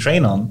anything to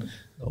train on.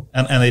 No.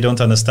 And they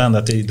don't understand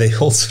that they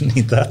also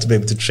need that to be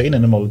able to train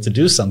in a model to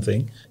do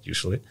something,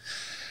 usually.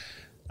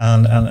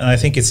 And I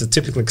think it's a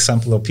typical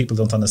example of people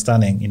don't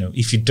understanding,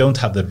 if you don't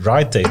have the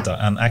right data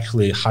and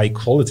actually high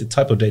quality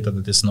type of data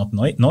that is not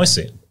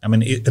noisy. I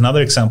mean,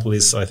 another example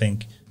is, I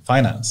think,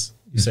 finance.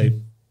 You say,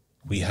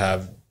 we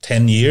have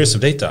 10 years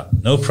of data,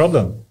 no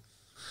problem.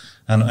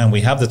 And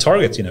we have the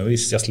target,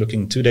 it's just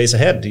looking 2 days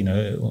ahead,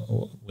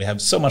 we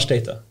have so much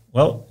data.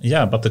 Well,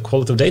 yeah, but the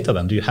quality of data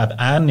then, do you have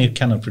any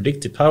kind of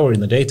predictive power in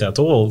the data at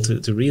all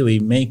to really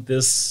make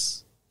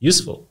this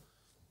useful?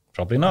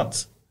 Probably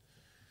not.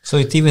 So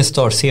it even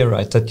starts here,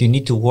 right? That you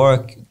need to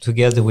work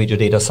together with your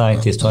data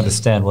scientists to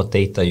understand what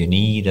data you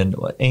need and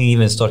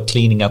even start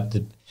cleaning up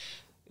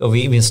or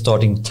even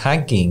starting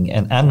tagging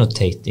and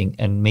annotating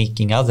and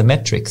making other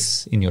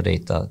metrics in your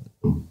data.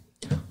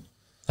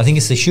 I think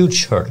it's a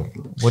huge hurdle.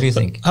 What do you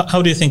think?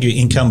 How do you think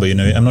in Cambo?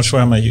 I'm not sure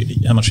how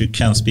much you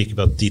can speak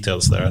about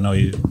details there. I know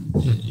you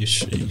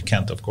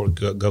can't, of course,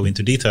 go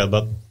into detail,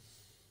 but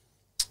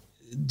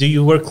do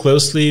you work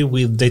closely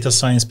with data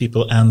science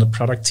people and the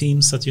product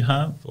teams that you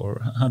have,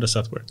 or how does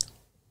that work?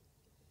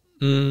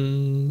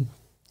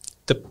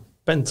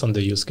 Depends on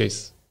the use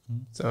case.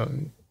 So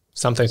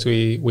sometimes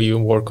we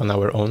work on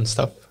our own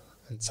stuff.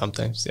 And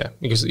sometimes,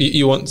 because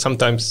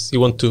sometimes you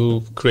want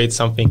to create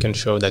something and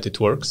show that it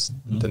works,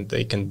 and then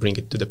they can bring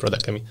it to the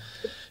product. I mean,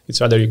 it's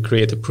rather you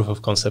create a proof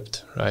of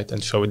concept, right,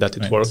 and show it that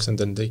it works, and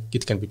then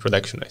it can be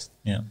productionized.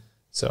 Yeah.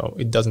 So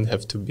it doesn't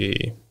have to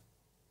be,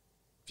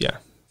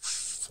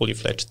 fully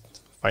fledged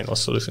final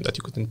solution that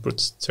you couldn't put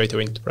straight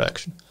away into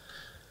production.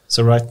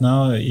 So right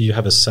now you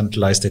have a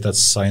centralized data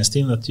science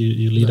team that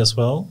you lead as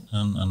well,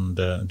 and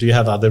do you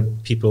have other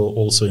people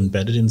also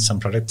embedded in some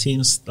product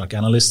teams, like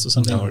analysts or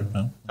something? No, or,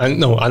 no?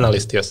 No,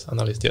 analysts, yes,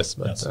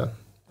 but yes.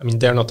 I mean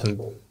they're not.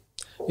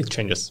 It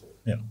changes.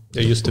 Yeah,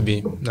 they used to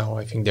be. Now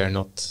I think they're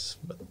not,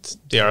 but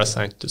they are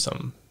assigned to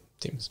some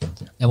teams.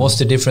 But, yeah. And what's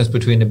the difference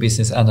between a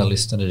business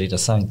analyst and a data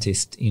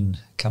scientist in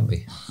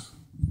Kambi?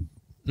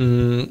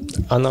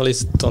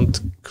 Analysts don't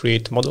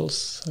create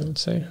models, I would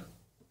say,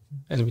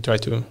 and we try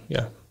to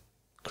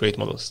create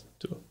models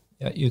to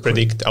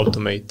predict,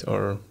 automate,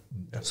 or...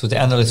 Yeah. So the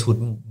analysts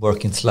would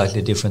work in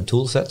slightly different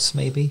tool sets,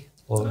 maybe?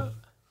 Or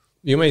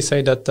you may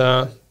say that,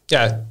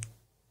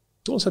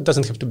 tool set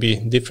doesn't have to be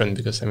different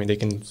because, they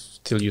can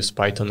still use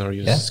Python or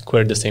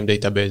query the same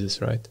databases,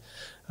 right?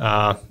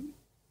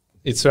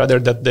 It's rather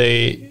that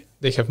they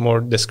have more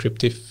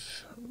descriptive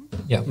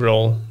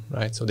role,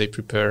 right? So they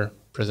prepare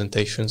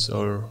presentations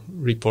or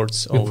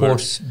reports BI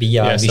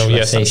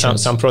visualizations.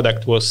 Some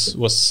product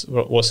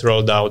was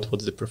rolled out.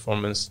 What's the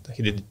performance?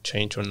 Did it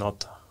change or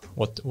not?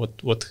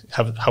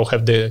 How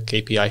have the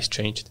KPIs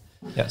changed?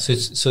 Yeah.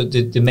 So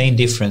the main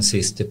difference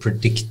is the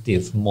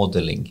predictive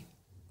modeling.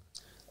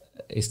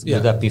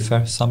 Would that be a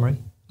fair summary?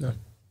 Yeah.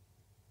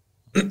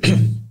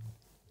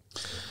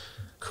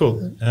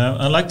 Cool.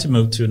 I'd like to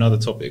move to another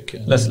topic.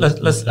 Let's.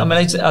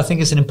 I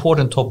think it's an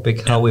important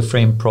topic how we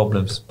frame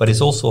problems, but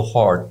it's also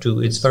hard to.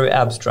 It's very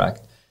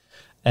abstract,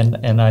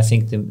 and I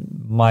think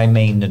my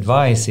main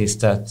advice is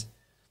that,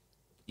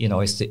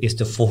 it's the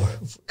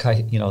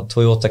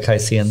Toyota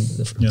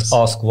Kaizen.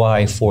 Ask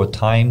why 4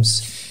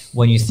 times.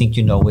 When you think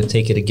we'll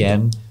take it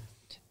again,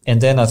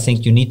 and then I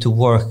think you need to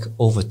work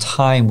over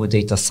time with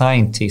data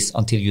scientists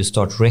until you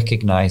start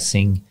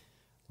recognizing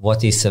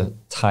what is an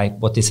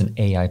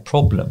AI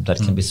problem that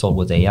can be solved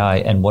with AI,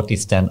 and what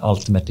is then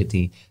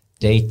ultimately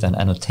data and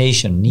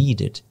annotation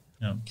needed.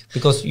 Yeah.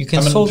 Because you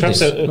can solve perhaps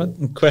this.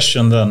 a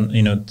question then,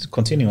 to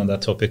continue on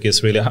that topic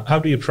is really how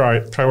do you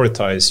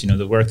prioritize,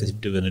 the work that you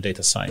do in a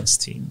data science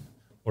team?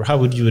 Or how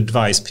would you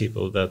advise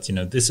people that,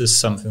 this is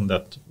something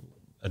that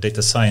a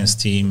data science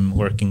team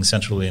working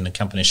centrally in a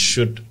company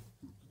should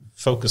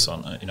focus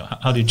on?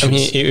 How do you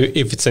choose? I mean,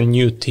 if it's a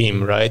new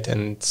team, right,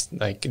 and it's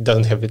like it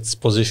doesn't have its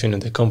position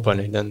in the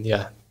company, then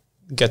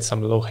get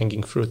some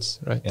low-hanging fruits,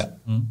 right? Yeah.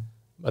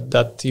 But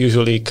that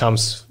usually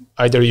comes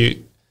either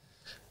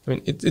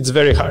it's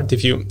very hard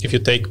if you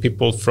take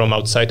people from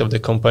outside of the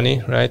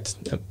company, right?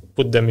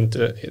 Put them into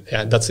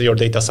that's your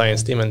data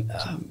science team and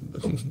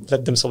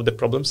let them solve the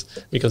problems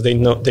because they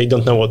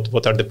don't know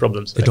what are the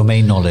problems. The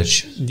domain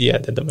knowledge. Yeah,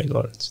 the domain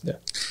knowledge. Yeah.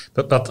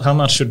 But how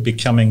much should be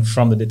coming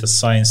from the data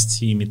science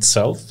team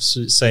itself,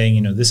 so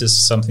saying this is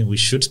something we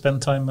should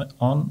spend time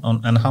on,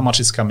 and how much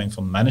is coming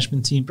from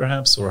management team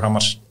perhaps, or how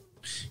much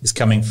is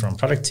coming from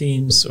product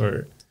teams,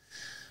 or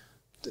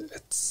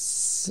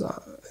it's.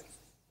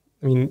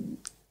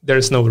 There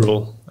is no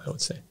rule, I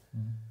would say.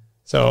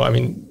 So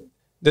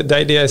the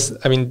idea is,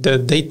 the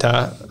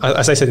data,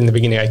 as I said in the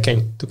beginning, I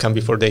came to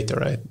Kambi for data,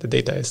 right? The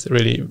data is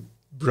really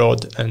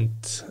broad, and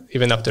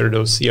even after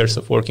those years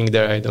of working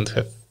there, I don't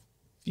have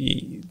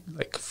the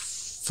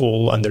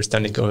full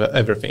understanding of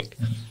everything.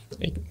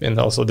 And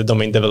also the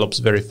domain develops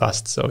very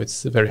fast, so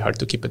it's very hard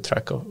to keep a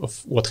track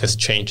of what has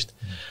changed.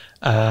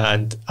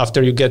 And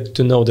after you get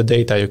to know the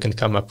data, you can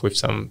come up with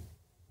some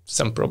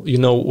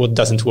what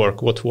doesn't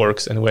work, what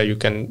works, and where you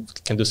can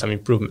do some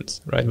improvements,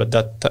 right? But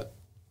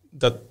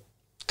that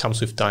comes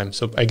with time.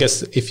 So I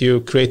guess if you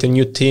create a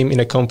new team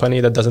in a company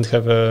that doesn't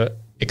have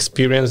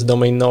experienced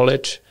domain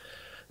knowledge,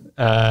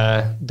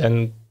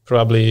 then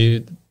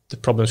probably the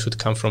problem should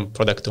come from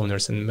product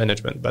owners and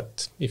management.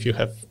 But if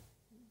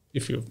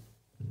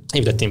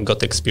the team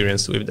got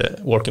experience with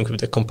working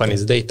with the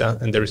company's data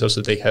and the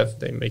resources they have,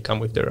 they may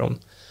come with their own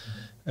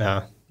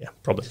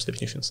problems,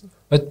 definitions.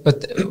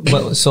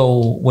 But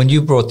so when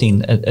you brought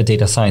in a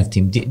data science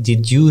team,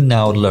 did you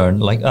now learn,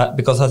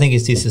 because I think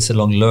this is a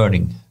long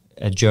learning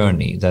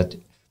journey, that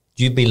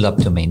you build up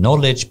domain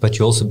knowledge, but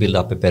you also build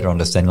up a better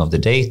understanding of the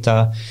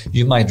data.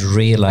 You might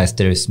realize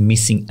there is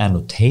missing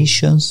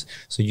annotations,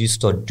 so you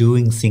start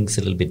doing things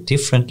a little bit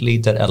differently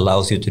that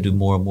allows you to do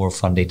more and more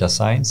fun data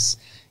science.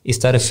 Is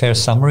that a fair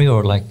summary,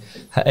 or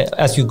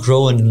as you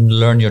grow and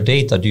learn your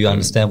data, do you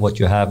understand what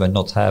you have and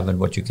not have and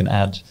what you can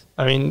add?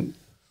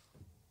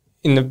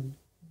 In a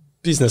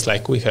business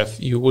like we have,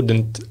 you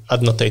wouldn't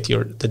annotate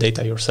the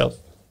data yourself,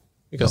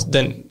 because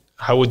then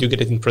how would you get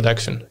it in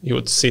production? You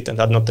would sit and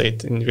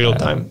annotate in real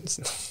time.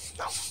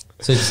 No.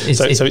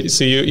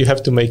 So you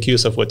have to make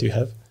use of what you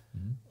have,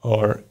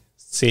 or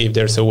see if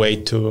there's a way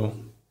to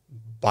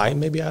buy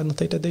maybe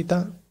annotated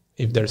data.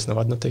 If there's no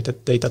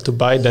annotated data to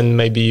buy, then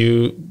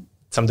maybe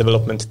some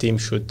development team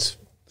should,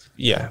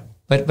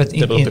 But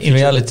in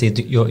reality,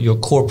 your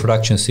core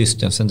production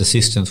systems and the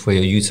systems where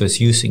your user is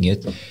using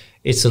it,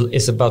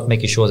 it's about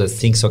making sure that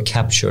things are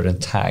captured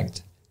and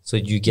tagged, so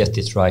you get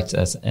it right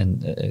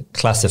and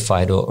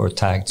classified or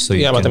tagged. So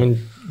but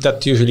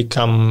that usually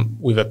come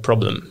with a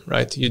problem,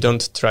 right? You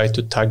don't try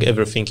to tag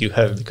everything you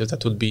have, because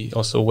that would be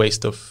also a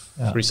waste of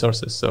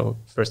resources. So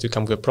first you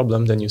come with a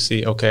problem, then you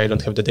see, okay, I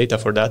don't have the data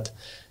for that.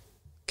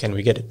 Can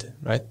we get it,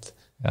 right?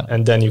 Yeah.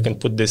 And then you can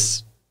put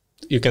this.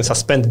 You can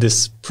suspend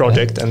this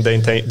project, and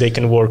then they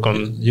can work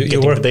on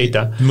getting the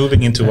data.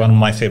 Moving into one of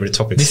my favorite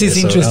topics. This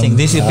is interesting.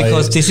 This is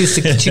because this is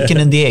the chicken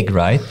and the egg,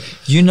 right?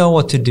 You know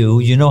what to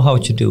do, you know how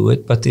to do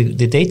it, but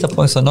the data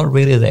points are not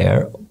really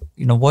there.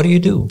 What do you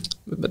do?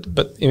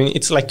 But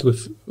it's like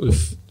with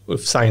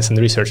science and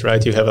research,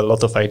 right? You have a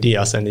lot of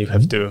ideas, and you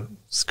have to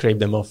scrape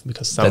them off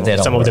because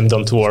some of them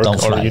don't work,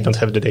 or you don't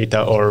have the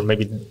data, or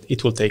maybe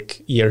it will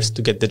take years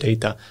to get the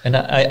data. And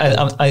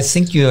I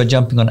think you are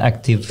jumping on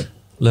active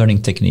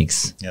learning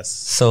techniques. Yes.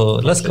 So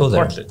let's go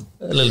there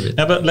a little bit.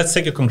 Now, but let's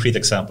take a concrete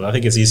example. I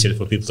think it's easier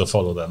for people to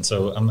follow then.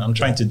 So I'm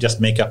trying to just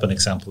make up an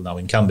example now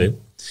in Kambi.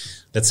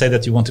 Let's say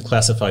that you want to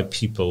classify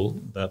people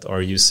that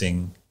are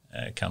using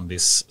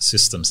Kambi's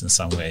systems in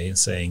some way,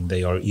 saying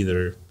they are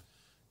either,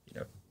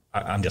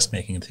 I'm just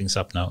making things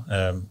up now,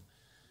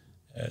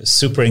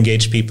 super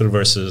engaged people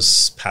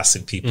versus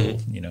passive people,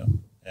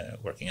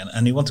 working.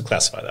 And you want to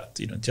classify that,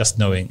 just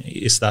knowing,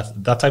 is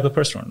that type of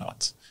person or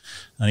not?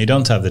 And you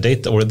don't have the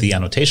data or the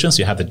annotations.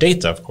 You have the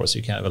data, of course.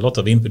 You can have a lot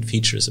of input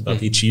features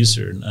about each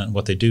user and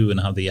what they do and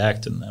how they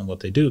act and what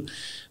they do.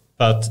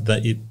 But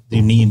you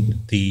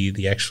need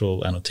the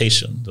actual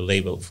annotation, the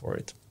label for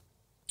it.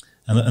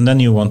 And then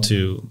you want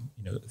to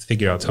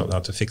figure out how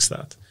to fix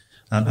that.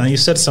 And you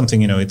said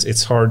something,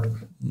 it's hard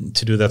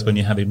to do that when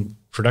you have in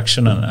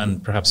production,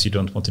 and perhaps you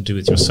don't want to do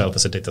it yourself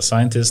as a data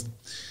scientist.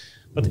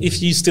 But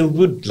if you still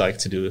would like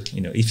to do,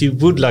 if you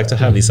would like to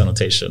have these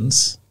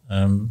annotations,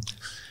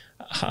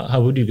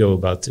 how would you go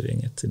about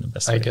doing it in the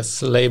best way? I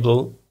guess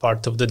label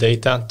part of the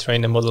data,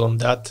 train a model on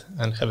that,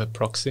 and have a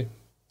proxy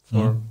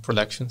for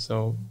production.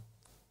 So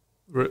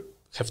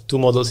have two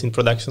models in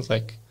production,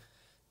 like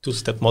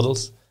two-step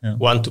models. Yeah.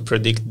 One to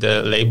predict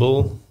the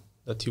label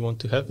that you want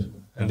to have,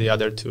 and the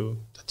other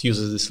that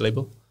uses this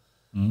label.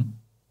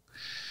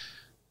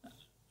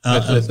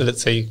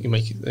 Let's say you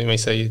may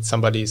say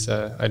somebody is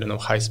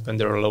high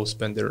spender or low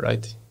spender,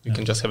 right? You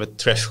can just have a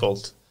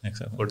threshold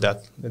for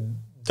that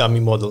dummy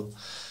model,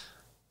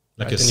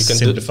 like right? A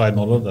simplified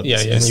model. And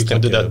you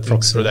can do that in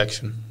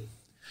production.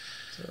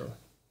 So.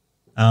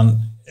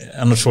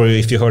 I'm not sure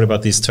if you heard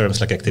about these terms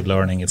like active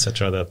learning,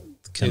 etc. That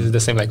is it the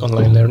same like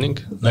online learning?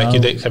 Like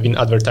you have in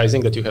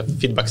advertising that you have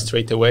feedback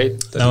straight away?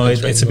 No,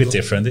 it's a bit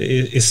different.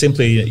 It's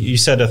simply, you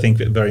said, I think,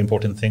 a very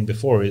important thing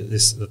before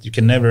is that you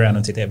can never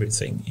annotate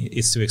everything.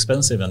 It's too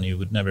expensive and you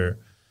would never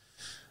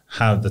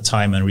have the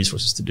time and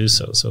resources to do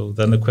so. So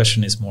then the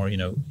question is more,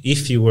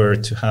 if you were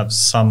to have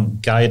some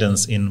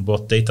guidance in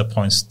what data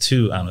points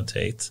to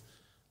annotate,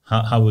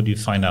 how would you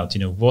find out,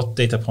 what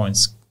data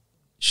points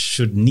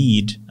should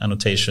need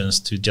annotations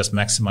to just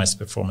maximize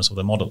the performance of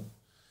the model?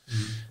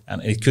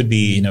 And it could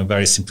be,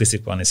 very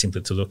simplistic one is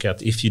simply to look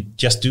at if you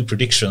just do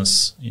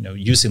predictions,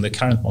 using the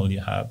current model you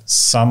have,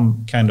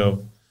 some kind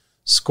of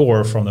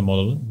score from the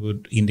model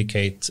would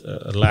indicate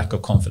a lack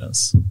of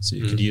confidence. So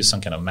you could use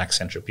some kind of max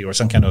entropy or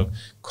some kind of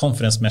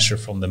confidence measure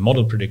from the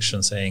model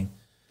prediction saying,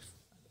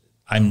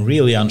 I'm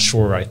really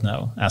unsure right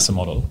now as a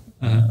model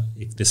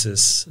if this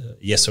is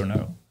yes or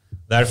no.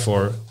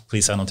 Therefore,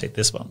 please annotate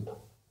this one.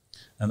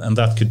 And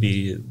that could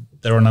be,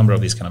 there are a number of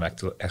these kind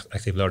of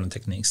active learning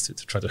techniques to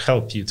try to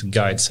help you to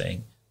guide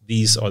saying,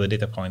 these are the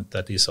data point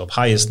that is of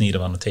highest need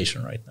of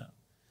annotation right now.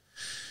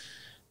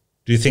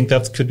 Do you think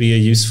that could be a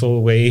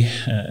useful way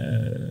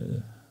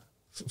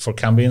for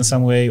Kambi in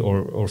some way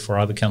or for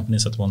other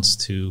companies that wants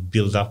to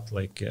build up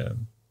like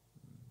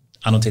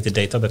annotated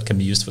data that can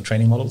be used for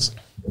training models?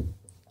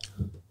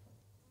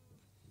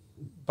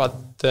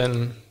 But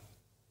then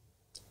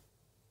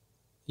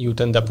you'd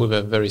end up with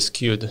a very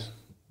skewed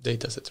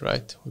data set,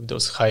 right? With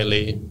those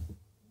highly,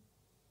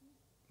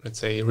 let's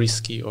say,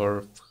 risky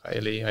or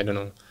highly,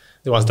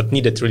 the ones that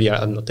needed really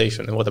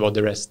annotation. And what about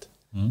the rest?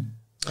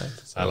 Right?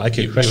 So I like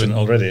your question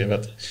already,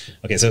 but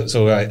okay,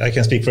 so I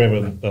can speak forever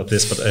about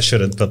this, but I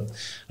shouldn't. But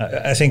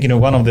I think,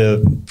 one of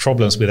the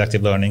problems with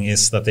active learning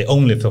is that they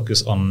only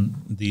focus on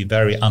the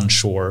very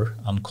unsure,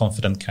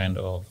 unconfident kind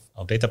of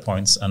data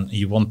points, and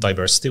you want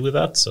diversity with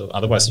that. So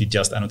otherwise you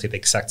just annotate the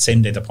exact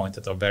same data point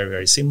that are very,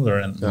 very similar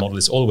and the model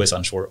is always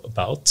unsure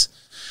about.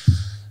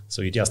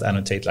 So you just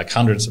annotate like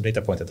hundreds of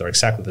data points that are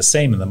exactly the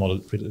same, and the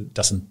model really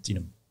doesn't,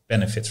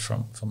 benefit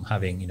from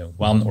having,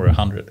 one or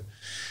 100.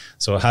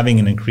 So having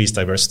an increased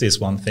diversity is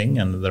one thing,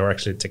 and there are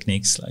actually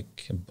techniques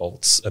like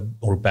bolts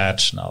or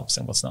batch knobs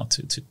and what's not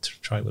to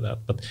try with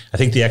that. But I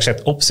think the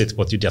exact opposite,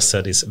 what you just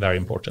said, is very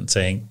important.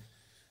 Saying,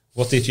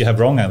 what if you have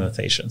wrong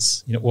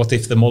annotations? What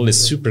if the model is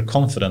super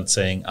confident,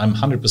 saying, I'm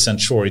 100%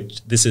 sure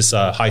this is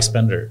a high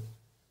spender,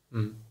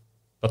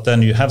 but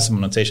then you have some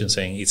annotation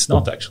saying it's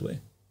not actually.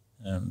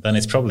 Then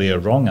it's probably a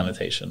wrong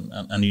annotation,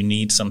 and you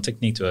need some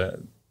technique to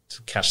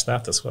catch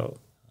that as well.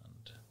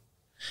 And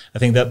I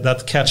think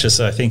that catches,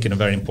 I think, in a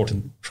very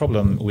important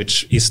problem,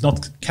 which is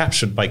not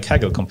captured by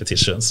Kaggle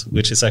competitions,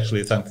 which is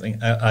actually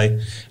something I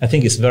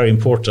think is very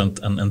important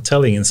and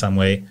telling in some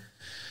way,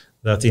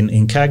 that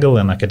in Kaggle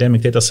and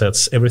academic data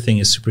sets, everything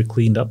is super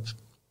cleaned up.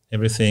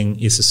 Everything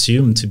is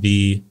assumed to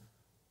be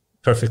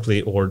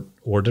perfectly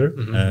ordered,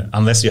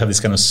 unless you have this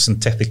kind of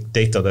synthetic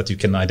data that you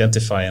can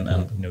identify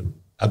and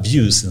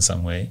abuse in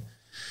some way.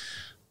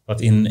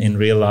 But in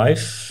real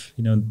life,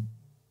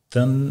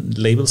 then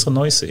labels are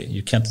noisy.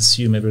 You can't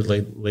assume every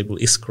label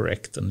is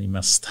correct, and you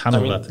must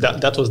handle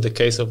that. That was the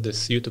case of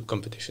this YouTube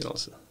competition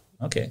also.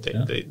 Okay.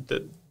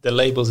 The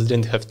labels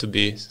didn't have to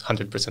be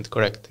 100%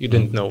 correct. You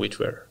didn't know which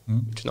were,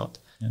 which not.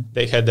 Yeah.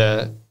 They had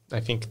I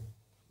think,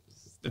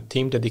 a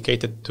team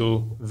dedicated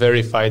to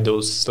verify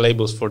those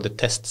labels for the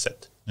test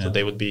set. So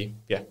they would be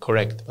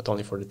correct, but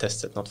only for the test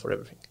set, not for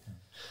everything.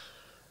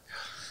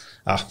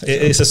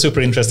 It's a super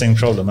interesting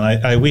problem,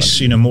 and I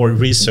wish more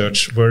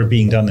research were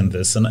being done in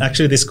this. And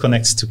actually, this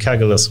connects to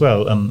Kaggle as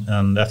well.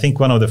 And I think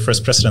one of the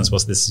first presidents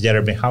was this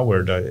Jeremy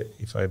Howard,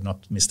 if I'm not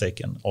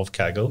mistaken, of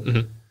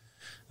Kaggle,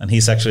 and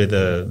he's actually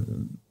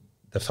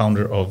the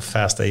founder of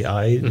Fast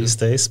AI these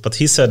days. But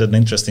he said an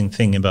interesting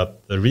thing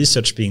about the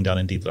research being done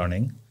in deep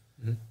learning,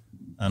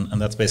 and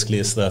that's basically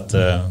is that.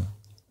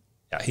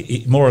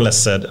 He more or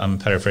less said, I'm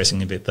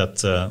paraphrasing a bit, that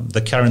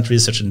the current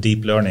research in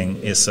deep learning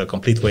is a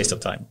complete waste of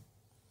time.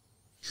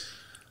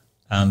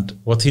 And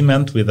what he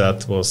meant with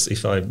that was,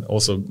 if I'm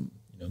also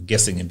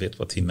guessing a bit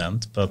what he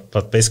meant,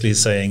 but basically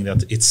saying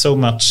that it's so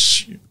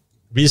much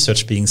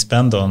research being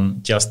spent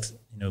on just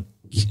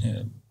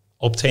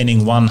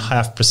obtaining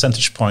 0.5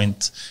 percentage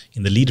point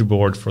in the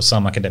leaderboard for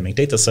some academic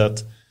data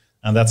set,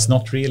 and that's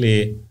not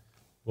really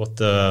what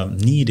the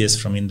need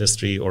is from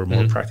industry or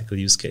more practical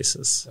use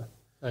cases.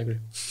 I agree.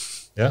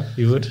 Yeah,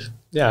 you would?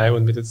 Yeah, I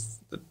would.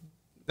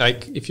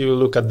 Like, if you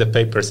look at the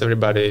papers,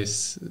 everybody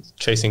is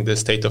chasing the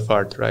state of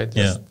art, right?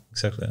 Yeah,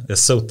 exactly. The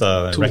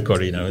SOTA record,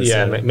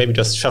 maybe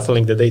just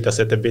shuffling the data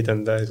set a bit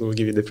and it will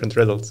give you different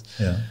results.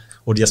 Yeah,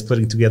 or just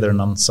putting together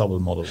an ensemble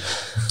model.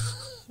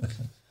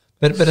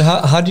 But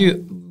how do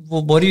you?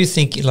 what do you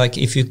think? Like,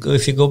 if you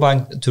go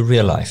back to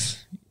real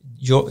life,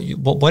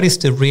 what is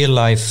the real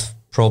life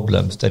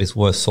problems that is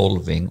worth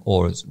solving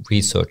or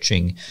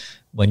researching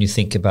when you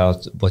think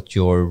about what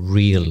your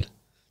real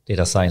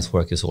data science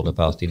work is all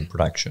about in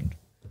production?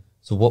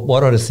 So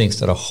what are the things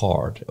that are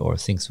hard or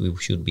things we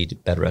should be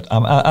better at?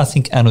 I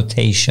think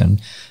annotation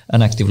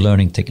and active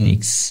learning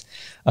techniques.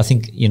 I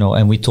think,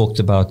 and we talked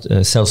about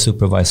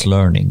self-supervised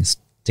learning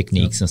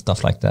techniques and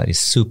stuff like that is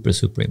super,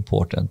 super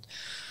important.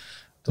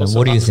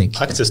 What do you think?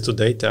 Access to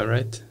data,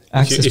 right?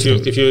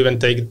 If you even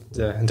take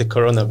the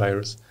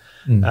coronavirus,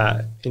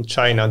 in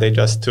China, they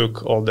just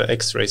took all the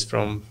X-rays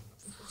from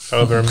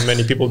however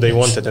many people they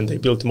wanted, and they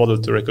built a model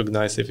to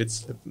recognize if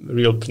it's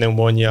real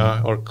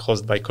pneumonia or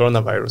caused by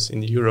coronavirus.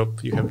 In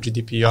Europe, you have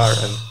GDPR,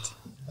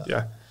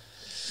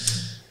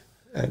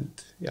 and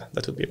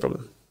that would be a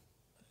problem.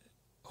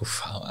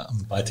 Oof,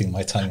 I'm biting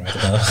my tongue right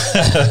now.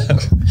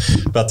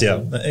 But yeah,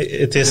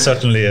 it is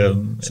certainly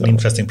an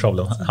interesting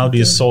problem. How do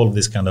you solve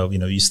this kind of,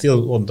 you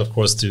still want, of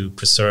course, to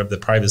preserve the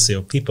privacy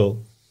of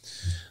people,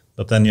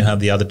 but then you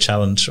have the other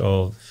challenge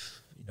of,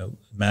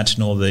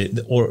 imagine all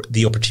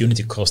the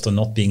opportunity cost of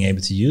not being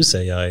able to use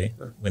AI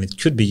when it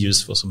could be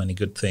used for so many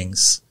good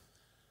things.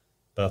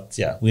 But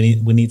yeah, we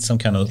need some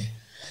kind of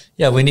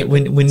we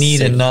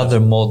need another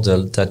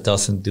model that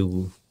doesn't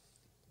do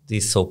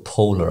this so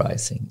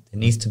polarizing. There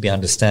needs to be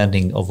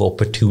understanding of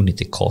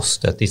opportunity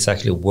cost that it's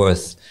actually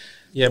worth.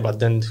 Yeah, but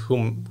then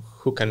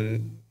who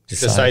can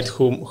decide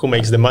who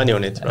makes the money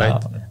on it,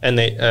 right? And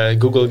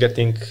Google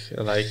getting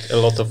like a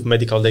lot of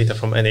medical data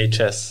from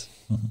NHS.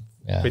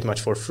 Pretty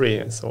much for free,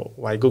 and so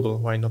why Google?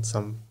 Why not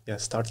some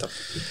startup?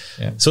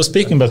 Yeah. So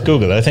speaking about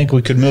Google, I think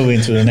we could move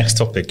into the next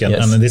topic,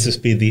 and this would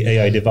be the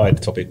AI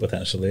divide topic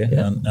potentially,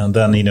 and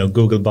then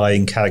Google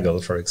buying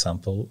Kaggle, for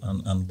example,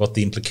 and what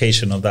the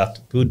implication of that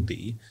would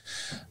be.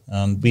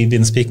 And we've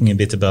been speaking a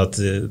bit about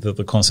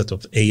the concept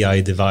of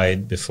AI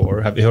divide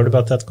before. Have you heard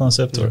about that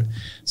concept? Or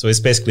so it's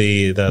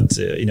basically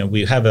that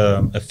we have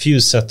a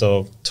few set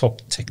of top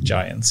tech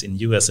giants in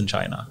US and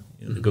China,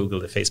 the Google,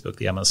 the Facebook,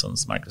 the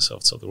Amazons,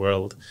 Microsofts of the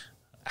world.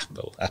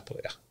 Apple,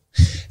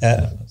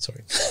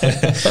 sorry.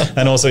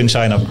 And also in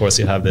China, of course,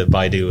 you have the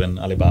Baidu and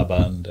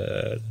Alibaba and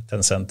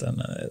Tencent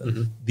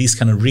and these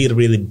kind of really,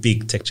 really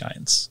big tech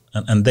giants.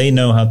 And they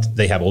know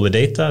they have all the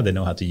data, they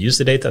know how to use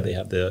the data, they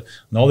have the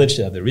knowledge,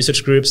 they have the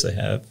research groups, they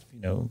have,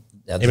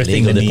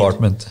 everything legal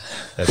department.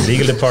 They have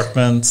legal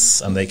departments,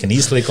 and they can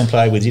easily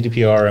comply with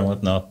GDPR and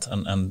whatnot.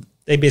 And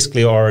they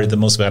basically are the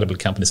most valuable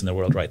companies in the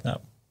world right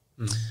now.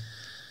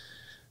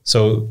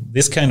 So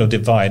this kind of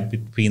divide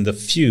between the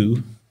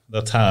few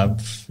that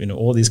have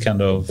all these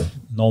kind of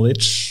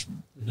knowledge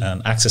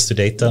and access to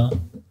data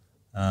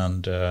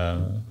and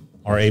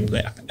are able,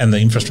 and the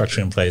infrastructure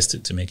in place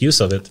to make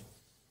use of it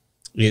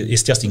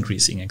is just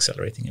increasing,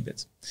 accelerating a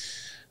bit.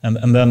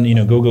 And then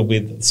Google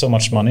with so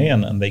much money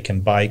and they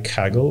can buy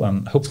Kaggle,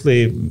 and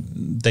hopefully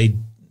they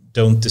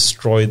don't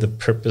destroy the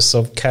purpose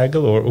of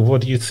Kaggle. Or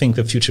what do you think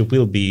the future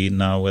will be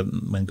now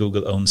when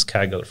Google owns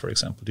Kaggle, for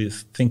example? Do you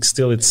think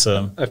still it's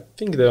I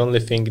think the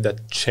only thing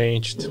that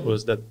changed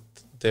was that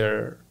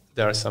there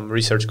are some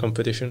research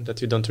competition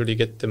that you don't really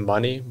get the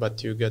money,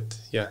 but you get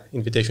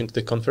invitation to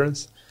the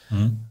conference,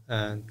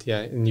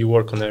 and you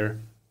work on a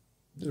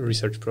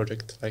research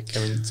project.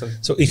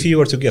 So if you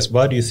were to guess,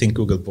 why do you think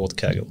Google bought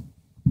Kaggle?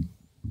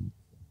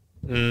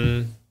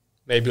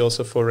 Maybe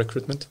also for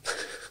recruitment,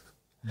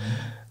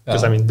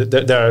 because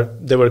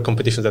there were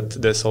competitions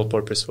that the sole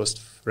purpose was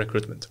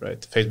recruitment, right?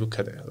 Facebook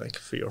had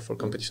 3 or 4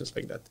 competitions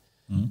like that.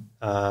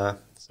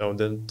 So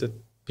the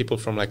people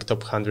from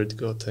top 100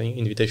 got an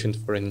invitation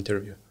for an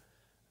interview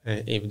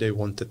if they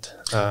wanted.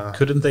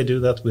 Couldn't they do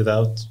that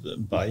without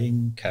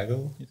buying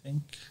Kaggle, you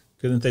think?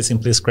 Couldn't they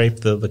simply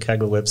scrape the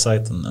Kaggle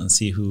website and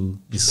see who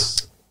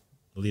is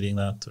leading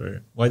that?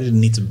 Or why did they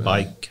need to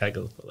buy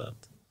Kaggle for that?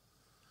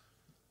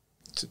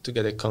 To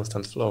get a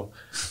constant flow.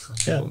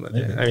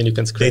 Maybe. You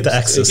can scrape data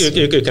access.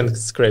 You can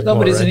scrape. No,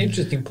 more, but it's right? an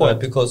interesting point,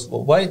 because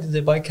why did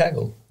they buy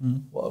Kaggle?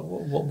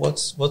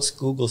 What's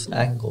Google's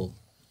angle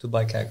to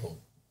buy Kaggle?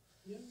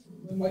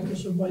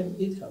 Microsoft buy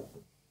GitHub.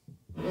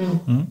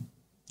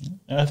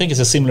 I think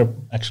it's a similar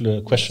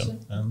actual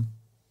question.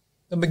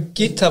 But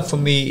GitHub for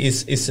me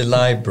is a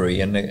library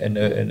and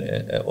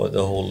or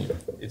the whole,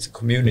 it's a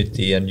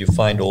community, and you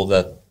find all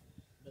that.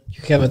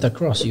 You have it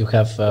across. You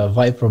have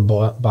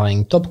Vipro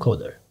buying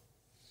Topcoder.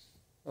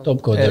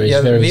 Topcoder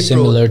is very Vipro,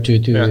 similar to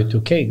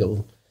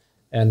Kaggle,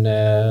 and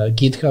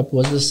GitHub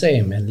was the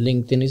same, and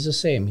LinkedIn is the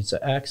same. It's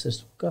access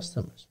to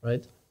customers,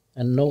 right,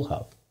 and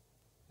know-how.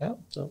 Yeah.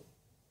 So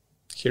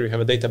here you have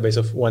a database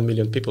of 1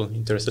 million people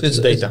interested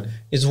in data.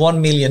 It's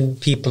 1 million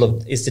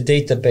people. It's the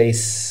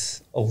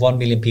database of 1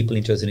 million people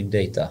interested in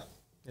data.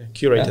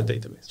 Curated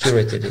database.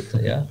 Curated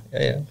data.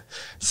 Yeah.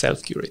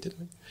 Self-curated.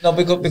 No,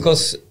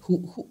 because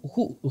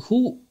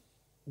who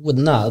would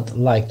not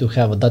like to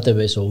have a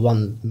database of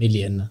 1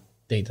 million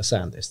data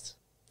scientists?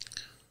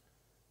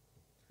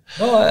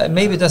 No,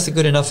 maybe that's a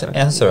good enough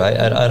answer.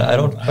 I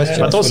don't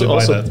question. But also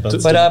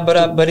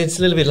but it's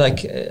a little bit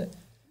like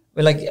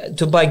Well, like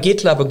to buy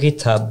GitLab or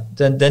GitHub,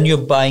 then you're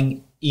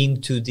buying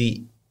into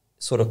the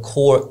sort of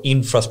core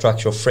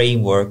infrastructure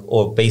framework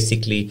or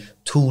basically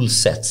tool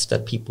sets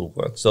that people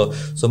work. So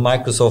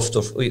Microsoft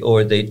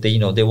or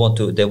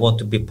they want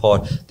to be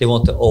part. They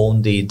want to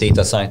own the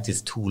data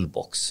scientist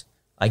toolbox.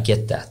 I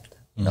get that.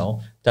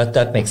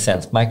 That makes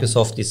sense.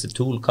 Microsoft is a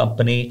tool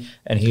company,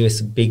 and here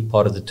is a big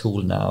part of the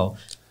tool now.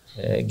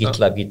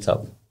 GitLab,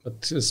 GitHub.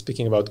 But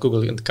speaking about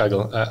Google and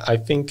Kaggle, I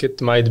think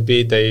it might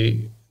be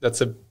they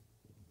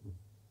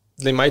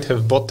might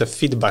have bought a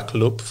feedback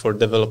loop for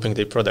developing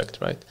their product,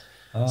 right?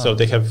 So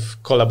they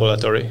have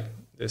Collaboratory,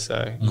 this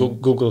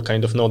Google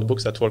kind of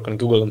notebooks that work on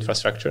Google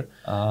infrastructure,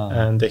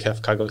 and they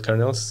have Kaggle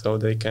kernels, so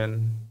they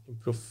can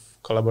improve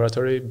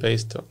Collaboratory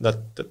based on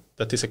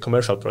that is a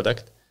commercial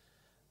product,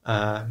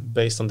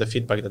 based on the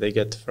feedback that they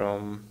get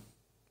from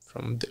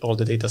all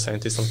the data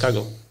scientists on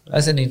Kaggle.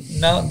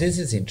 Now this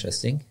is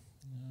interesting.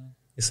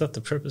 Is that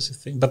the purpose you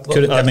think? But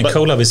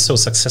Colab is so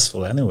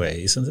successful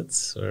anyway, isn't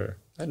it? Or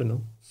I don't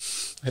know.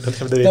 I don't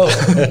have the data.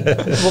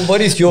 Well,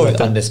 what is your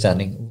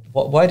understanding?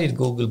 Why did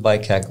Google buy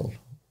Kaggle?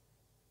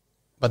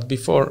 But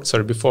before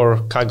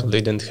Kaggle,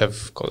 they didn't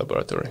have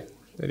Collaboratory.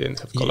 They didn't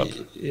have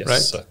Collab, yes,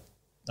 right?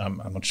 I'm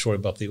not sure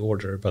about the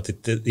order, but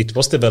it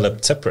was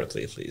developed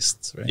separately at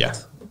least, right? Yeah.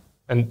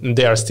 And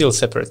they are still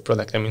separate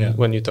product. I mean,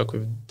 when you talk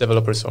with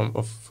developers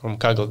from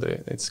Kaggle,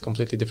 it's a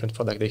completely different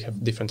product. They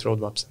have different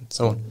roadmaps and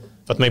so on.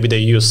 But maybe they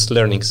use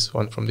learnings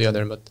one from the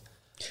other. But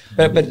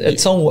at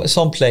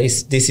some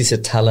place, this is a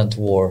talent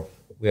war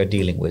we are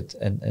dealing with,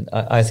 and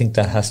I think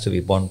that has to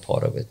be one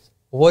part of it.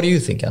 What do you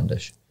think,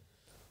 Anders?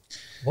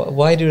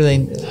 Why do they?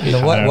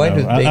 Why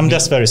do they? I'm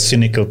just a very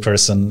cynical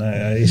person.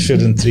 I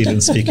shouldn't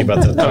really speak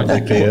about that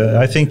publicly.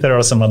 I think there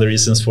are some other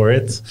reasons for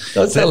it.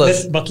 Tell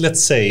us. But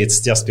let's say it's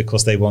just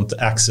because they want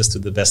access to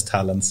the best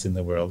talents in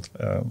the world,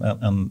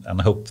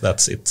 and hope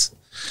that's it.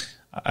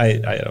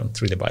 I don't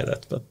really buy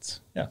that, but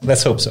yeah,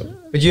 let's hope so.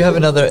 But you have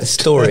another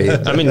story.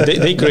 I mean,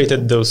 they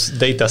created those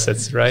data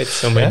sets, right?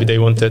 So maybe they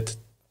wanted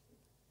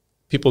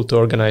people to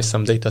organize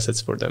some data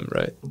sets for them,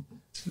 right?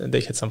 And they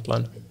had some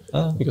plan.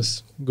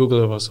 Because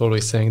Google was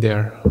always saying they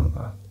are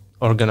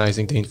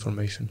organizing the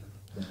information.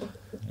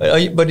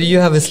 But do you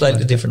have a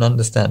slightly different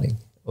understanding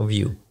of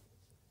you?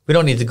 We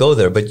don't need to go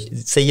there, but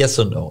say yes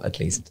or no at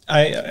least.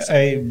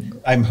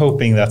 I'm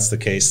hoping that's the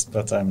case,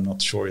 but I'm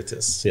not sure it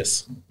is.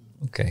 Yes.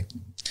 Okay.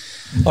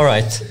 All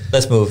right.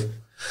 Let's move.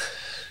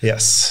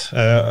 Yes.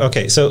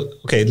 Okay.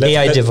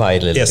 AI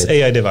divide a little bit. Yes,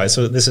 AI divide.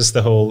 So this is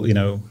the whole,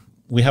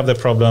 we have the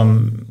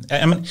problem.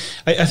 I mean,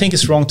 I think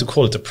it's wrong to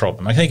call it a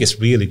problem. I think it's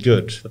really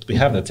good that we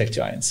have the tech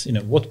giants.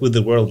 What would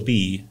the world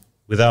be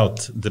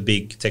without the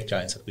big tech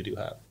giants that we do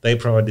have? They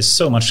provide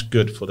so much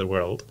good for the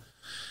world,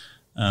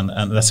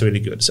 and that's really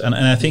good. And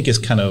I think it's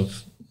kind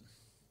of,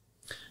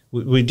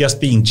 we're just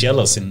being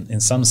jealous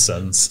in some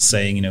sense,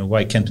 saying,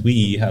 why can't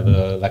we have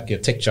a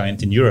tech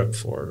giant in Europe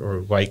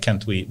or why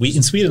can't we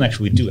in Sweden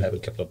actually we do have a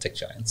couple of tech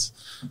giants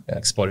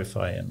like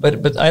Spotify.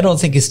 But I don't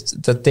think it's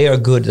that they are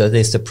good that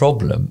is the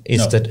problem.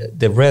 It's that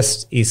the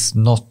rest is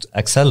not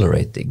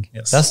accelerating.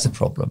 Yes. That's the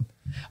problem.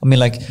 I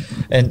mean,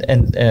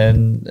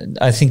 and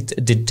I think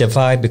the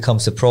divide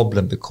becomes a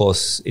problem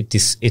because a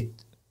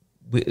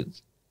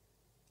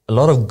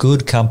lot of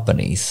good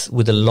companies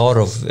with a lot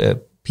of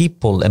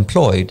people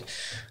employed,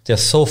 they're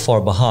so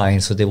far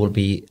behind, so they will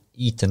be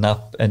eaten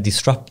up and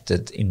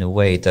disrupted in a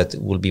way that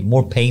will be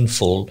more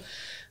painful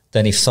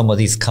than if some of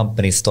these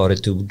companies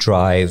started to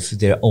drive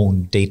their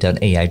own data and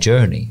AI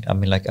journey. I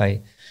mean,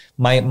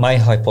 my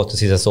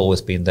hypothesis has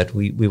always been that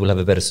we will have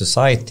a better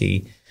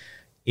society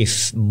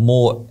if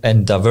more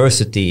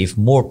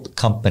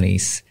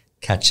companies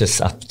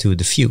catches up to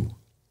the few.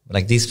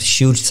 Like this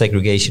huge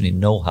segregation in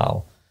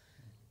know-how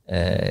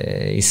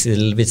is a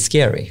little bit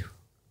scary.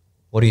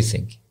 What do you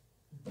think?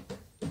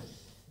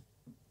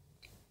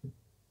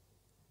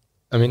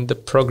 I mean, the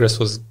progress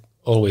was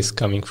always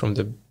coming from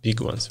the big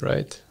ones,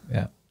 right?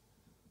 Yeah.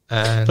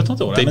 But not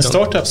all.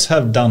 Startups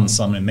have done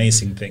some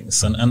amazing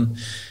things. And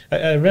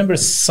I remember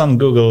some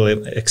Google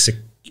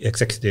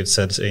executive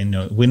said,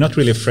 we're not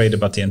really afraid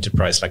about the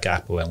enterprise like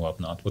Apple and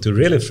whatnot. What we're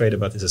really afraid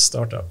about is a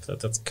startup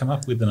that's come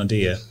up with an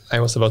idea. I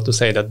was about to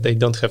say that they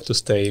don't have to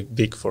stay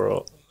big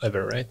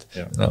forever, right?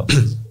 Yeah. No.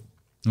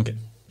 Okay.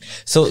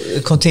 So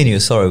continue.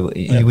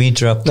 Sorry, we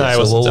interrupted. No, I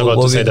was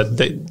about to say that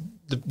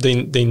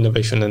the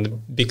innovation and the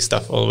big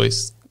stuff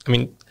always. I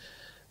mean,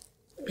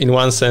 in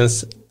one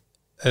sense,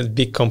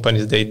 big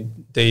companies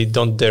they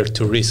don't dare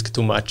to risk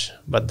too much,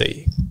 but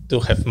they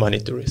do have money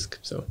to risk.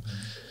 So,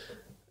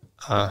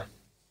 how?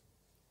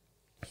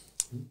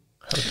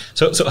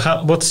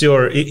 What's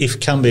your if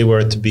Kambi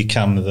were to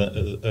become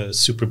the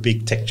super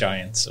big tech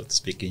giant, so to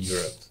speak, in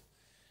Europe?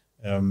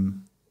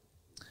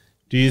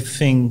 Do you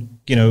think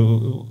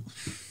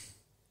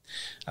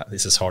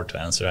this is hard to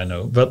answer, I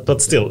know,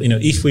 but still,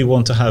 if we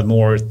want to have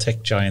more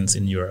tech giants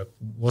in Europe,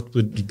 what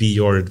would be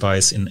your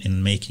advice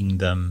in making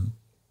them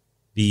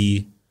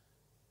be,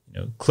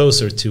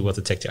 closer to what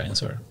the tech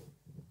giants are?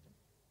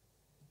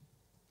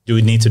 Do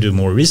we need to do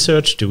more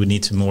research? Do we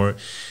need to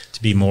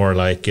be more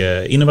like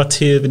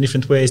innovative in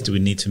different ways? Do we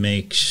need to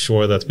make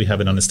sure that we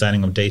have an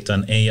understanding of data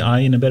and AI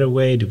in a better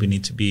way? Do we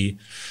need to be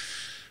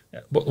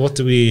what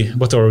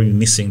are we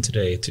missing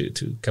today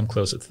to come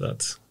closer to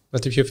that?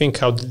 But if you think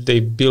how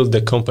they build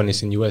the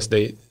companies in US,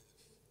 they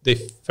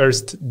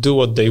first do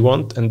what they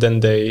want and then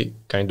they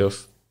kind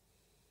of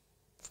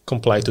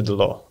comply to the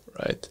law,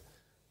 right?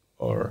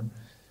 Or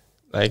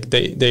like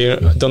they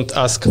don't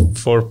ask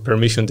for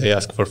permission, they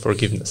ask for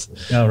forgiveness.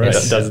 Oh, right.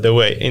 That's the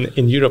way.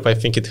 In Europe, I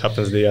think it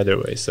happens the other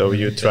way. So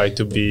you try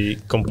to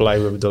comply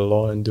with the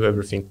law and do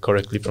everything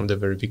correctly from the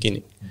very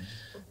beginning.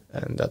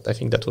 And I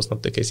think that was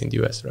not the case in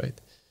the US, right?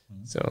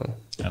 So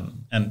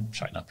and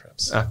China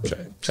perhaps.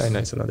 China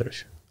is another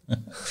issue.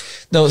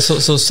 No,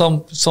 so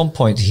some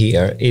point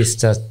here is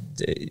that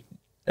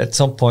at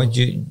some point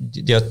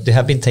they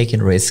have been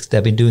taking risks,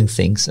 they've been doing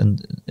things,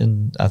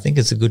 and I think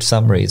it's a good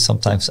summary.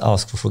 Sometimes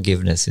ask for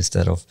forgiveness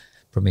instead of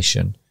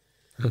permission.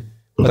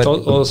 But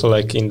also,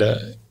 like in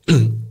the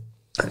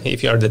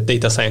if you are the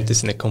data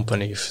scientist in a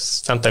company, you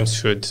sometimes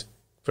should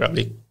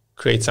probably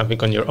create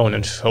something on your own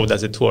and show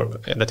that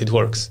it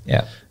works.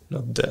 Yeah.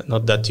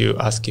 Not that you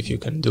ask if you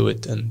can do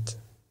it. And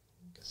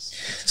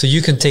so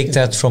you can take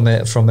that from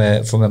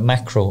a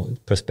macro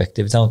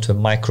perspective down to a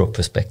micro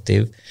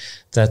perspective,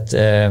 that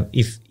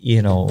if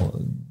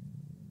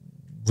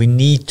we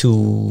need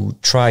to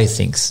try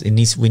things,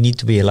 we need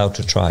to be allowed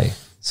to try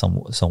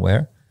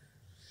somewhere.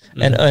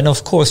 And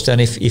of course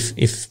then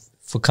if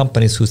for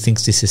companies who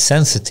thinks this is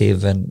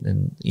sensitive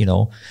and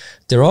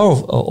there are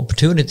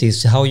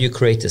opportunities how you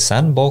create a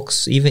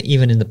sandbox.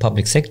 Even in the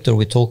public sector,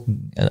 we talk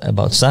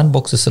about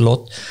sandboxes a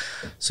lot.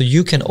 So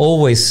you can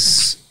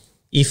always,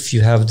 if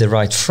you have the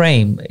right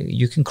frame,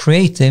 you can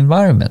create the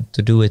environment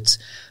to do it.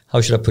 How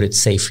should I put it,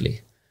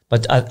 safely?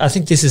 But I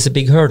think this is a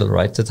big hurdle,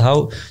 right? That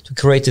how to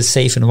create a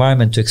safe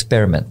environment to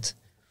experiment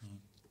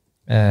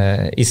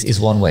is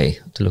one way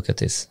to look at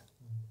this.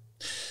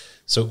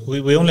 So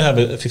we only have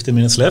 15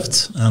 minutes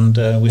left, and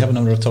we have a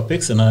number of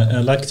topics, and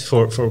I'd like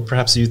for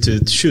perhaps you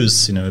to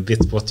choose, a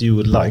bit what you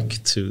would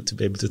like to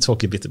be able to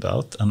talk a bit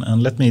about,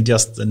 and let me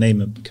just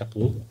name a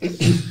couple.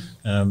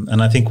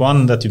 And I think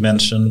one that you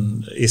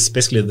mentioned is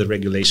basically the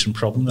regulation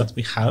problem that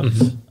we have,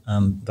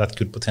 and that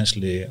could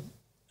potentially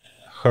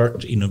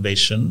hurt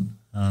innovation,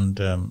 and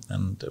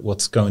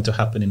what's going to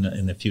happen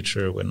in the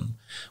future when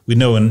we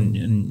know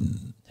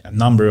a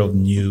number of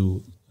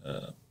new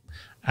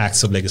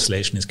acts of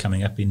legislation is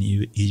coming up in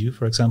EU,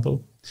 for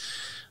example.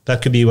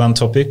 That could be one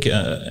topic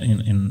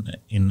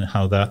in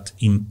how that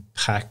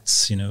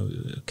impacts,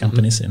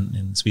 companies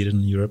in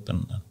Sweden, Europe,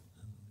 and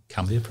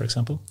Cambia, for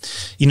example.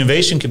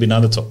 Innovation could be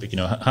another topic.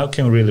 How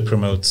can we really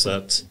promote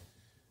that,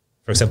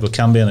 for example,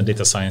 Cambia and the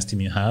data science team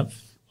you have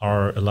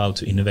are allowed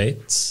to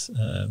innovate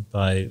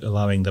by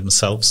allowing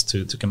themselves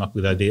to come up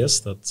with ideas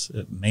that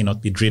may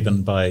not be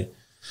driven by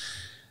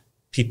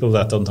people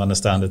that don't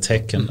understand the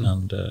tech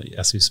and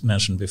as you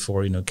mentioned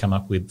before, come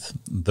up with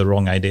the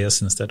wrong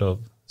ideas. Instead of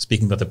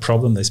speaking about the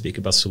problem, they speak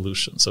about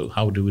solutions. So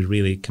how do we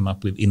really come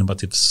up with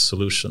innovative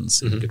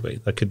solutions in a good way?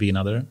 That could be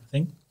another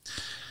thing.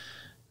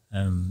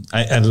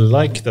 I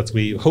like that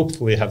we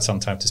hopefully have some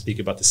time to speak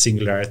about the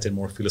singularity and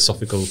more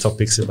philosophical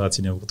topics about,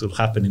 what will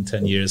happen in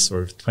 10 years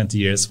or 20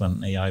 years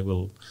when AI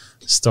will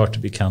start to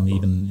become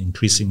even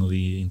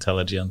increasingly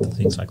intelligent and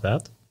things like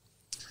that.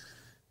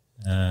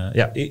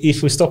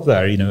 If we stop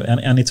there,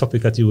 any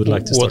topic that you would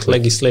like to start with. What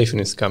legislation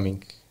is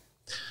coming?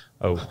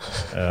 Well,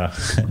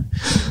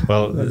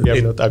 we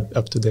are not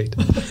up to date.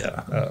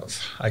 Yeah,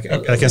 I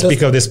can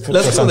speak of this for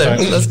some time.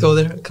 Let's go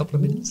there a couple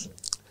of minutes.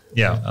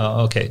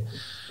 Yeah, okay.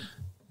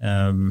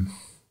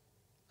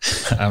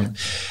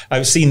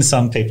 I've seen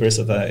some papers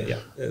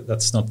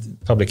that's not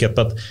public yet,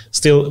 but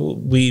still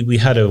we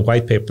had a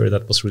white paper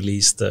that was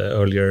released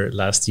earlier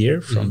last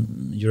year from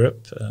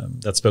Europe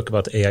that spoke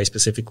about AI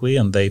specifically,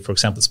 and they, for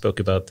example, spoke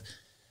about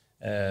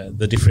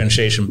the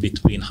differentiation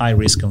between high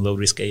risk and low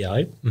risk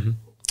AI,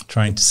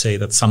 trying to say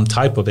that some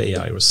type of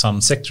AI or some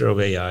sector of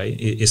AI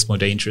is more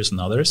dangerous than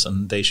others,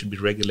 and they should be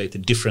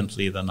regulated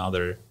differently than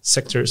other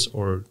sectors,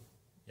 or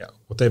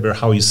whatever,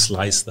 how you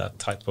slice that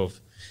type of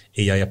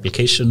AI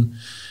application.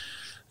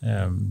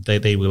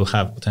 They will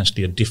have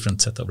potentially a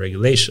different set of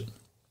regulation,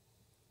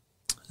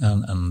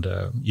 and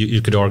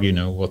you could argue,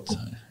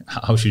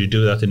 how should you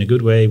do that in a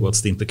good way?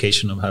 What's the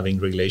implication of having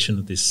regulation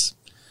that is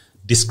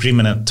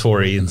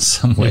discriminatory in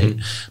some way,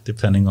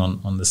 depending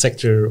on the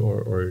sector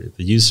or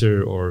the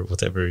user or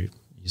whatever you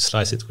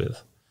slice it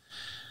with,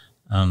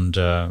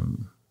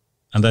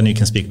 and then you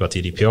can speak about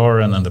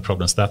GDPR and the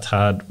problems that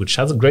had, which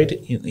has great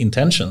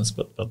intentions,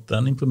 but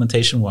then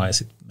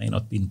implementation-wise, it may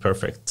not be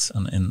perfect,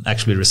 and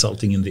actually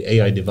resulting in the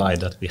AI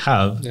divide that we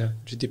have. Yeah,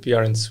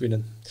 GDPR in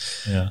Sweden.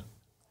 Yeah.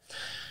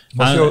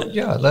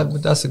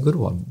 That's a good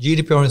one.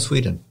 GDPR in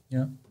Sweden.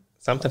 Yeah.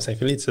 Sometimes I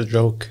feel it's a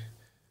joke.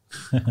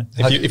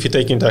 if you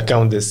take into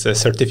account this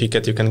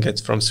certificate you can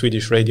get from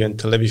Swedish Radio and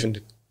Television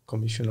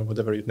Commission or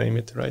whatever you name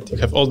it, right? You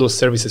have all those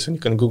services when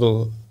you can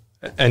Google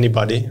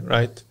anybody,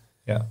 right?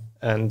 Yeah.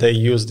 And they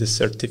use this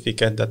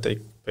certificate that they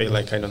pay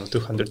like, I don't know,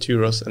 200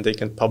 euros and they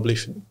can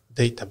publish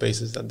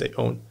databases that they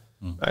own,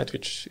 right?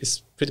 Which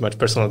is pretty much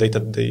personal data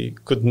they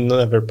could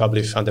never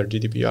publish under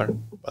GDPR.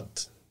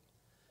 But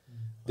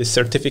this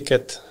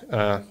certificate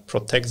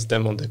protects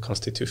them on the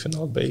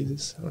constitutional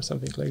basis or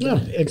something like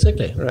that. Yeah,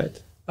 exactly.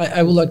 Right.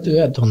 I would like to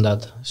add on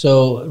that.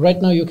 So right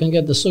now you can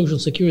get the social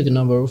security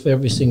number of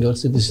every single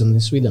citizen in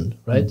Sweden,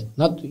 right?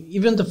 Not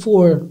even the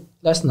 4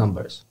 last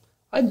numbers.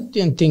 I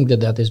didn't think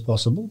that is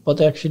possible,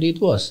 but actually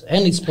it was.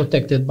 And it's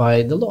protected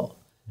by the law.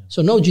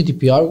 So no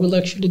GDPR will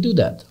actually do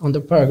that under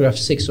paragraph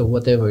 6 or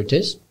whatever it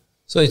is.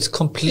 So it's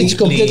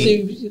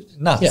completely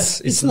nuts.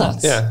 Yeah, it's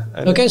nuts. Yeah.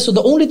 Okay, so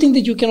the only thing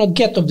that you cannot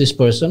get of this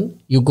person,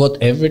 you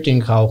got everything,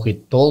 how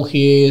tall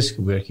he is,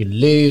 where he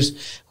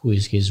lives, who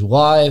is his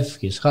wife,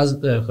 his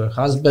husband, her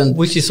husband.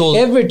 Which is all...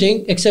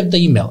 Everything except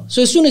the email.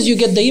 So as soon as you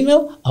get the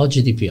email,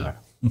 GDPR.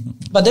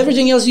 But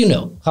everything else you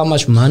know. How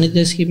much money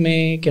does he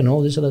make and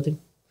all this other thing.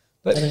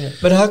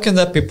 But how can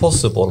that be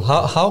possible?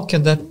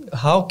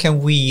 How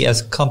can we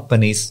as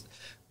companies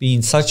be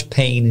in such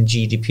pain in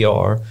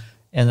GDPR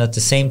and at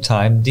the same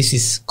time this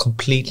is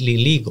completely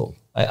legal?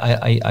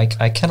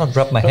 I cannot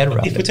wrap my head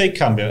around it. If we take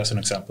Cambio as an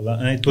example,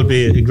 and it would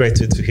be great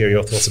to hear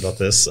your thoughts about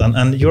this,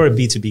 and you're a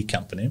B2B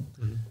company,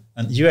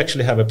 and you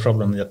actually have a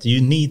problem that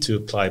you need to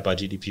apply by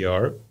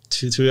GDPR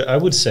to I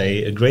would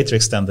say, a greater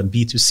extent than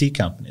B2C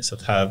companies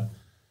that have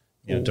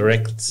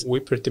direct... We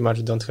pretty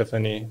much don't have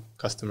any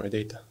customer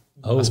data,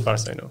 as far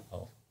as I know.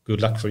 Oh,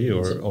 good luck for you,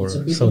 or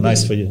it's so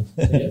nice for you.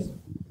 Yes.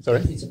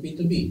 Sorry? It's a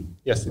B2B.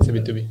 Yes, it's a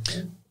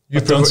B2B.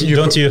 But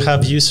don't you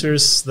have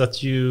users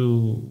that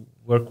you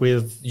work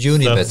with?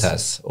 Unibet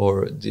has,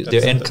 or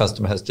their end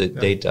customer has the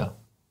data.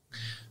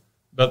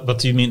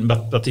 But you mean,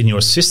 but in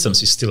your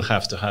systems, you still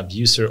have to have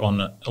user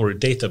or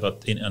data,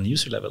 but on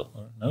user level,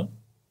 or no?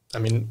 I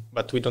mean,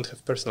 but we don't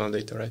have personal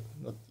data, right?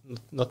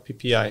 Not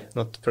PPI,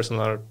 not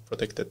personal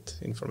protected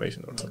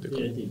information, or how do you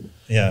call it?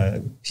 Yeah,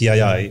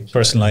 PII,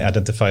 personally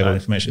identifiable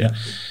information. Yeah.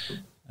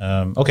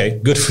 Okay,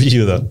 good for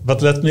you though.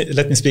 But let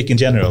me speak in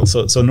general.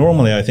 So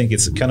normally, I think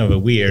it's kind of a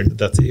weird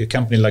that a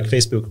company like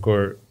Facebook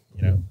or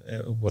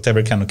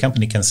whatever kind of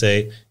company can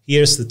say,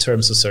 here's the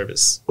terms of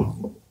service.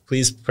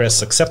 Please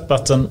press accept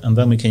button, and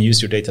then we can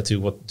use your data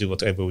to do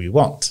whatever we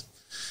want.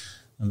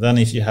 And then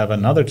if you have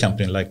another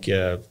company like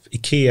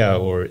IKEA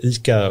or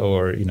ICA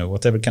or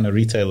whatever kind of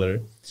retailer,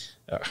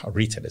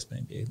 retailers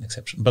may be an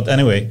exception, but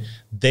anyway,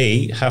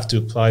 they have to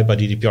apply by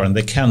GDPR, and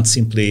they can't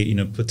simply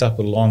put up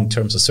a long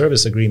terms of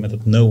service agreement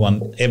that no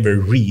one ever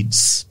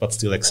reads but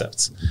still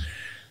accepts.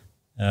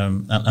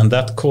 And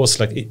that cause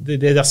they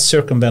just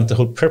circumvent the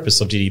whole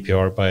purpose of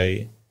GDPR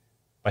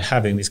by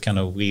having this kind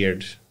of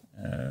weird.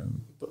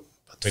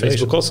 But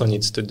Facebook also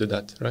needs to do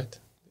that, right?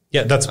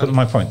 Yeah, that's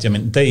my point. I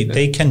mean,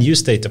 they can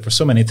use data for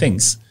so many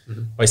things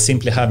by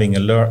simply having a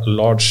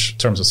large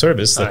terms of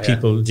service that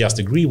people just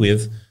agree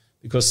with,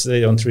 because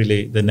they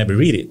never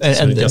read it.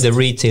 And the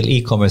retail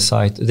e-commerce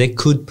site, they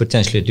could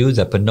potentially do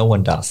that, but no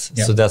one does.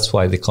 Yeah. So that's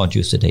why they can't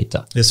use the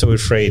data. They're so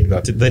afraid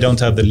about it. They don't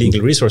have the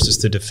legal resources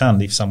to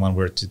defend if someone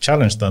were to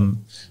challenge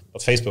them,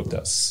 but Facebook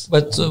does.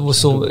 But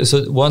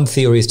so one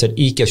theory is that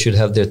ICA should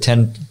have their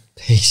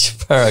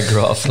 10-page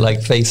paragraph like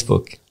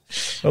Facebook.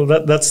 Well,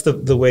 that's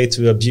the way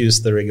to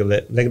abuse the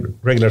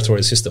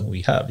regulatory system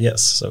we have.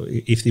 Yes, so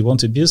if they want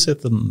to abuse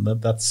it, then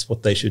that's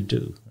what they should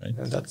do. Right?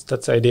 And that's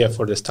the idea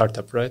for the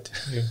startup, right?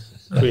 You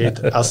create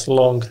as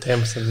long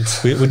terms, and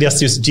we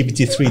just use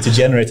GPT-3 to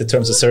generate the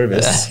terms of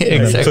service,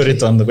 exactly. And put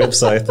it on the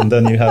website, and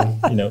then you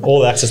have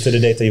all access to the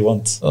data you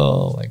want.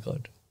 Oh my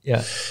God!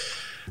 Yeah.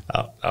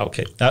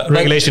 Okay.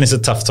 Regulation is a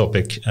tough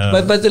topic,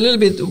 but a little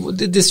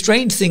bit. The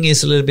strange thing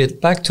is a little bit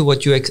back to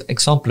what you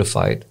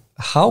exemplified.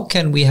 How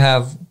can we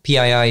have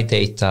PII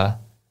data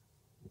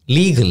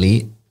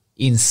legally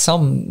in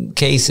some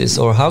cases,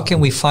 or how can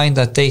we find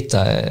that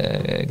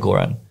data,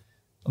 Goran?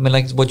 I mean,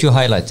 like what you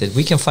highlighted,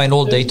 we can find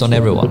all data on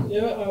everyone.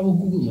 Yeah, I will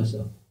Google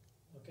myself.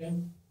 Okay.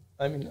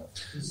 I mean,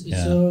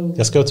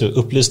 just go to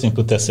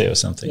upplysning.se or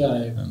something.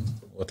 Yeah. And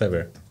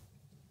whatever.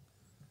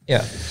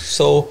 Yeah.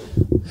 So,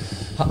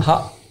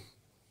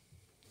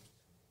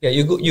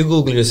 you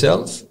Google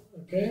yourself.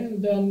 Okay,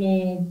 and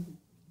then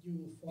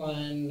you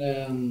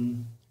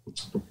find.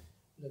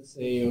 Let's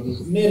say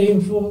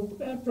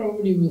MedInfo,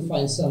 probably will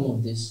find some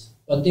of this,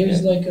 but there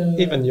is like a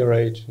even your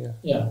age,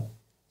 yeah.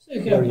 So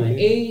you have my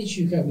age,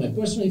 you have my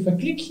personal. If I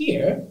click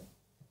here,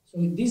 so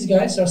these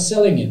guys are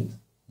selling it.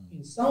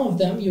 In some of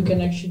them, you can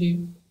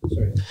actually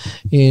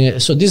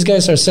so these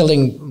guys are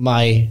selling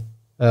my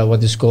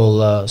what is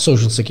called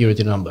social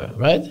security number,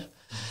 right?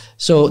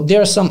 So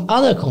there are some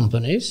other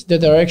companies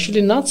that are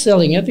actually not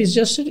selling it. It's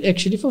just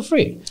actually for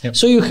free. Yep.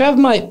 So you have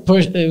my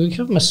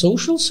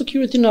social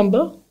security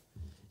number,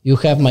 you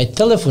have my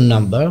telephone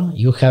number,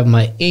 you have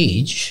my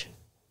age,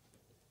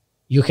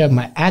 you have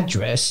my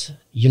address,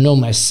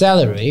 my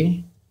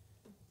salary,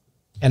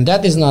 and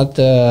that is not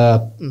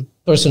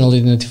personal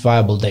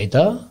identifiable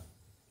data.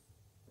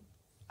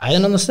 I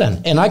don't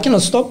understand, and I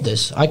cannot stop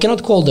this. I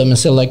cannot call them and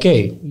say like,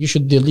 "Hey, you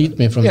should delete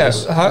me from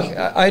this."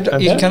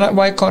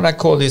 Why can't I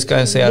call these guys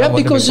and say, I don't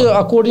want because to be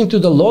according to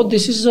the law,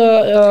 this is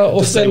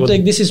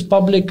authentic. This is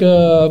public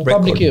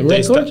record.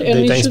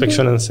 Data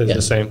inspection says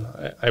the same.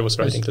 I was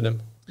writing to them.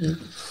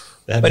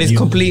 But it's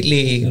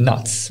completely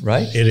nuts,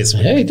 right? It is.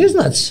 Yeah, it is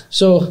nuts.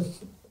 So,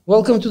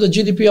 welcome to the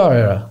GDPR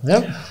era.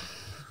 Yeah.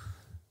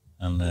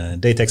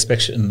 And data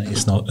inspection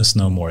is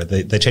no more.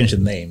 They changed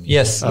the name.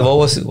 Yes. What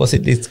was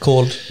it? It's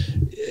called.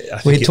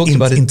 We talked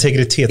about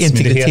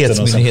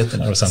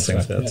Integritetsmyndigheten or something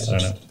like that. I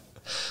don't know.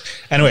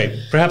 Anyway,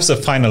 perhaps a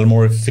final,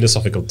 more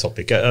philosophical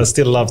topic. I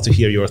still love to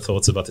hear your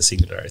thoughts about the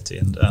singularity,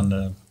 and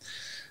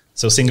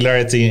so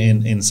singularity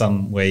in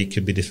some way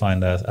could be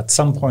defined as at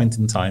some point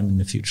in time in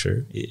the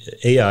future,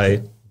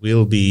 AI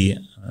will be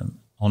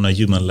on a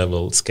human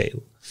level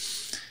scale.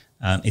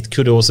 And it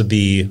could also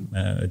be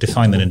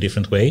defined in a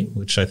different way,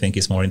 which I think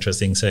is more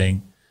interesting,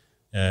 saying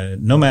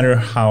no matter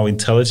how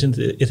intelligent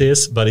it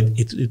is, but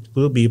it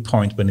will be a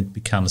point when it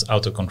becomes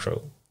out of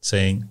control,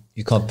 saying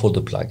you can't pull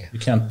the plug. You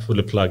can't pull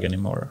the plug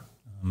anymore.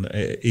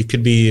 It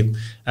could be,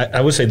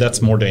 I would say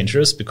that's more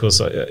dangerous because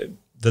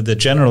the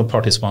general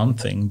part is one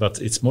thing,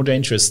 but it's more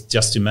dangerous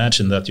just to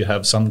imagine that you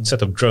have some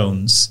set of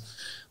drones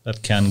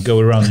that can go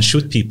around and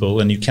shoot people,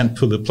 and you can't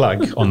pull the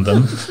plug on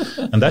them,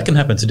 and that can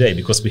happen today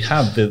because we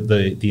have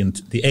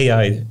the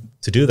AI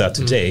to do that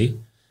today,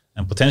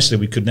 and potentially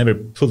we could never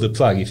pull the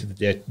plug if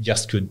they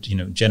just could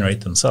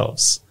generate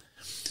themselves.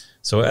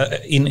 So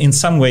in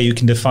some way you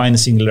can define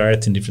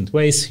singularity in different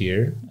ways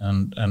here,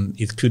 and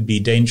it could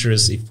be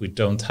dangerous if we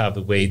don't have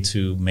a way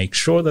to make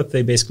sure that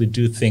they basically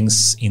do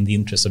things in the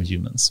interest of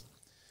humans.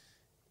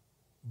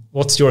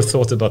 What's your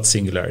thought about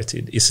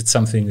singularity? Is it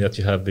something that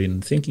you have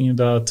been thinking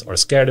about or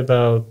scared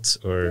about,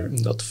 or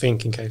not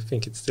thinking? I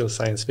think it's still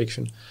science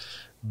fiction.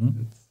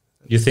 Mm-hmm.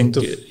 You think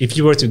if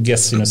you were to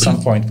guess,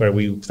 some point where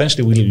we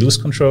potentially will lose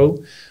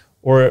control,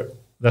 or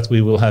that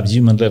we will have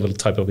human level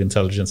type of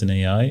intelligence in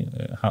AI,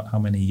 how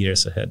many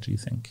years ahead do you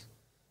think?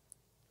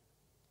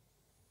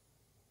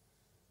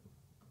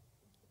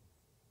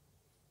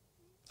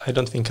 I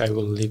don't think I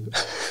will live.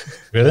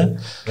 Really?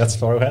 That's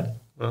far ahead?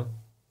 No.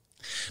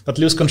 But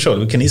lose control,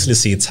 we can easily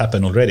see it's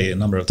happened already a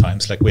number of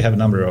times. Like we have a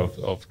number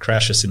of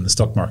crashes in the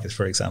stock market,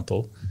 for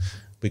example,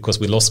 because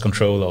we lost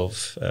control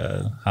of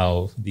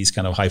how these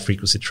kind of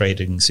high-frequency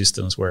trading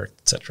systems work,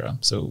 etc.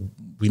 So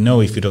we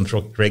know if you don't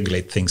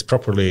regulate things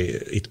properly,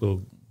 it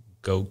will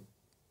go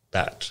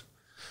bad,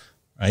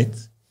 right?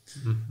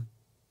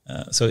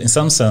 Mm-hmm. So in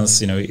some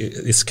sense,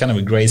 it's kind of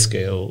a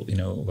grayscale,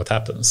 what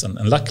happens.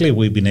 And luckily,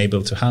 we've been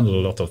able to handle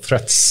a lot of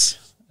threats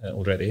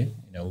already.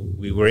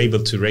 We were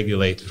able to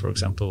regulate, for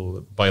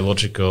example,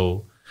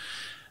 biological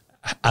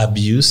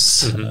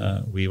abuse.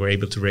 Mm-hmm. We were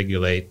able to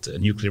regulate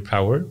nuclear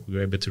power. We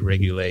were able to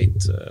regulate,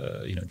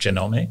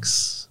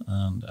 genomics.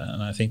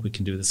 And I think we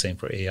can do the same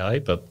for AI.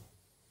 But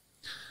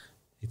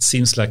it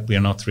seems like we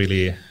are not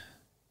really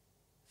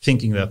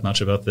thinking that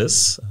much about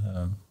this.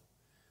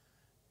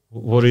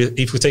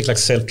 If we take like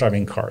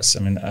self-driving cars? I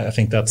mean, I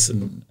think that's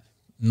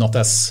not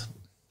as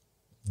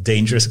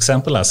dangerous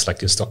example as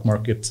like a stock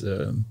market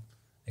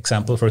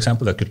example, for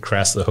example, that could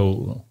crash the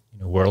whole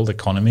world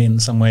economy in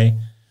some way.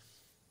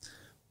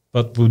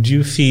 But would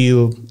you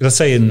feel, let's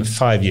say in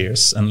 5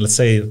 years, and let's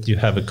say you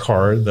have a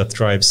car that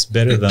drives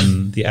better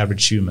than the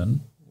average human,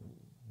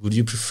 would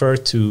you prefer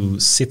to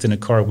sit in a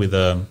car with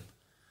a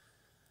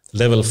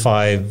level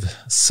 5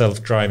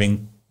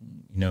 self-driving,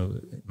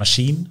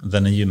 machine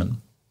than a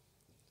human?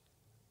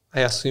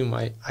 I assume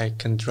I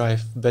can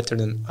drive better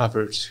than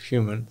average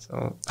human.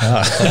 So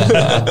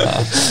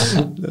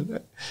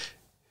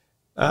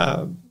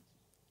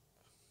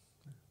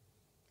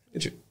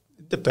it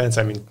depends.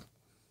 I mean,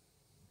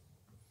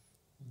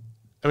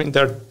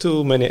 there are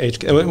too many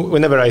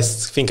whenever I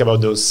think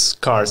about those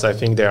cars, I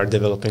think they are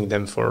developing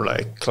them for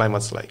like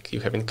climates like you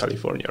have in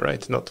California,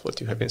 right? Not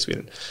what you have in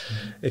Sweden.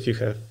 Mm-hmm. If you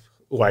have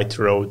white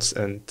roads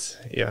and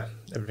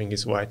everything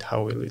is white,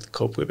 how will it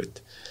cope with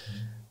it?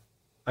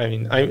 I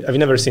mean, I've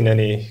never seen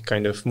any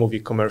kind of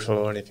movie commercial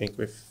or anything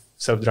with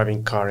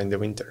self-driving car in the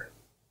winter.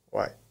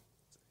 Why?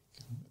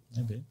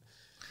 Maybe.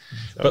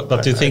 So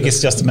but do you think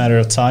it's just a matter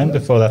of time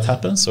before that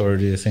happens, or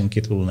do you think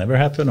it will never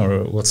happen,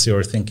 or what's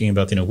your thinking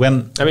about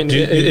when? I mean,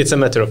 it's a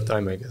matter of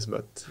time, I guess.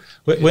 But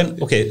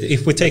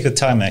if we take the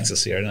time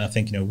axis here, and I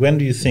think when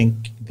do you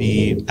think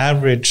the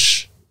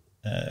average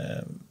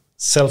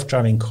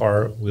self-driving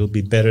car will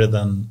be better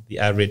than the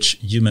average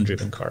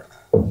human-driven car?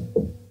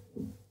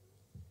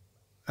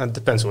 It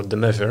depends what the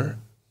measure.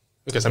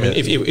 Because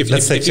if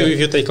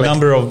you take like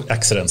number of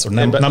accidents or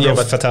number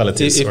of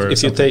fatalities,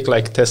 if you take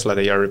like Tesla,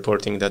 they are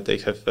reporting that they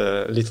have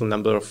a little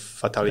number of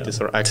fatalities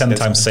or accidents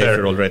 10 times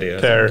safer already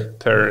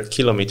per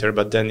kilometer.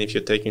 But then if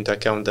you take into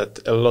account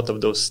that a lot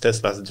of those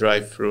Teslas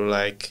drive through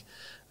like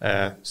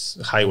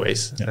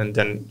highways, and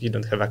then you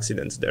don't have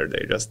accidents there;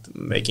 they're just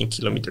making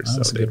kilometers,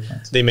 so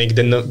they make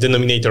the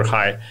denominator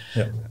high.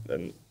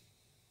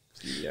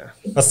 Yeah.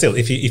 But still,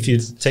 if you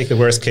take the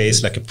worst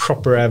case, like a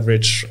proper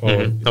average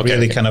or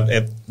really kind of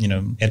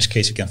edge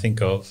case you can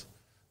think of,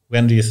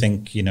 when do you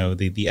think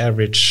the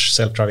average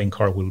self-driving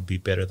car will be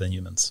better than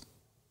humans?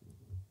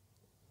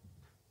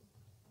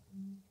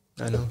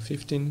 I don't know,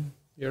 15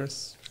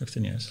 years.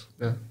 15 years.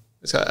 Yeah.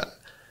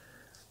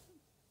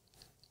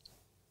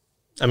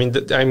 I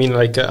mean,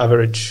 like an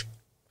average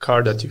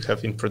car that you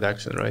have in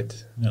production, right?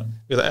 Yeah.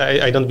 Because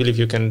I don't believe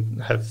you can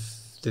have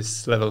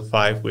this level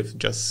 5 with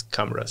just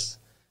cameras.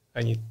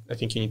 I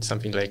think you need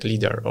something like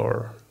LiDAR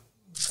or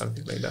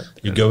something like that.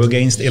 You go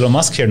against Elon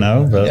Musk here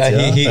now, but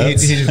he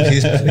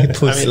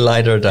puts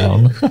LiDAR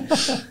down.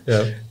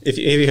 Yeah. If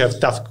you have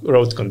tough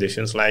road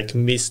conditions like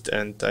mist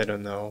and I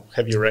don't know,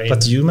 heavy rain.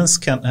 But humans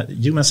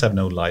have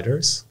no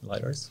LiDARs.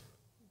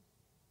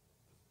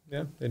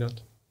 Yeah, they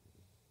don't.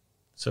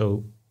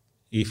 So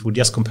if we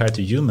just compare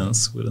to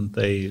humans, wouldn't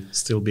they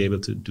still be able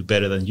to do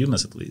better than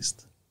humans at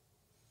least?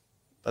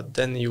 But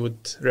then you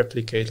would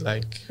replicate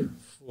like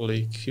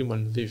fully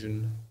human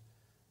vision.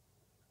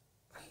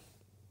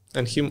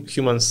 And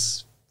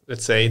humans,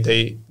 let's say,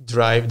 they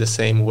drive the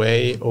same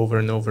way over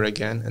and over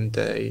again and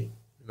they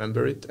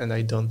remember it. And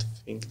I don't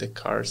think the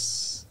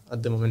cars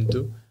at the moment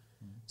do.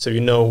 So you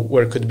know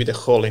where could be the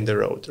hole in the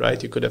road,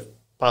 right? You could have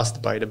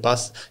passed by the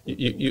bus.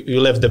 You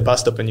left the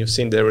bus stop and you've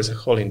seen there was a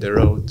hole in the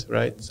road,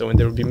 right? So when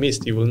there will be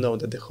mist, you will know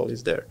that the hole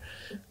is there.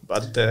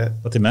 But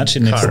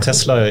imagine if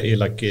Tesla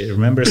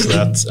remembers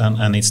that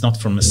and it's not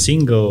from a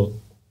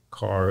single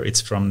car, it's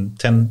from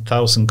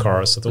 10,000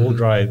 cars that all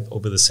drive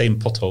over the same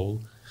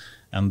pothole.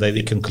 And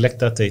they can collect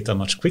that data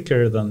much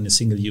quicker than a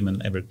single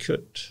human ever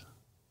could,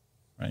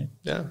 right?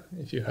 Yeah,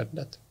 if you had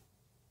that.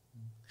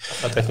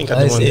 But I think at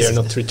the moment they are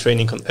not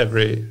retraining on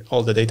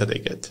all the data they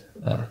get.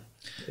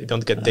 They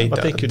don't get data.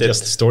 But they could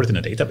just store it in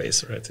a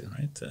database, right?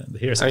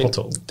 Here's a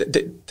pothole.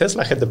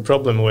 Tesla had the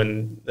problem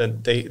when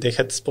they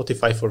had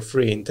Spotify for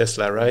free in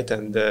Tesla, right?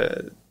 And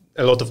a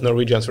lot of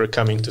Norwegians were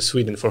coming to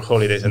Sweden for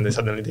holidays and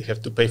suddenly they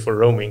have to pay for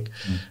roaming,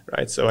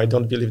 right? So I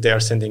don't believe they are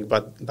sending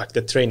back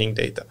the training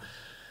data.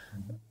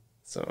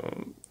 So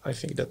I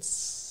think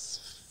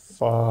that's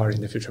far in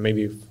the future.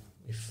 Maybe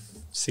if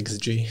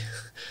 6G,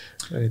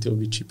 then it will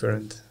be cheaper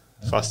and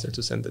faster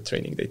to send the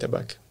training data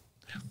back.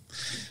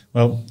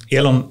 Well,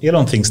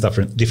 Elon thinks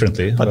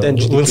differently. But then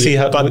we'll see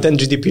how. But then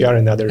GDPR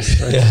and others.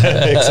 Right?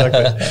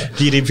 Exactly.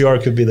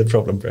 GDPR could be the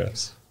problem,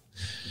 perhaps.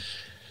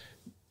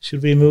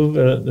 Should we move?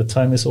 The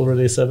time is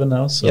already 7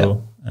 now,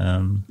 so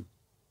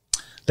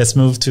let's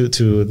move to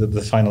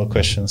the final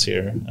questions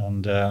here.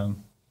 And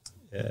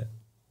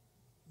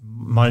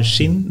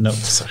Marcin? No,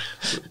 sorry.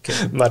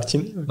 Okay.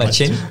 Marcin.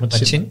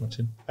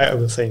 I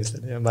will say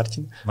instead. Yeah,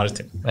 Martin.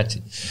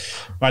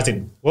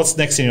 What's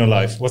next in your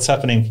life? What's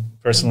happening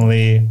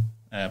personally,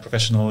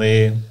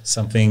 professionally?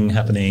 Something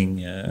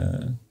happening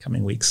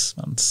coming weeks,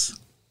 months?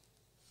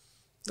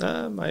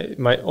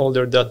 My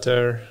older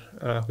daughter,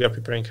 we are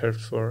preparing her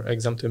for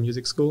exam to a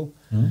music school.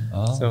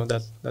 So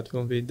that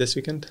will be this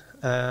weekend.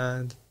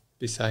 And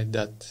beside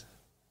that,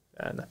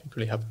 nothing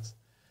really happens.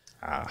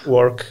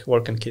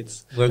 Work and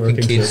kids. Working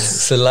kids.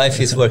 So life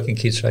is working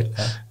kids right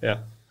now. Yeah.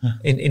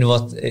 In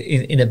what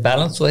in a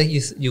balanced way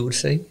you would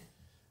say?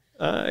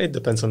 It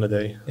depends on the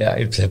day. Yeah,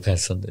 it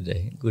depends on the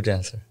day. Good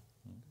answer.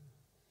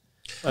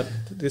 But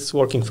this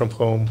working from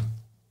home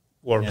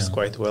works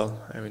quite well.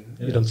 I mean,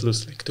 you don't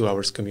lose like 2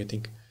 hours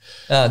commuting.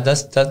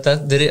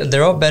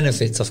 There are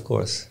benefits, of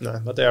course.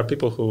 No, but there are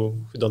people who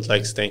don't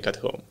like staying at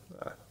home.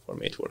 For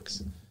me, it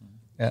works.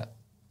 Yeah.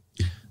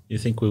 You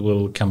think we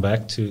will come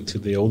back to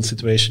the old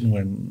situation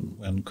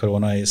when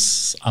Corona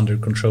is under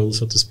control,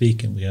 so to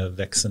speak, and we have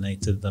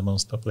vaccinated the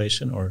most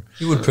population? Or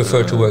you would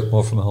prefer to work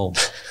more from home?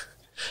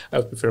 I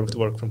would prefer to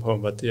work from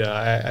home, but yeah,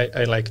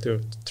 I like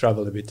to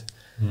travel a bit.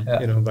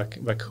 You know,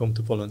 back home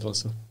to Poland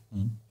also.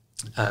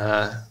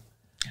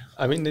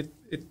 I mean,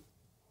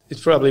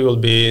 it probably will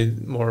be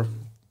more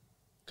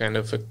kind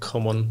of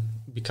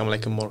become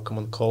like a more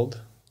common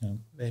cold. Yeah.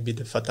 Maybe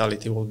the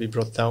fatality will be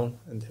brought down,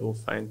 and they will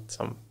find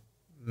some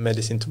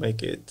medicine to make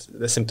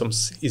the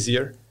symptoms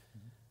easier.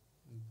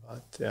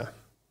 But yeah.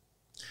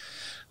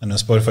 And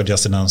Spotify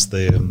just announced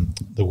the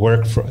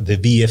the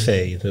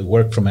VFA, the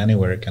work from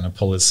anywhere kind of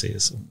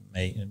policies,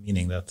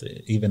 meaning that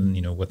even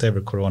whatever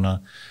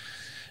Corona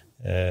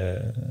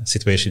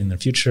situation in the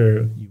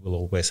future, you will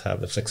always have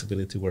the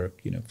flexibility to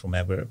work from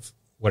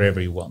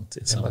wherever you want.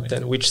 But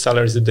then which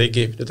salaries do they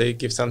give? Do they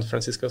give San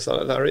Francisco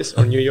salaries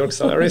or New York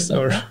salaries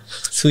or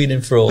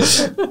Sweden for all?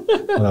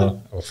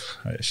 Well,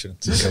 I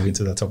shouldn't go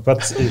into that topic,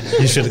 but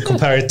you should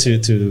compare it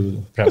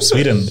to perhaps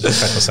Sweden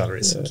type of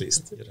salaries at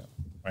least,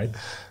 right?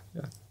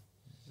 Yeah,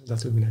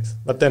 that would be nice.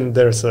 But then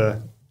there's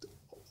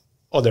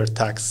other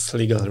tax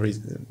legal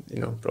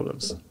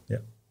problems.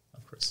 Yeah,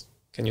 of course.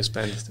 Can you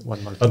spend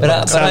 1 month? But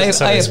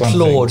I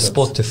applaud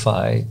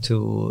Spotify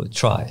to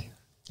try.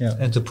 Yeah.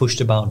 And to push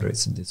the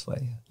boundaries in this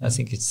way. I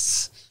think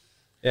it's...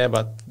 Yeah,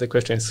 but the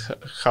question is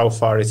how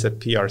far is a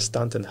PR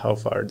stunt and how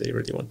far they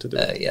really want to do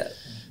it. Yeah.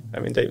 I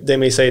mean, they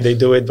may say they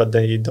do it, but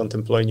they don't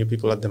employ new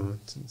people at the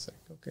moment. It's like,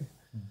 okay.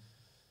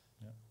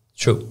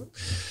 True.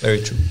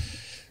 Very true.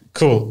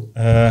 Cool.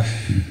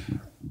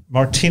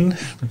 Martin,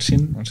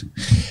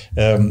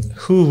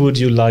 who would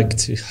you like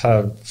to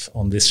have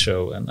on this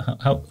show, and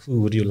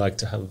who would you like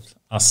to have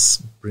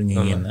us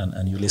bringing in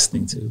and you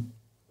listening to?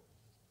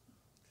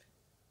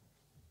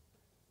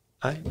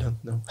 I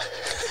don't know.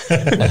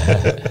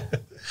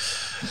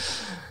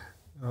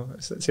 No,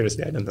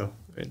 seriously, I don't know.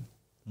 I mean,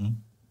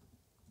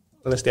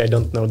 honestly, I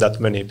don't know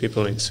that many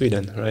people in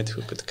Sweden, right,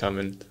 who could come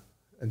and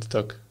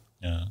talk.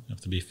 Yeah, you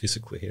have to be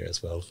physically here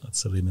as well.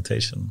 That's a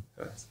limitation.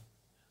 Yes.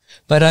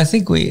 But I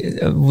think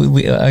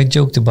I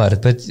joked about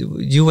it. But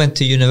you went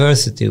to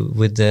university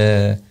with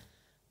an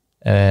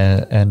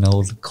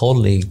old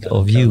colleague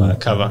of you,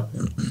 Kava.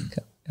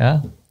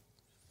 Yeah,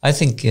 I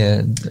think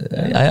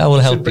I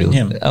will help bring you.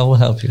 him. I will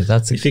help you.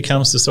 If he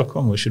comes to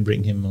Stockholm, we should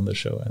bring him on the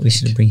show. We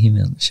should bring him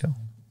on the show.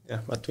 Yeah,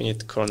 but we need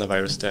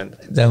coronavirus then.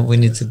 Then we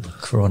need to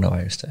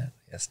coronavirus then.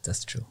 Yes,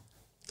 that's true.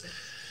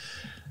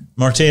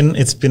 Martin,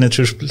 it's been a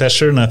true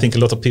pleasure, and I think a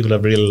lot of people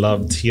have really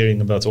loved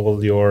hearing about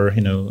all your,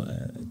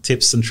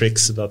 tips and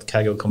tricks about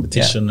Kaggle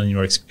competition and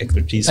your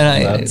expertise on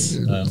that.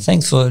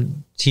 Thanks for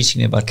teaching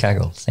me about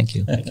Kaggle. Thank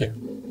you. Thank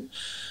you.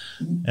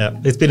 Yeah,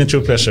 it's been a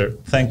true pleasure.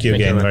 Thank you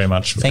again very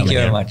much. Thank you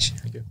very much.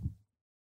 Thank you.